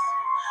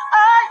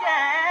 Oh,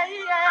 yeah,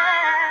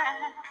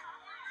 yeah.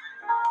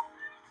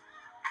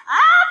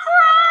 I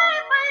pray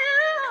for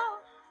you.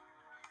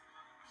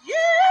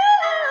 You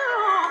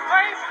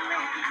pray for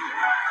me.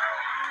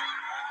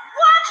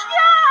 Watch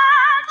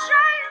God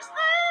change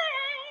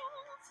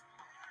things.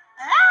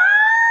 Oh,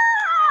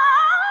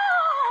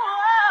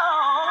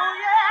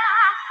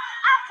 yeah.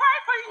 I pray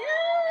for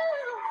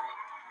you.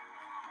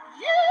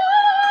 You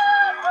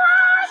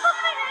pray for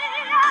me.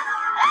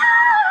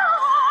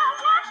 Oh,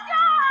 watch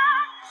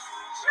God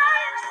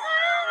change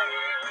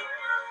things.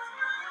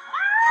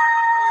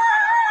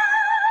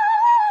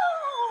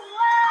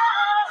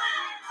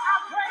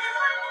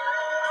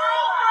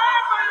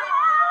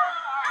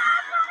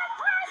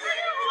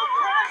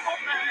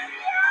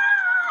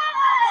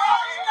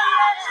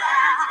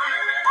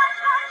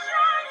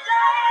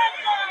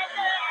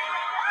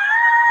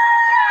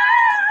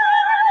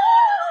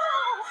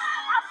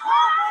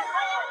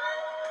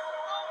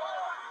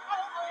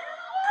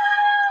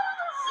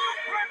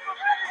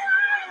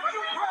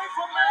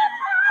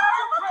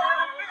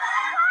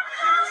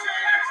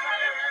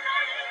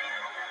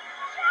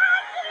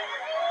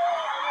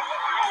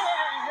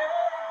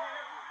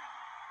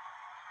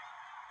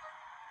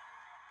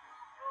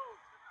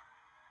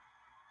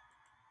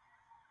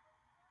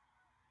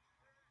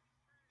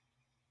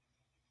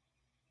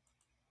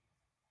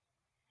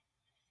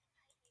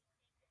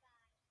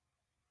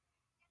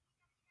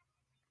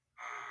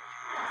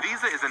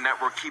 Visa is a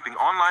network keeping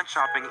online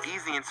shopping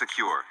easy and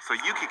secure, so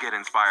you could get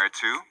inspired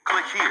too.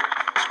 Click here,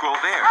 scroll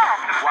there,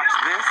 watch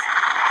this,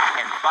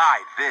 and buy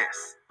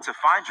this to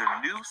find your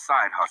new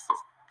side hustle.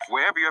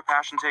 Wherever your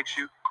passion takes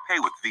you, pay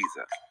with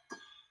Visa.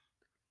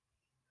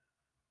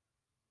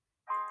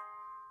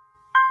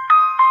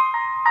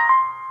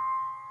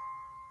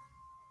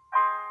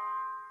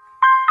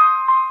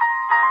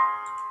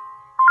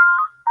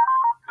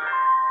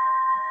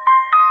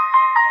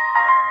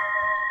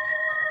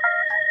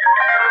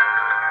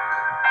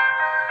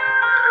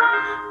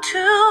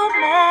 Too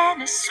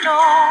many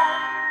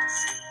storms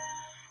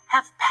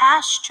have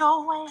passed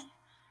your way,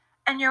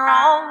 and you're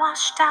all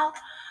washed out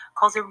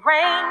 'cause it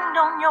rained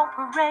on your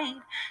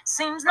parade.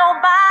 Seems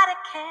nobody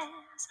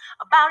cares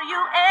about you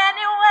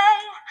anyway.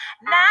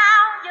 Now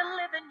you're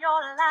living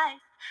your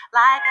life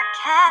like a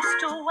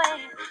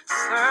castaway.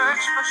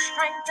 Search for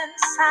strength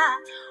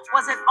inside.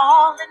 Was it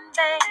all in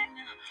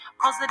vain?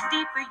 'Cause the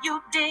deeper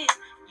you dig,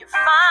 you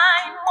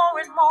find more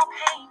and more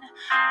pain.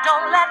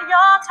 Don't let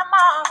your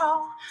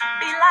tomorrow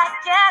be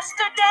like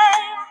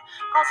yesterday.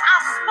 'Cause I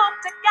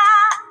spoke to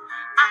God,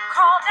 I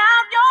called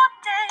out your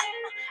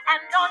name,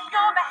 and on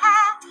your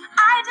behalf,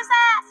 I just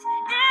asked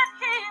if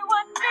He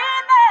would be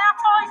there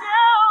for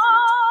you.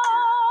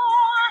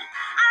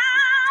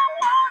 I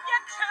want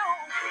you to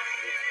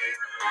be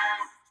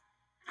blessed.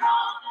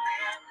 Don't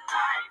live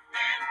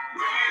life in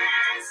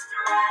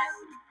distress.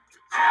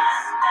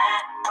 Just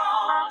let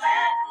go,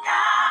 let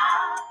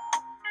God.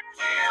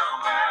 He'll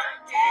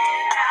work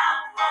it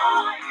out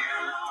for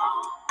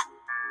you.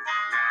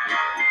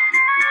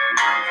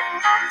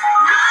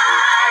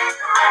 I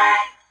pray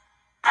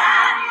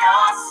that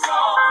your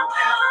soul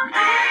will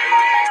be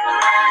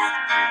blessed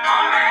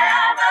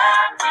forever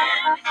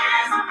in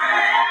His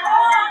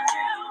presence.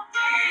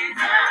 You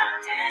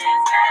deserve His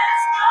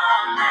best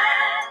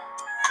command.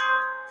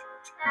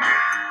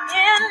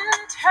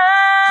 Enter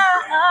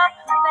a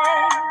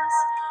place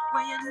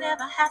where you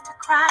never have to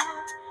cry,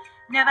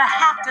 never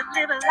have to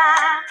live a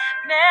lie,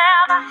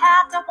 never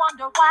have to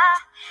wonder why,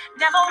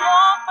 never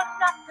want for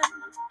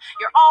nothing.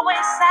 You're always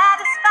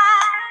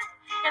satisfied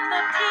in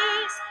the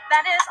peace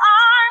that His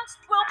arms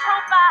will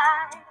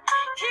provide.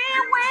 He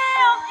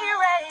will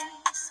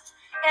erase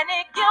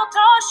any guilt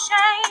or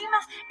shame,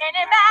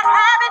 any bad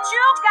habit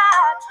you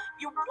got.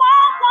 You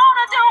won't want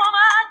to do them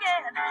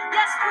again.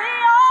 Yes, we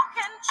all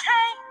can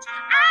change.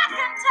 I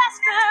can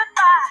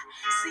testify.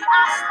 See,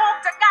 I spoke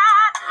to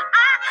God.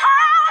 I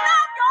called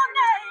out your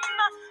name.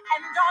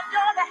 And on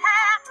your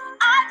behalf,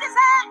 I just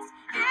asked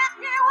if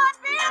He would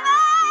be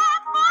there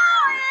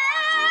for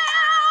you.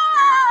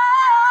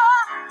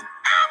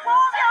 I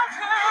want you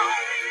to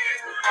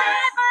be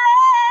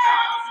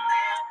blessed.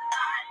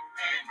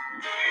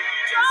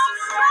 Don't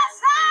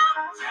stress out.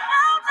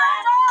 No, no,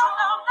 no,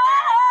 no, no,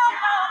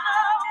 no,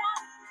 no.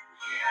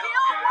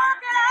 He'll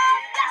work it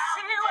out. Yes,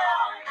 He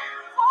will.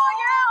 For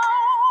you.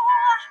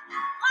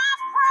 My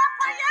prayer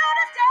for you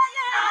today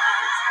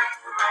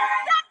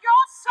is that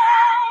your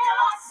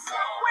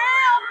soul will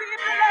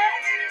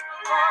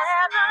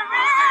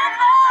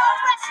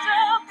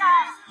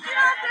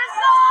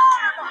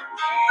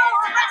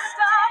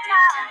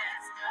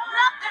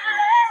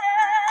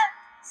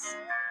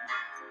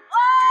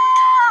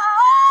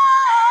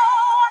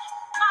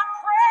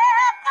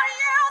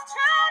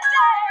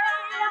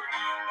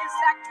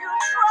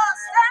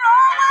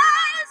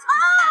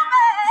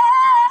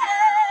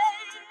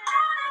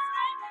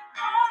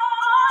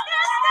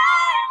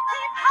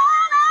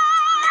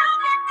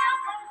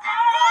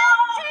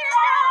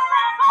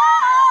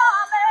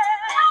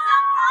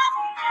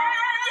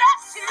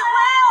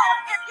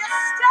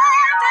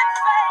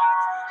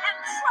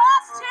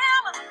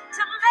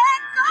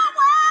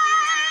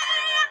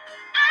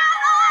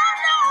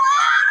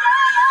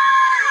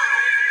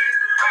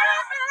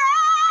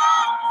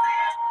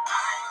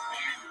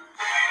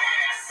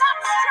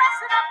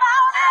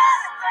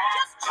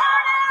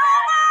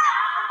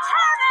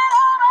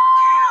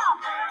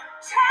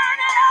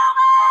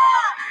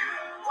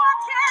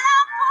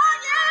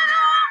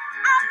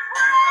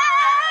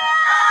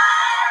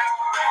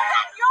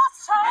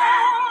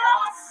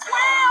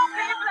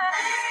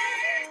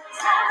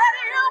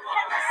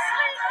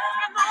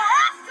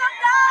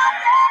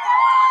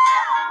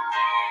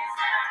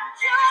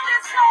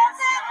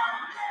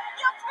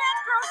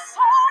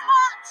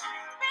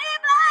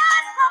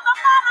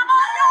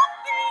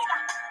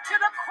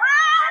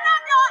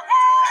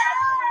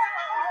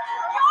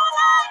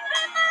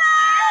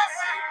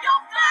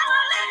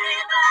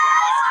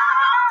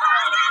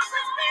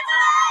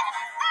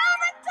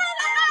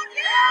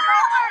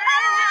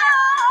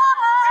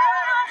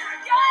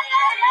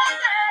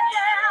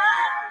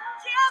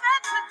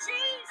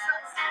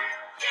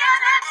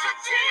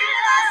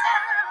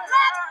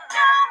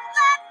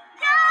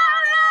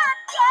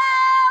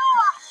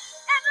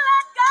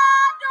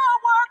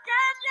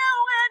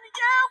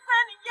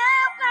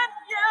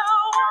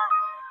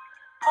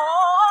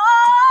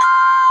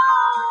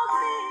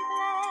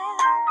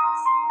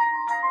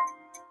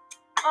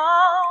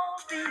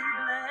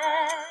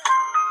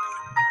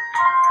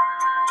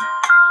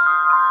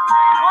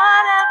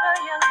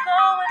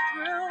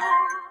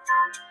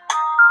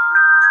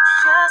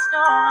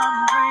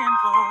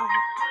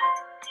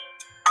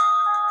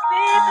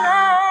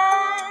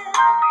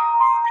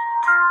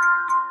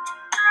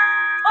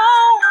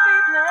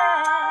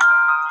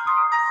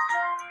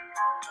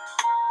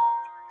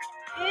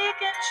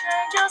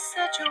change your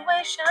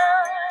situation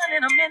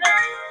in a minute.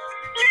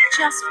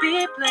 Just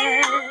be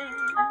blessed.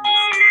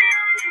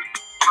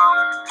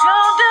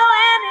 Don't do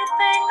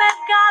anything that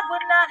God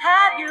would not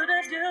have you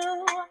to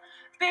do.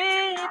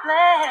 Be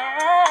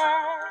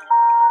blessed.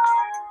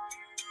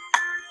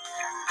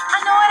 I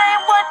know it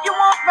ain't what you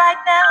want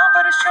right now,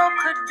 but it sure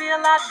could be a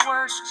lot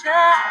worse.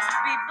 Just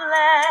be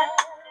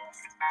blessed.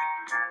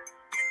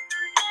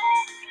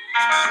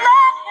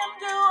 Let him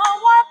do a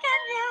work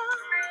in you.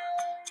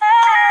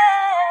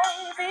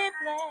 Hey, be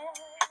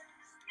blessed.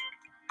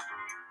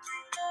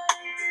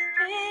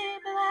 Be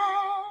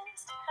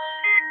blessed.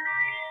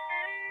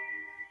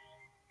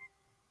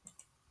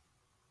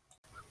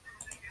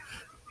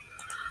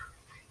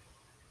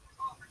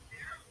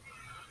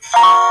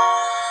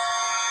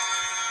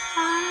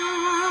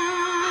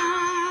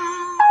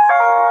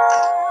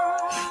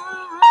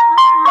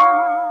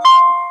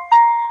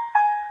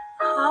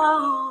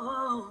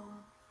 Oh,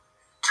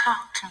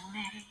 talk to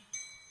me.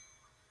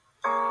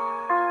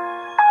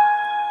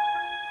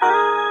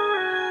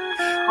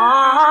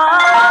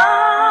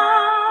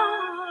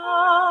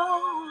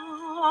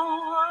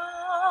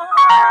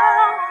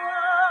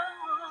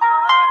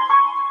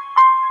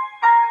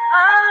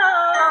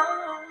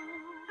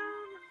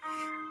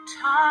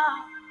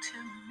 Talk to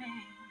me.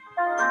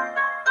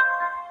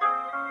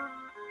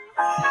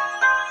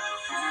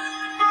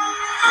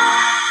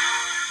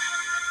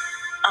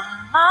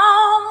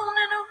 Alone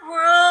in a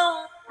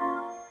room,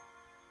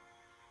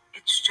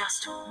 it's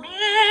just me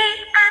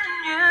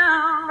and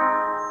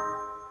you.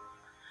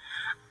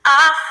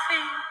 I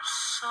feel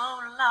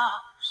so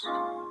lost,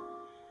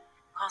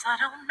 'cause I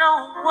don't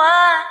know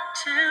what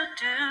to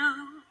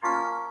do.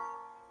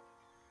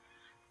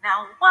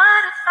 Now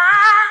what if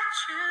I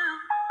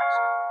choose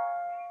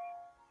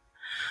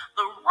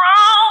the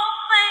wrong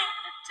thing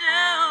to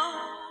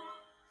do?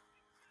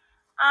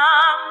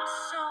 I'm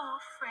so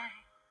afraid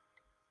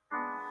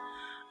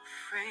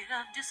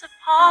of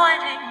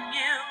disappointing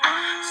you.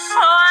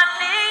 So I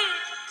need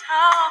to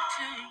talk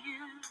to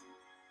you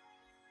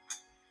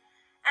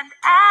and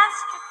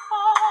ask you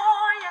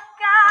for your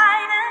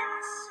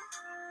guidance,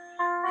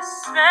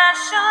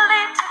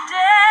 especially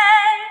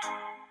today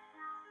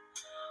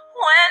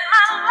when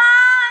my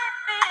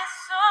life is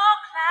so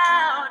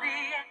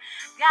cloudy.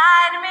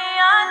 Guide me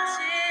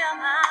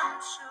until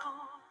I'm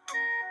sure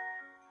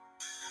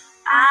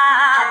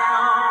I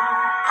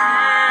open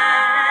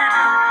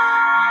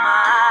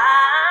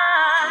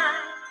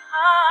my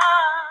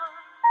heart.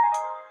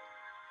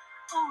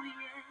 Oh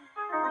yeah.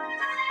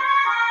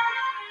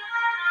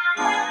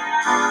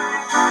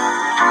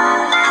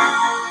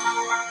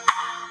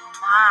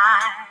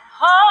 My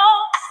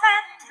hopes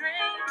and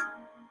dreams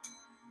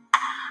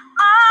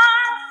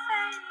are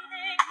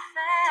fading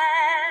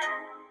fast.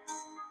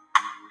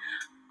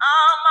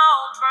 I'm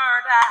all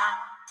burned out,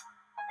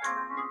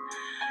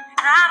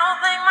 and I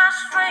don't think my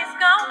strength's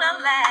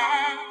gonna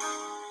last.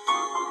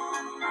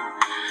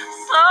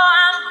 So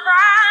I'm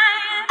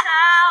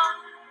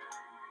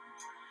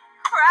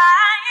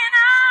crying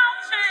out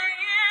to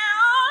you,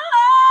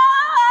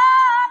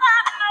 Lord. I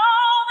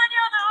know that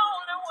you're the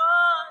only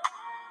one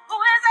who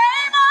is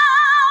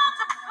able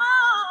to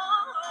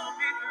pull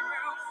me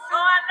through. So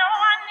I know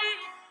I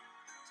need to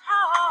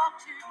talk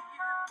to you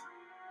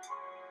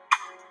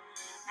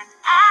and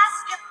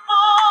ask you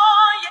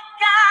for your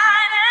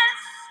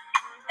guidance,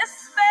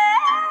 especially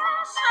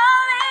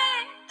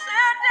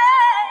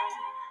today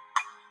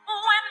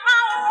when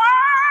my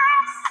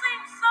world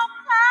seems so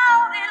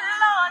cloudy.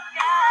 Lord,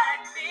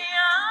 guide me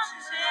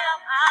until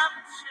I'm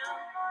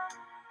sure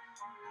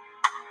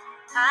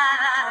I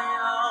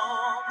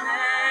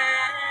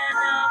open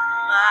up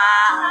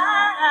my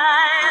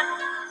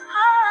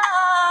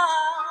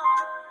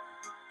heart.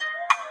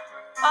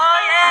 Oh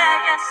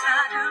yeah, yes I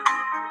do.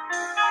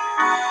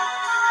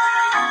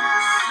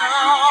 So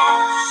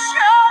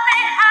show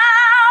me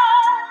how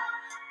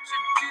to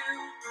do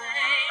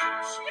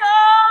things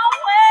your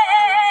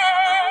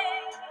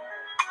way.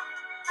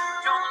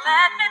 Don't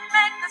let me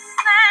make the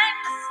same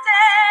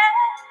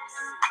mistakes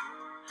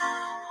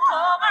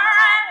over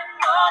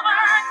and over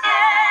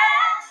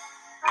again.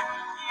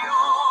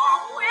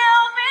 Your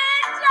will be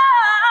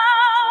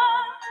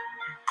done,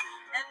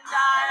 and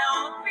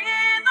I'll be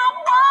the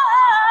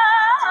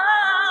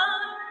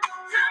one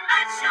to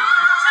make sure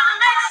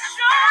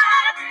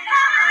it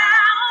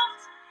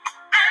counts.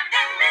 And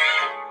in me,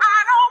 I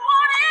don't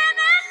want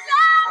any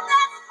doubt.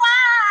 That's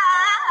why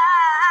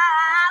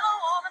I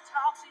wanna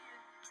talk to you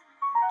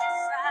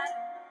inside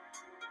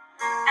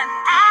and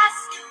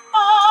ask you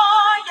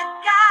for your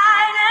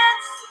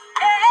guidance,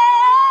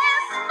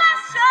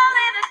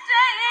 especially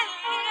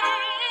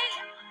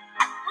today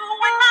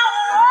when my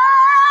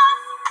world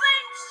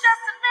seems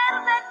just a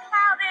little bit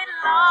cloudy.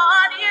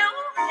 Lord, you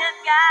can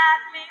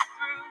guide me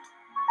through.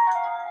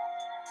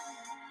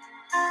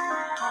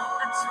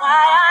 That's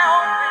why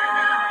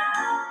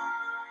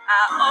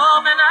I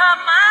open up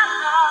my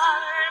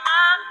heart,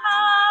 my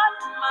heart,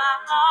 my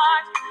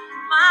heart,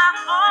 my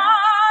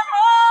heart.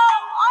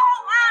 Oh,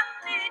 all I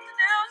need to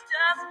do is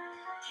just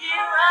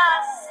hear a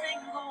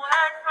single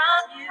word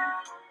from you.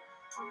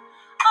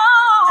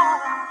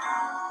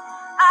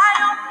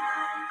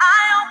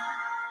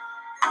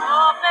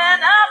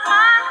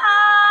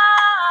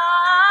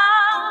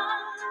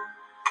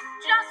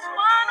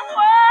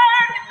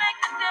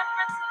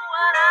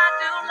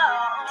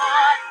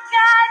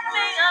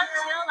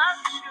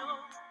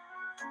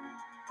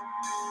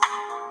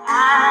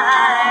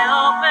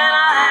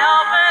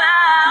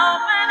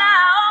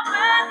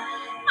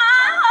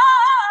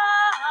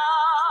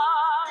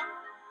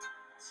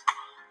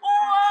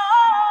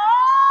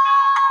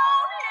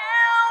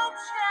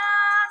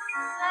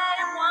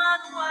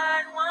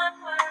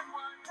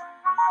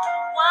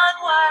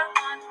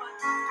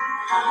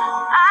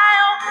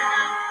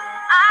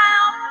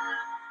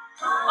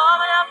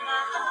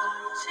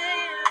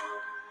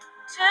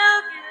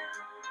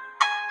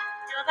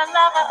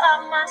 lover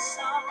of my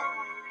soul,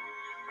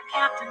 the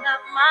captain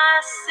of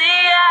my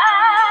sea.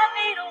 I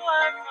need a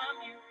word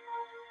from you.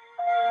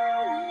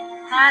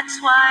 That's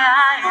why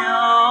I open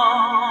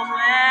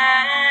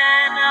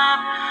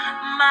up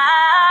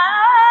my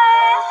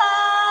heart.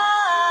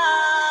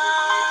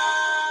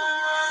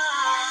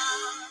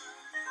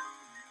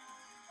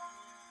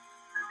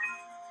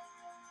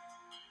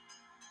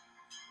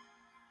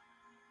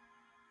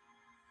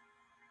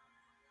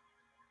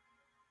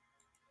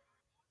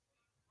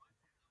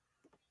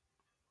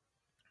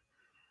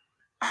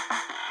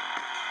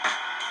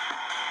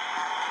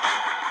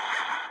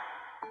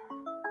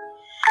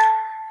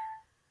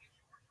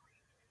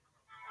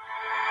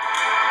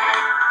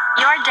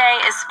 Your day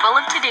is full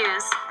of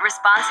to-dos,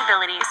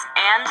 responsibilities,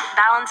 and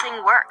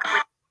balancing work with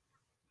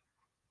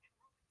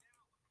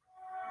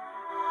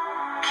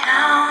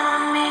Count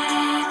on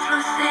me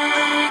through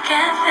thick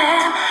and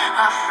thin,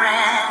 a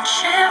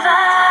friendship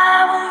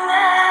I will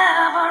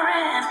never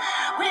end.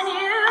 When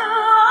you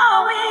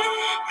are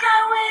weak, I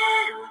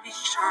will be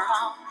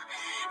strong,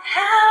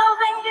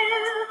 helping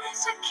you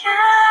to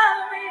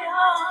carry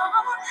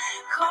on.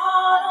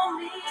 Call on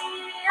me,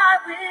 I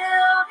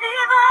will be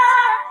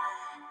there.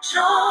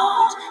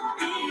 Don't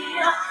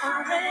be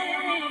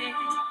afraid.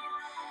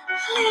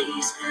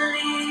 Please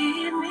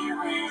believe me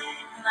when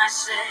I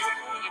say,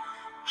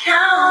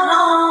 count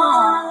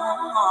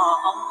on.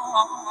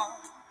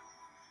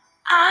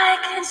 I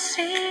can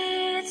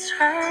see it's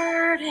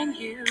hurting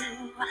you.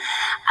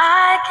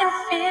 I can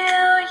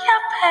feel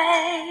your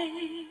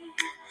pain.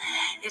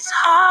 It's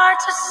hard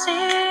to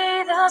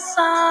see the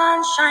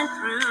sunshine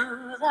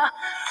through the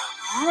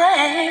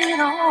rain.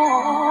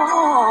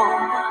 Oh,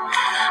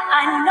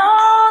 I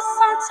know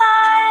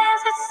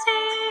sometimes it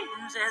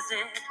seems as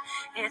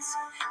if it's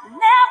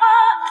never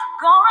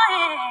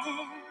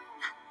going,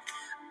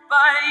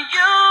 but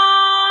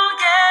you'll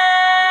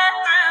get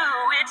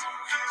through it.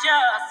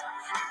 Just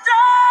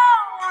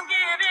don't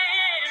give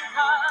in,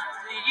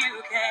 'cause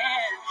you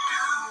can.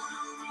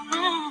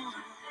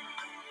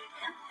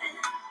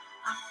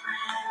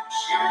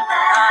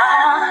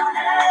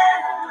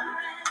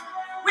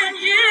 When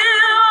you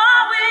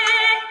are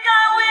weak,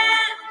 I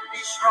will be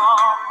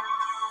strong,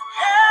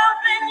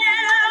 helping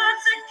you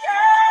to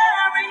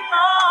carry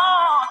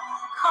on.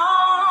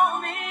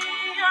 Call me,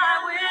 I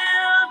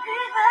will be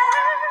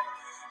there.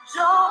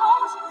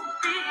 Don't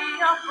be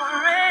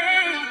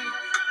afraid.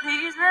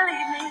 Please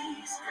believe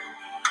me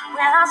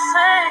when I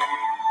say,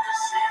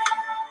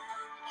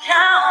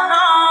 count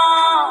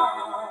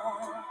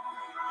on.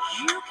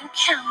 You can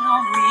count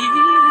on me.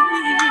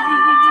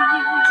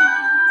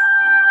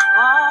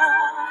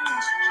 Oh,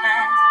 yes, you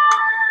can.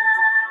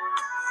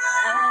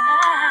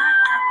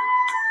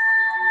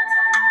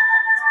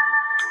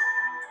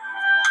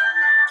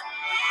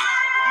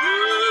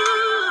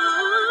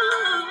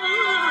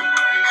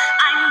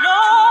 I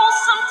know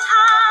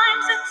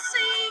sometimes it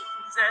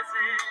seems as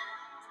if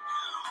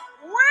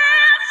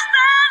we're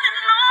standing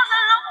all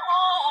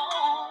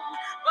alone,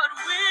 but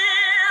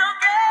we'll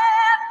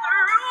get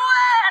through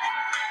it,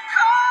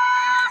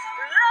 'cause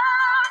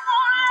love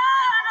won't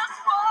let us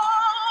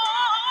fall.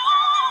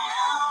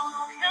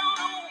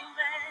 Count on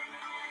me,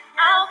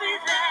 I'll be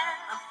there.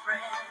 A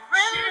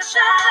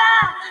friendship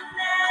that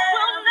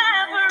will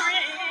never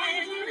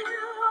end.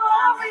 You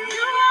are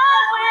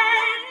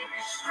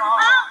strong.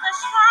 I'll be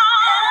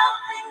strong.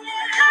 Helping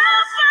you.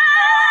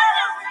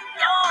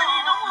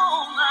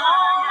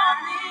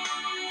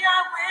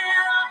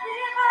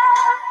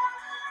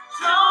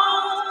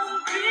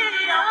 Don't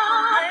be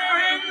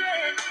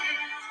afraid.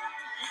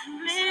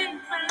 Believe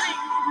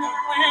me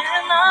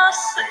when I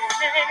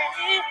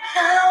say,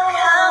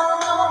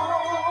 count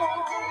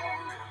on.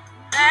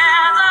 There's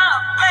a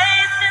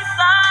place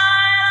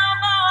inside of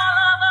all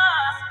of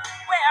us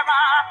where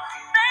our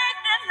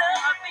faith and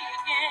love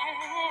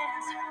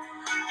begins.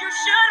 You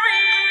should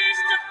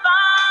reach to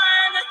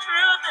find the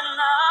truth and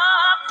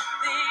love.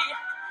 The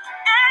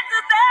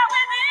answer's there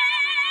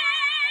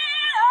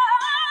within.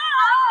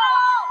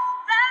 Oh,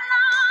 that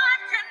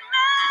life can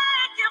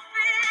make you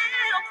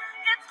feel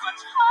it's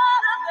much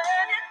harder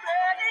than it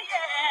really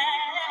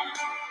is.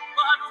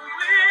 But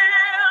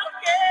we'll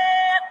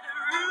get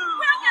through.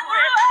 We'll get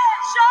through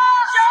it.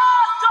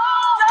 Just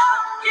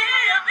don't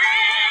give in.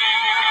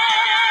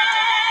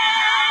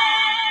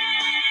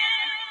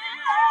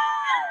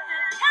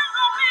 Count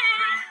on me.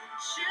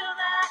 Sure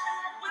that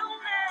we'll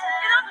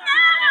it'll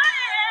never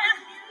end.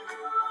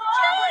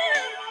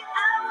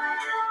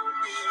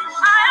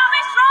 I'll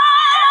be strong.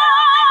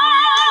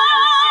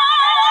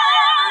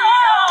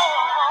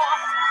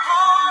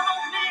 Call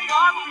on me.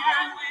 I'll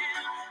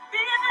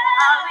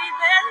be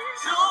there.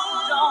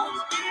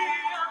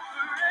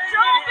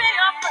 Don't be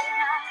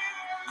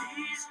afraid.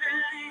 Please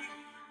believe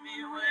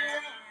me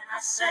when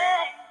I say,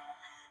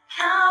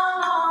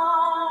 count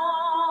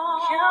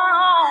on, count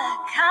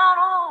on, count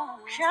on,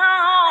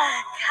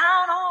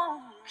 count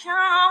on,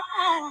 count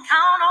on,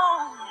 count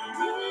on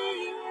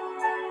me.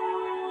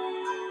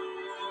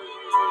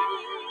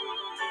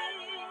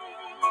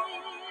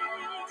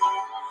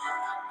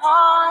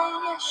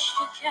 Oh, yes,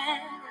 you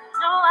can.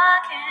 No, I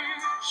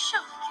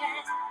Sure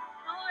can.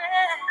 Oh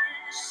yeah.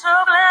 So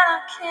glad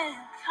I can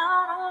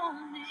count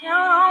on you.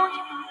 Count on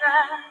you,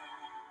 girl.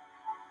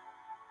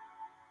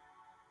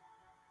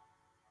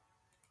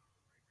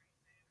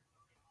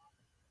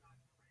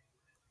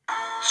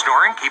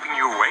 Snoring keeping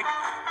you awake?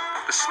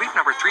 The Sleep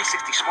Number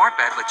 360 smart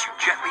bed lets you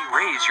gently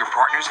raise your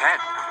partner's head.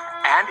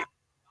 And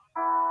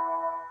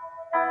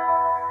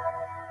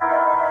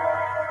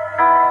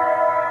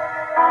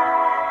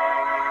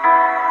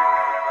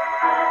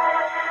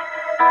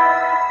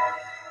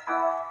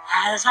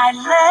as I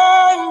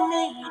lay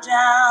me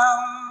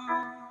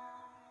down,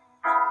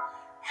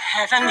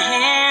 heaven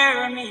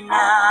hear me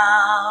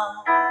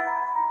now.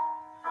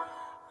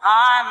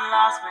 I'm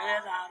lost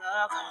without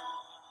a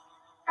cause,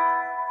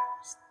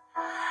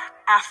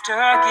 after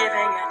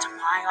giving it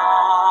my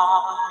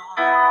all.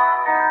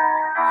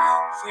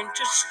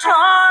 Winter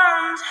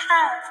storms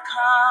have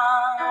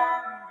come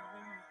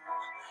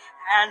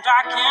and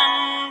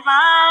darkened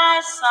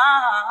my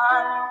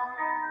sun.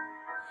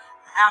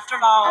 After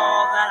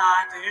all that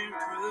I've been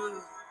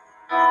through,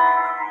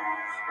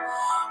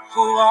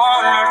 who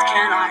on earth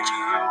can I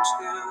turn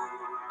to?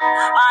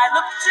 I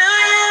look to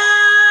you.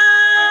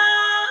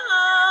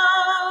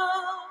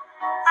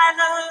 I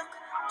look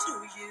to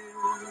you.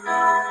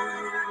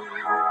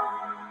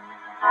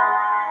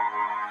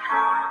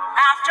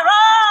 After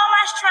all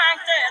my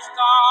strength is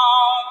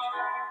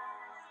gone,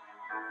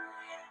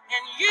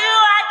 in you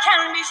I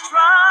can be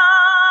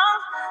strong.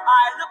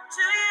 I look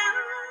to you.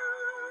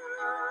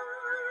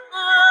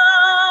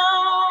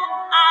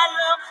 I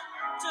look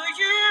to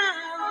you.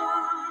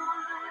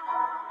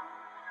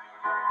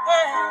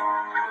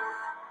 Yeah.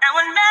 And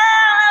when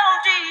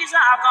melodies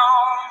are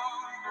gone,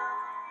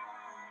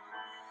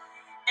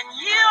 and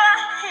you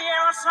hear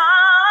a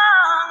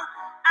song,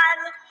 I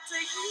look to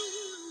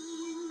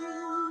you.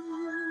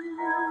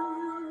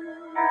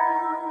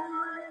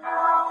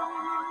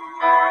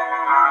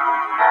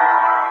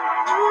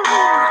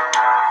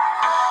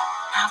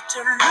 About to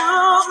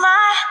lose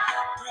my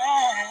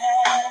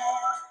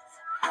breath,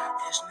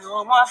 there's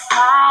no more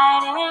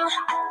fighting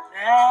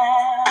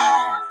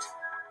left,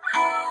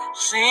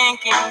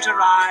 sinking to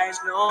rise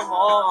no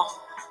more,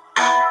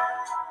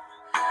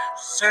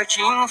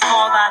 searching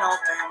for that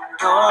open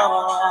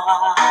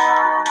door.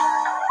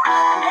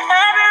 And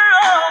every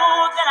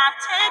road that I've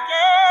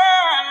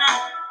taken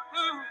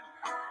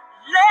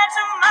led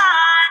to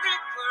my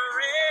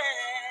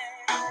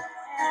regret,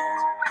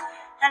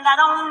 and I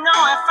don't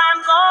know if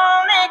I'm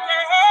gonna make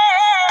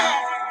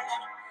it.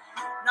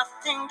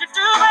 Nothing to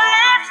do but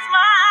lift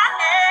my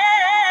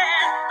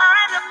head.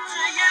 I look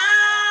to you.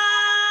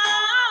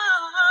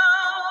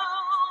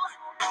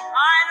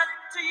 I look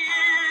to you.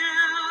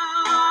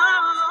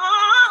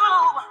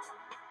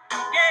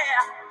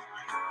 Yeah.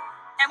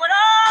 And when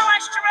all my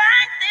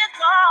strength is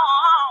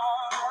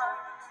gone,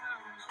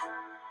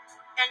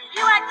 and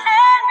you I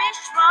can be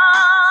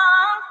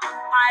strong,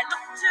 I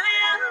look to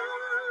you.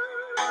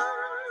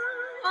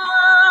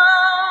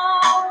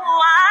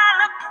 I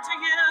look to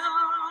you.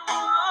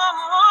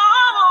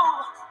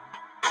 Oh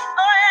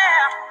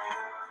yeah.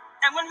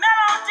 And when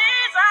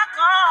melodies are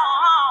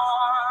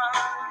gone,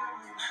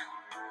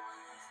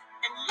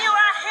 and you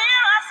I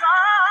hear a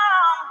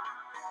song,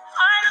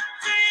 I look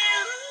to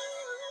you.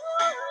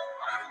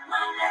 My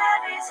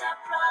levees are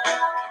broken.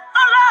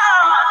 Oh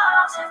Lord,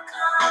 walls have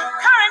come,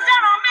 coming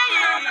down on me.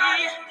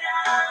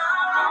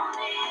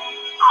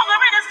 All the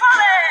rain is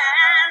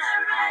falling. The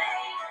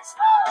rain is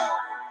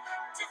falling.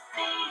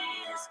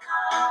 Defeat is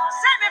come.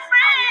 Set me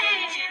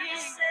free.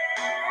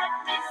 Set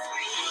me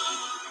free.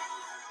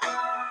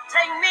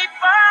 Take me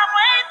far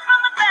away from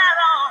the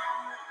battle.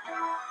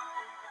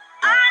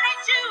 I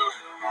need you.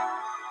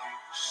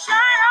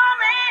 Shine on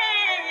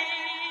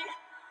me.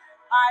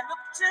 I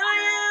look to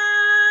you.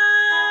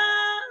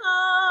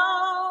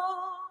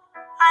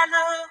 I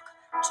look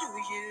to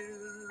you.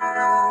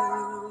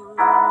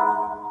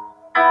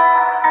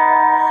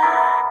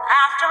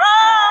 After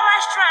all my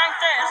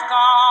strength is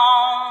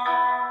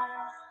gone,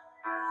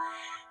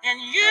 in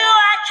you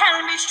I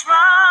can be strong.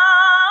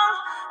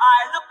 I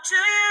look to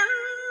you.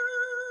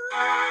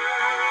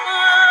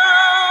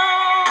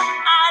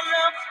 I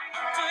look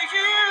to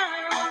you.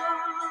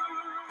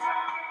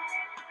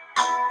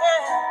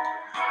 Yeah.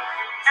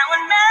 And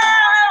when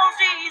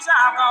melodies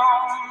are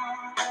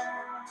gone,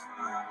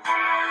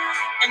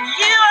 and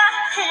you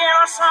hear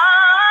a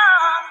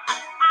song,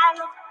 I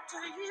look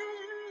to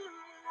you.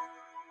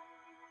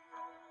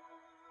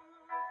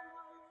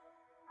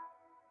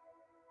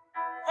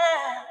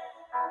 Yeah.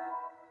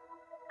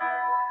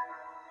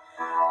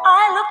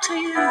 I look to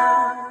you.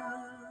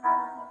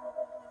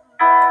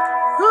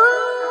 Ooh,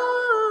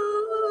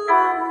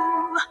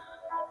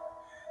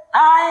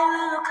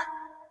 I look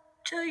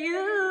to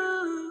you.